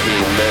 therefore he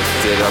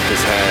lifted up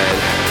his head.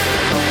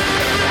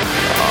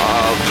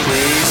 Oh,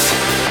 please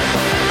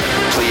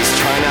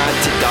try not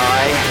to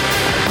die.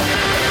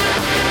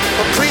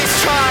 Oh, please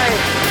try.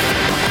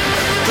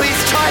 Please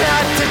try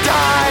not to die.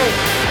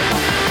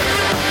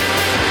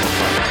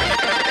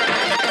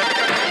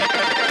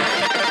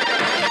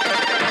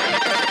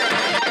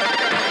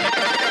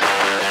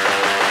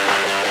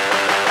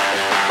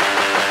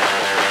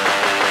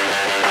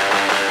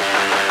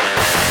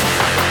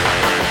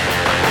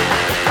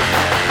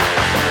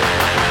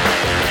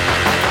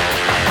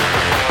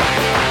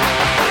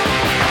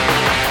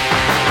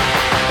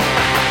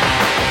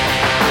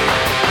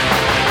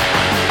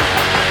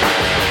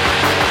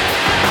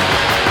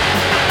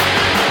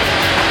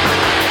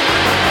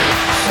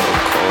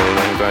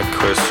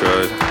 first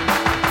ride.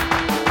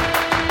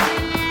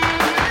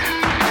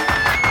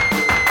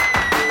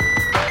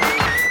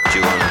 Do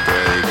you want a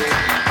break?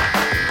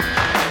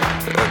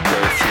 A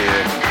curfew?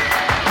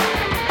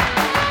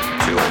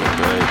 Do you want a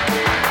break?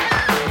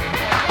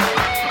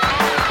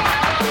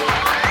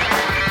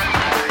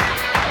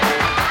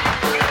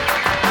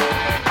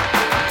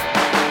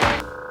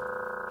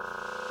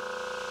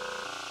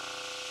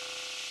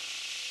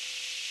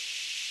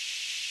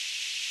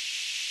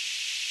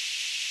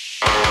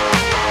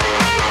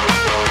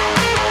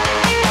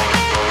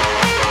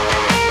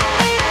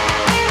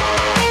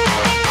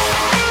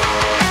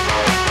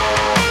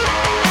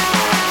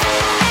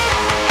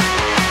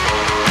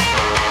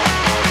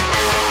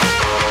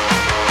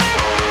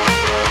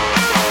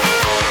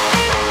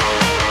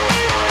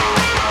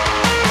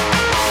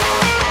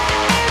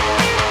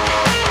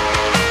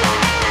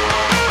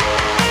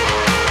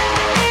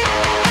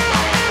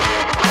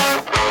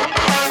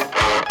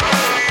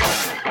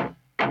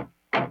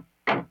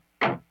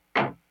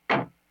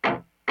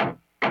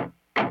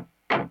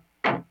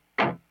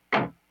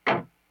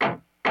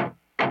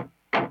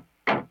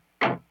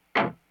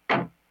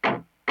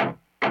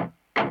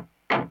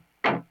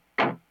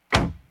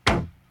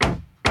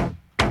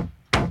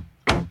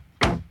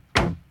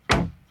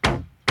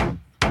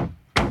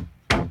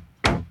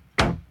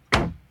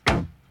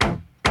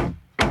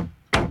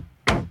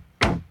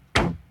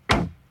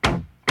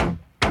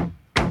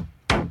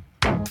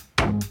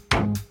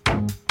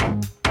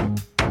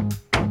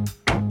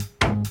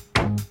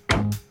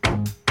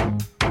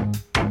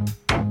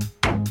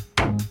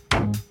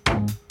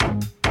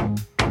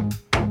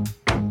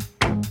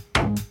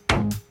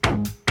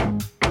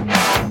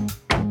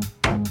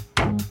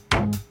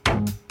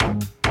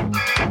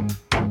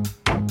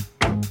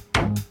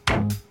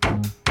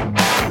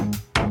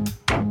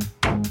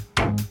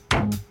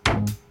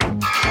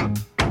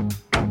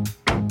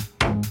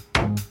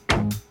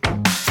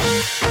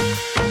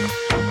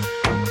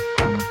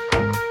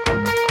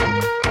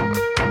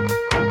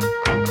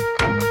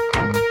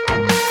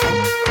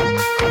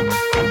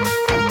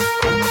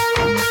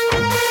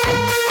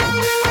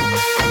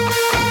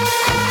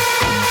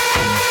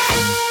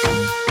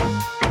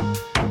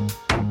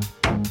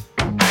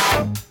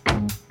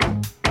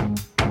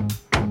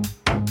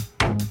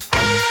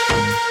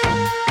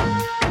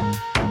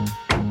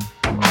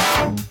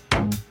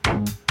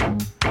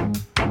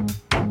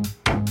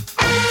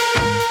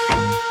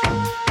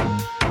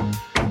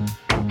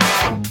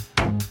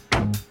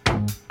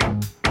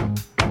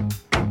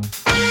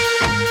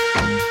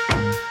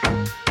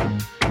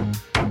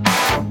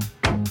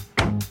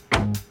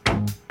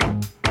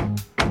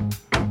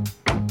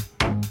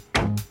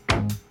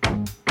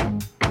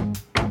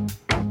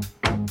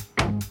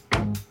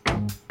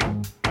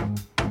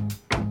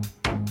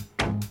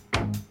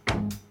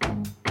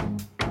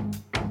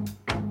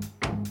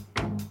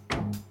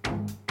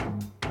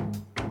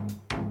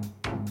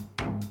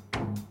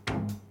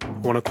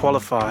 I want to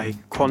qualify,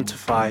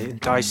 quantify, and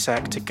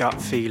dissect a gut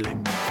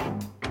feeling.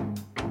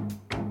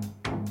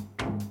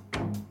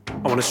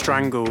 I want to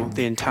strangle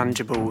the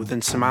intangible with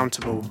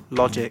insurmountable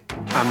logic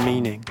and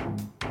meaning.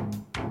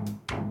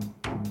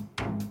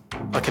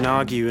 I can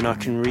argue and I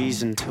can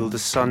reason till the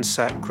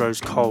sunset grows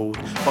cold,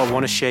 but I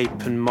want to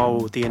shape and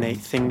mould the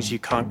innate things you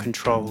can't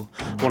control.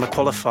 I want to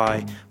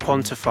qualify,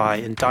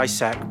 quantify, and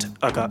dissect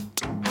a gut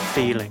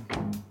feeling.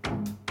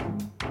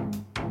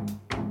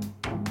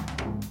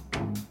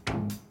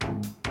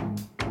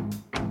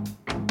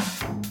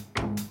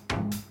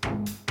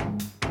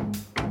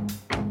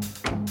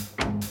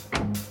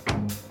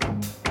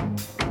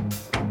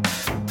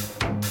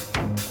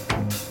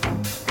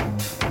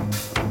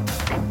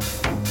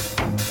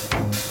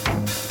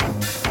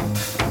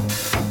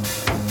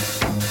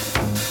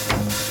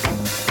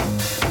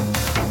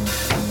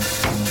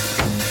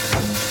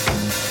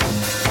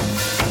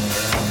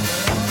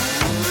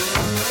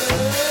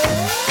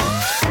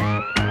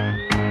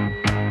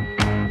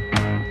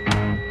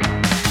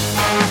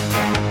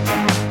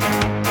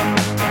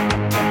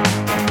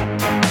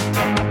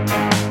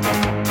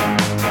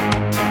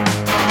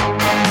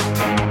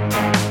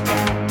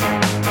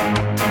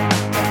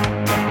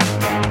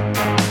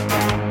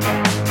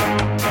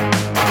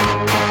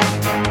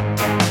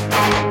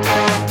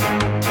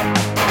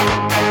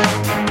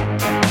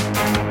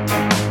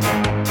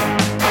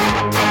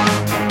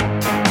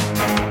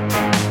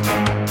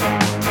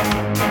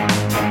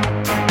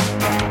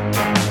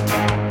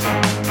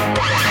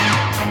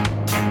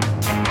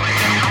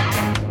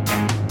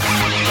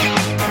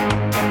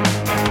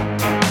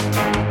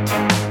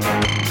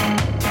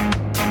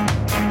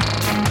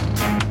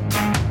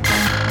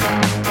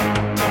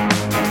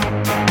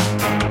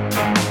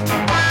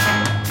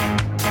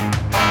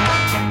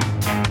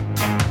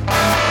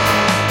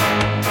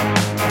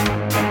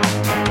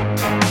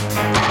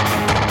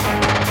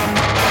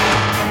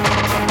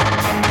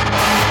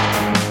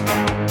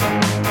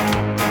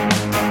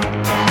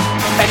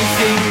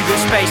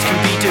 space can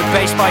be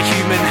debased by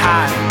human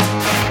hand.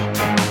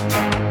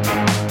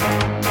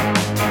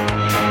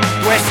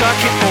 Where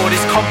circuit board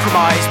is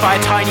compromised by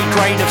a tiny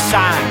grain of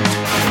sand.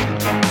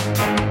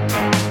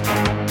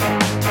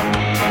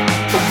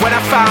 When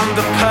I found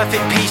the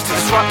perfect piece to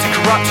disrupt and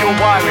corrupt your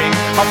wiring,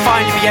 I'll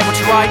finally be able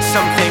to write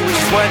something which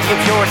is worthy of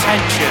your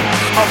attention.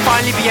 I'll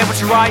finally be able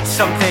to write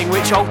something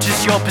which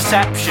alters your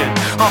perception.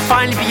 I'll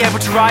finally be able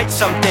to write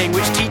something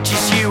which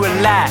teaches you a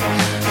lot.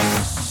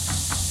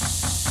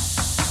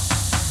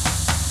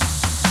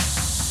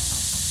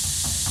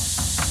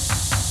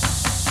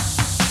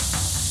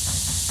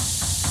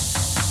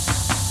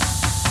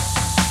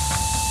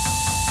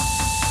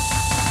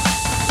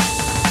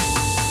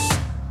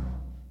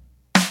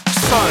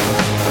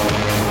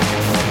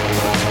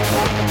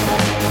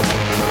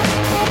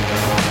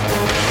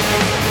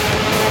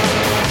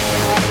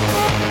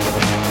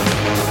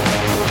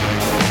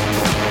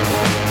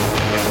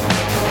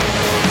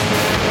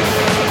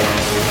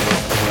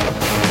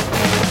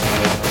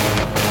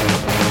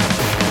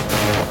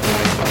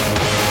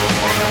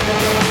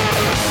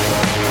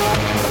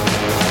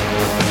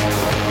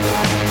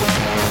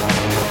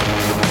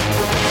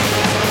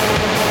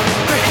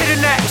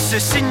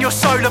 In your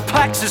solar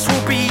plexus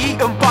will be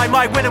eaten by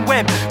my will and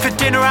whim for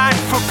dinner and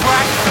for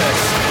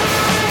breakfast.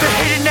 The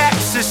hidden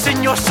nexus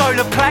in your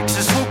solar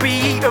plexus will be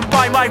eaten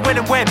by my will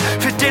and whim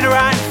for dinner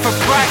and for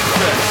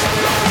breakfast.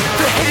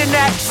 The hidden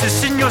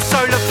nexus in your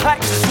solar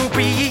plexus will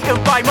be eaten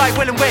by my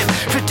will and whim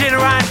for dinner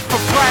and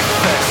for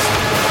breakfast.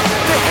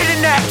 The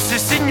hidden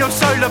nexus in your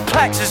solar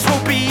plexus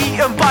will be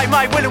eaten by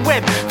my will and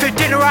whim for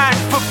dinner and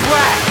for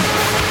breakfast.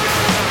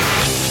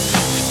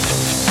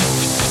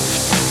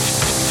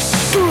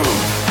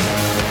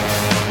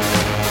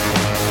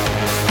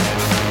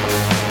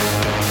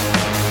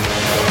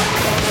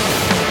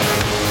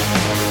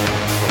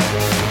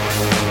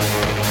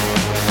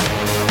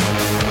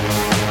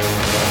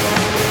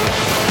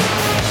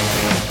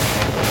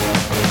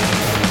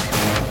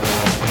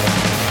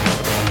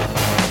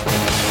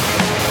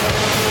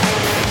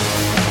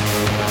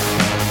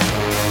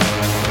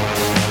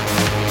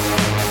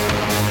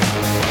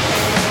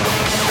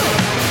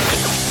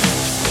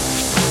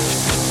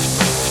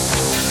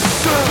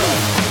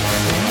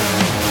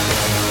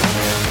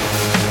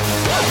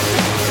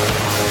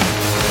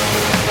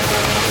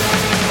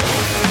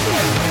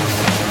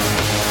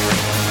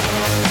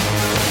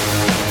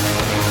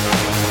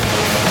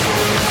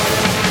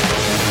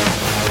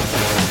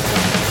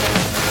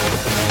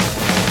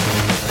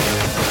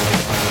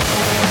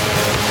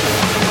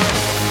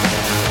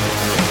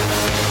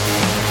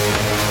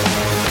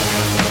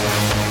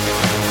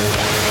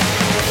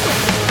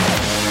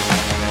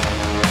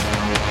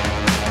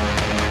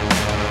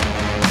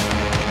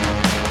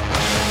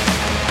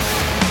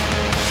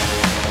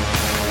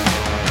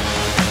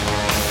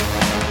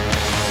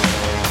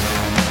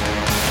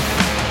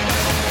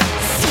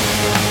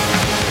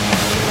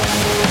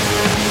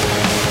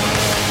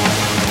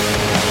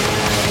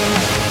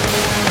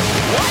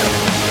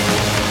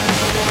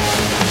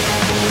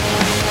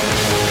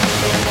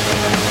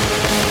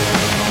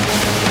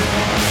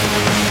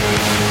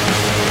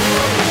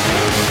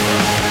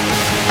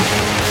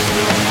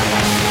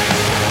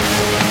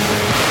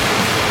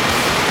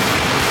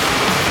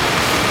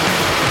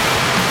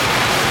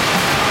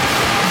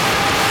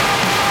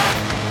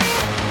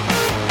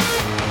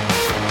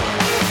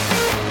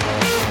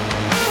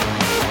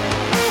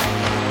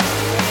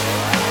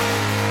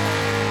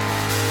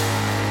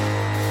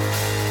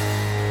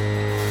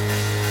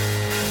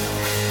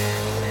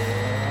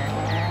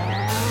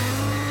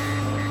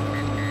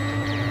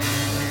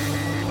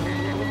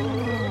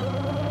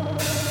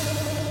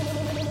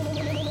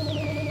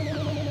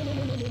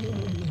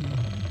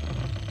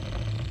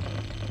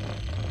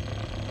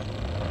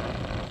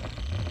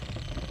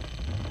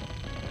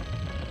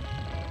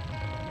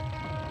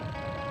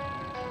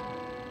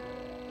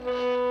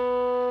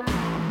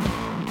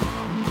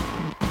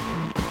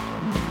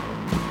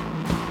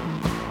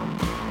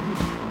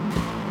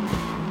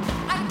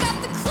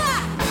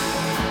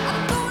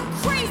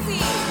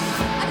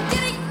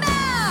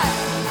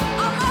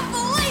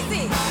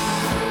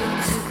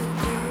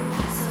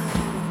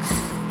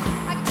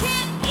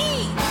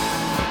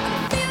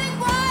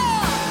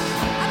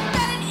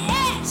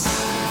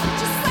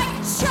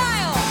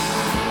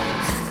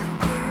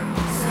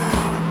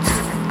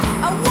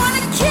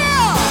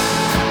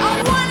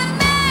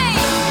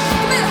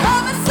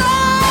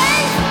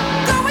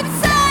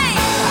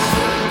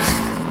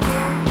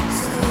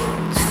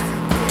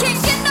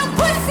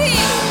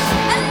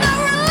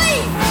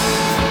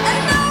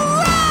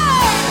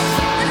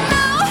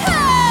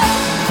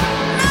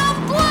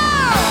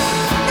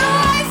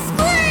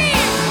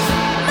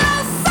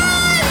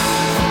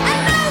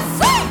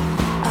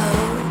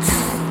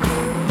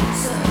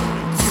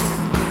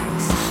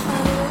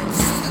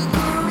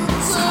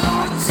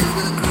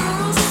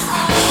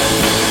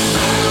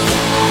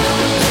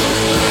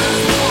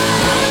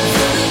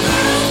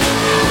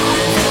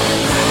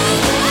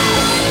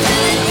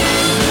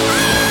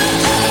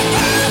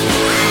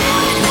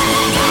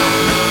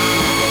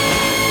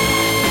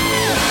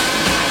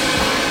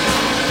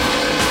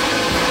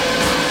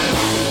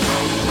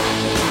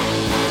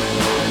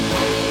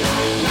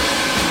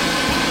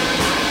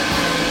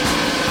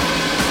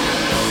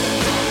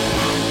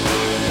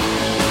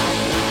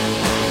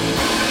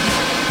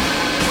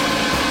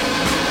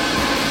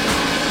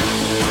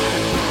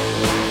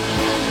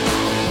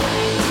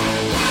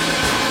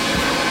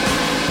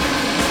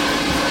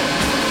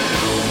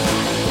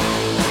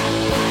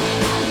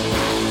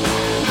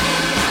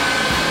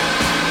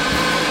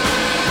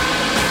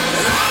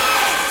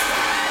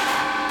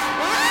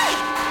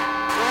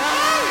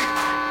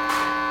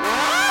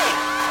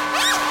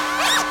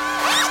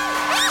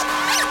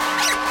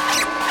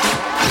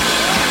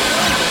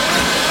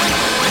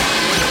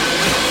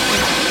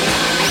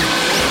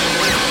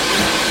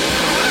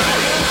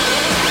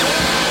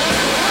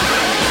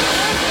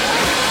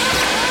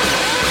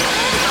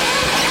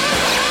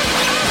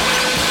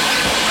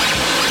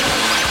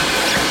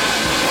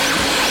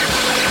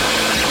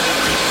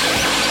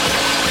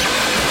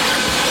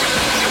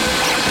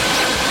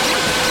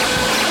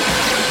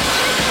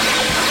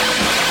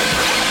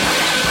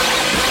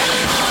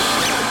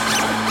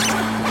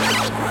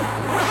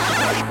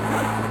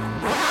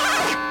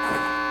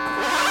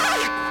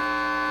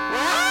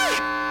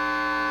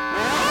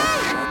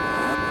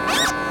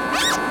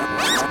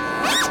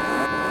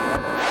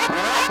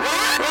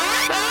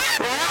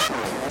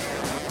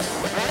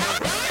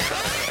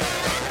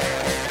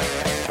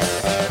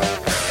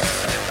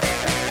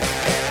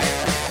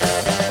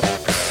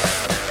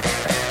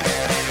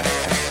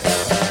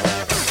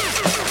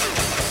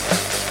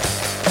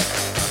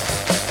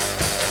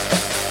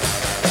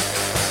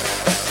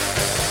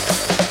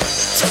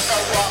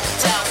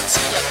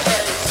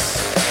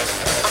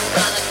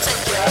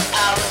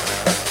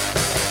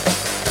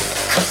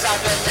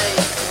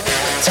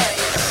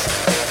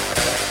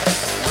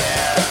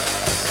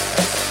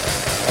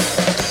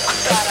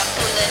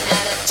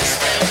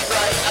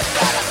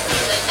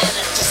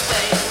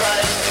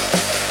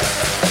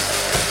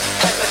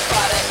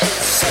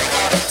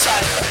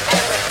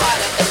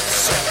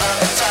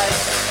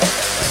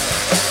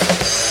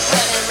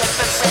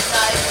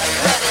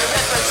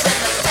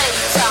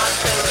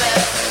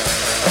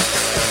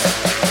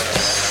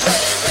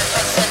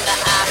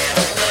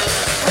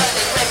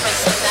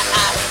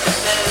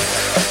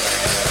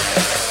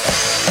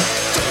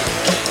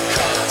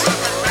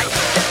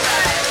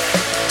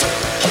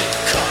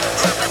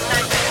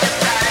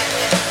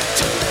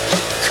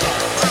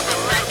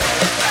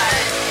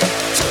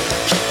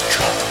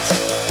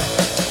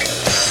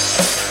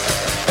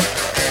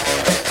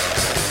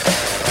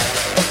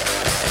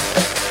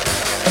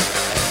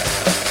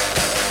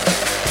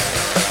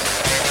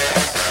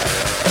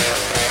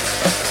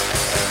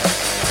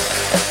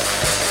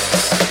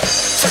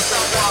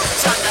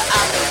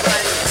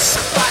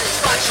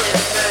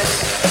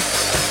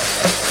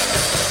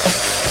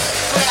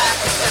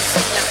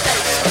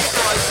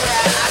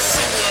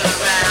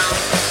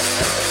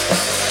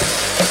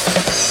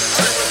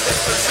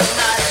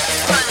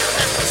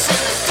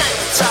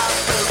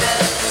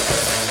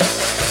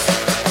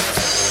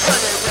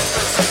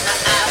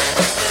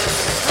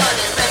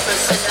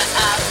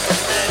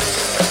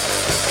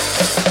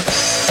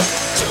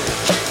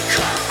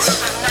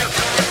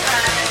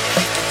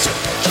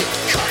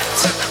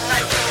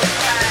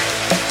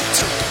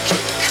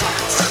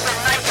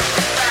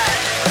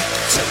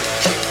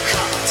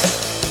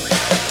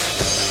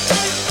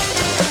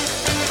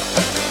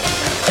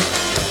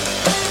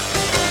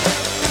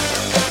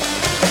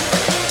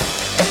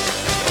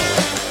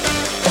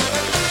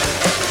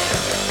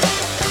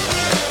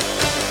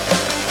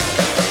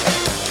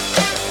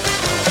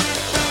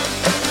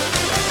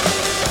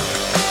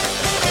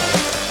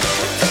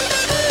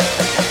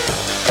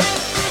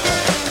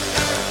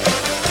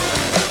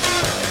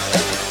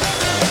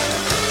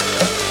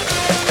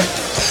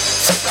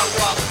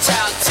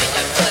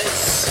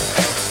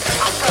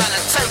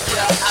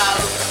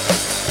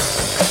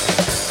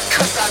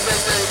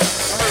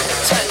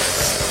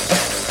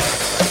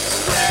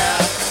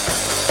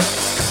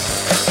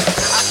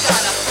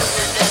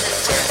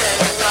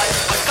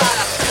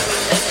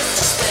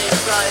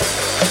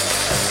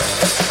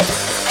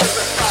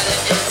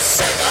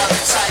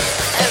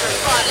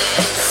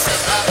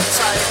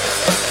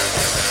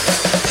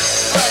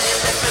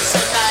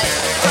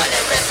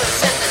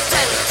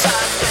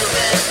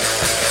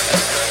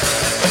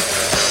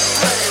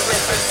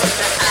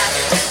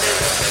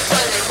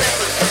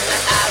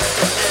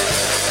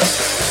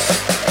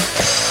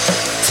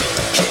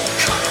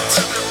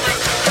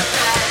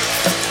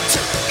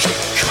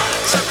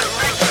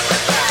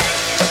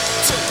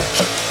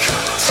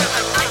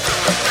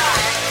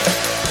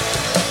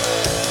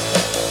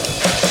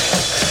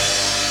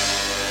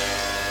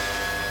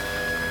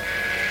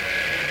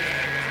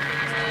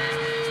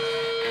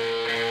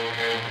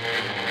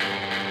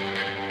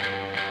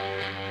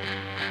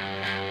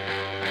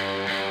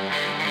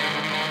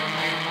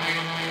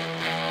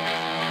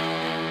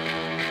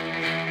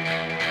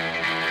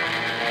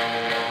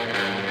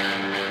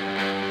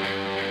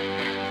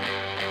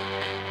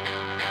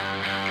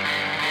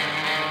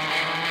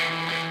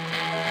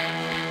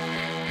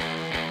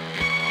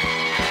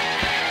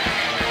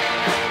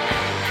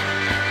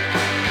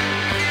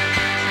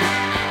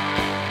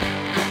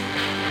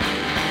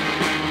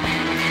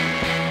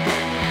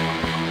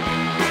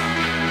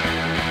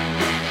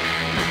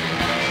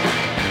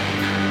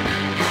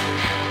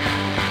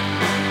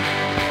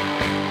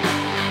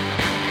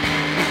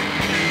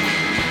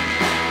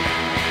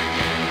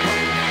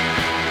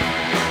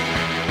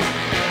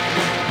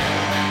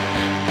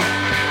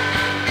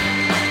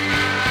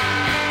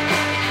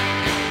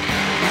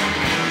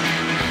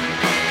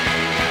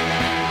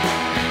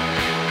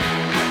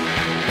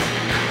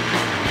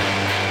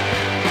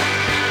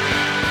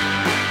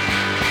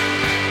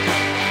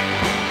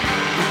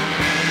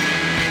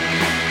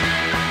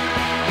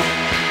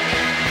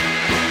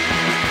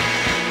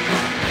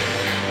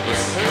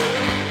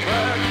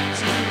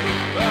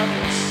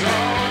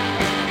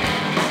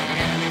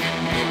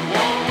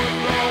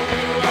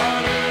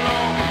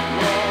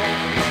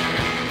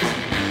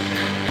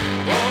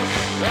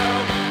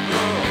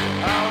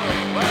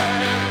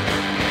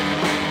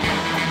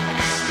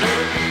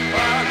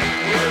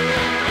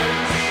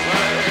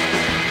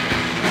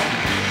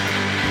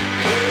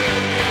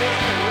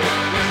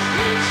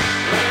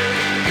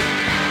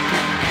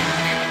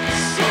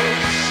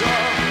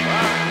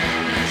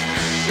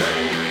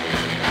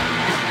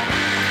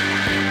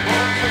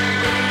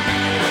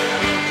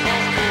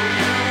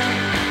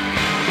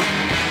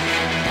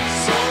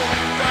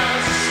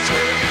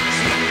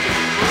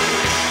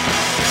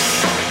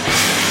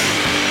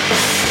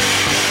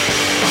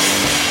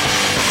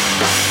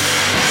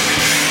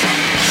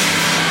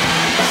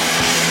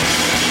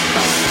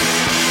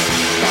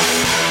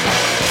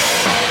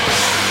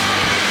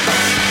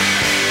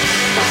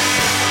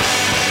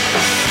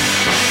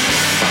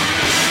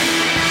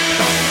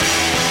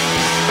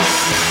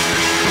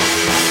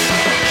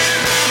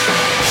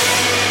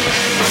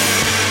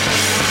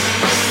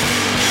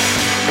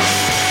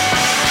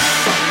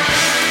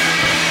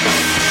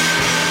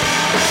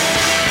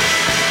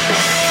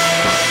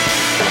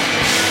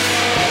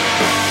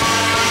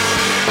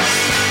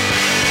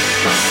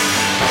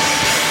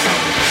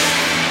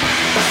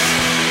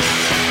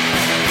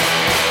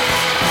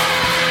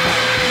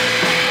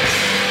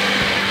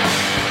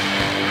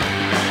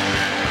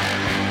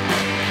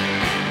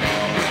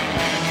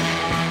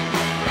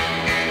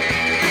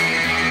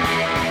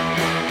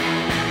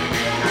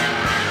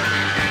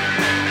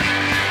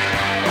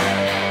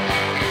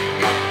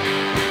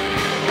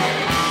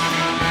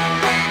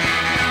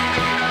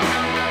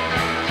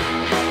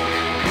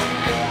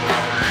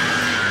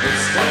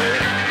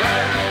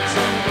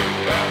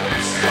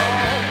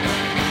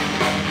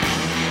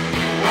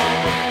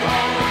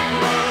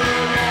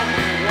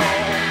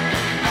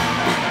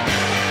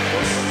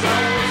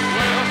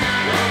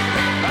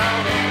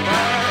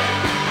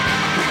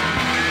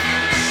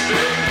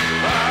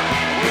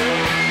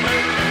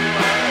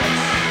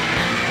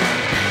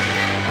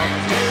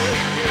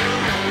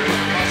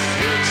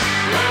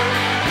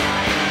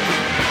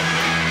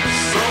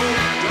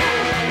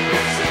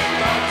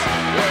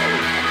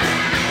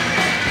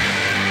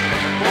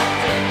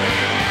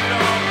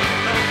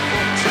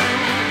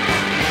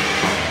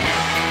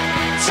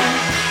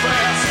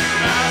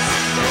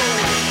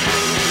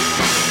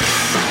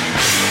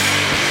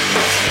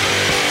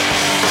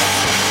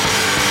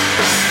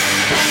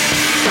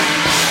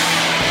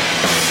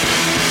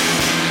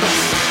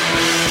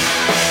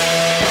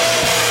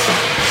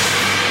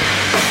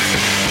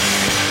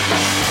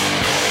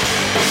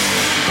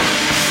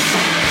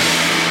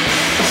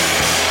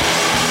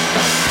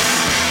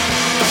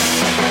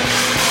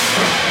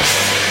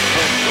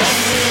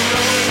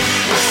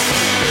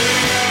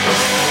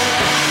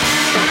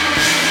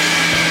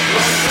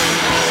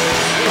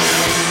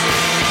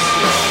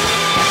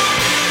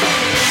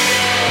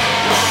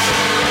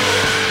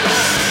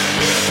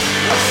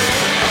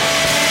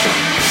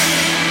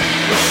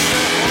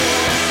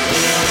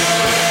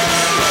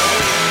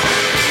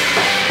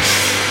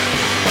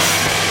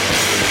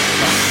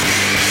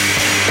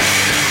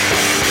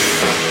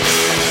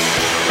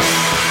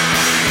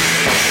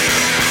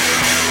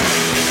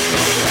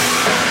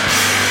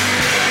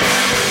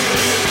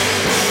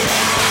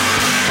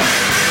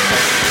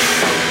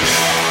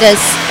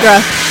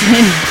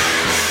 destruction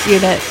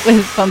unit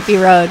with Bumpy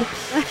Road.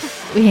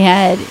 We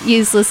had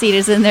Useless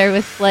Eaters in there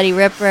with Bloody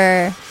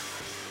Ripper.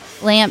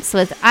 Lamps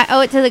with I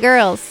Owe It to the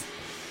Girls.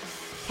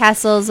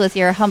 Castles with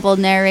Your Humble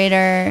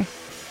Narrator.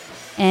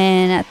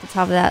 And at the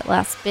top of that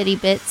last bitty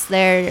bits,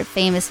 they're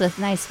famous with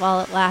Nice While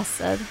It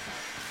Lasted.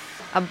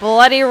 A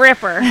Bloody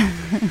Ripper.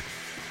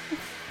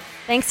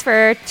 Thanks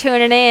for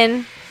tuning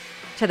in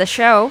to the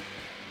show.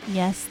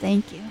 Yes,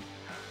 thank you.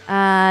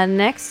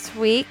 Next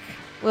week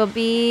will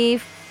be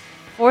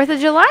 4th of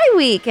July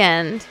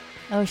weekend.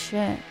 Oh,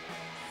 shit.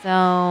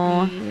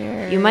 So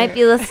you might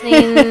be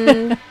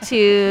listening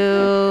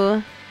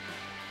to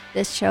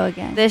this show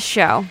again. This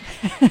show.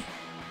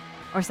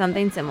 Or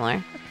something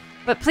similar.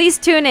 But please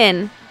tune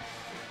in,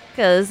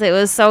 because it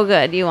was so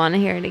good. You want to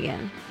hear it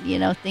again. You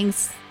know,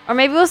 things... Or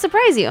maybe we'll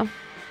surprise you.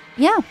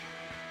 Yeah.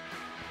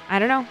 I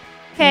don't know.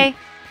 Okay.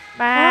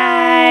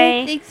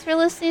 Bye. Thanks for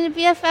listening to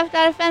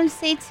BFF.FM.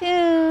 Stay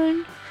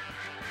tuned.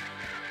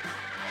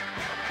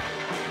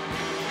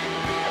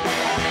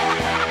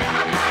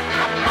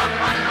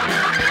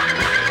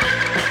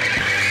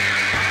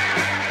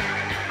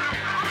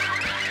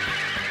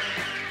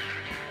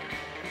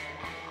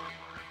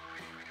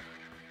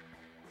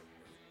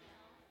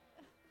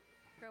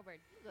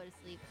 Go to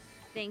sleep.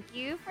 Thank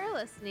you for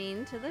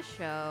listening to the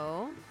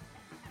show.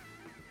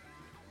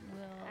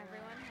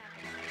 Everyone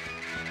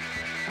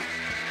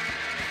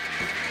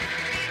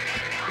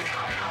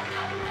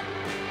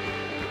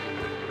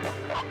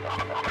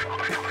have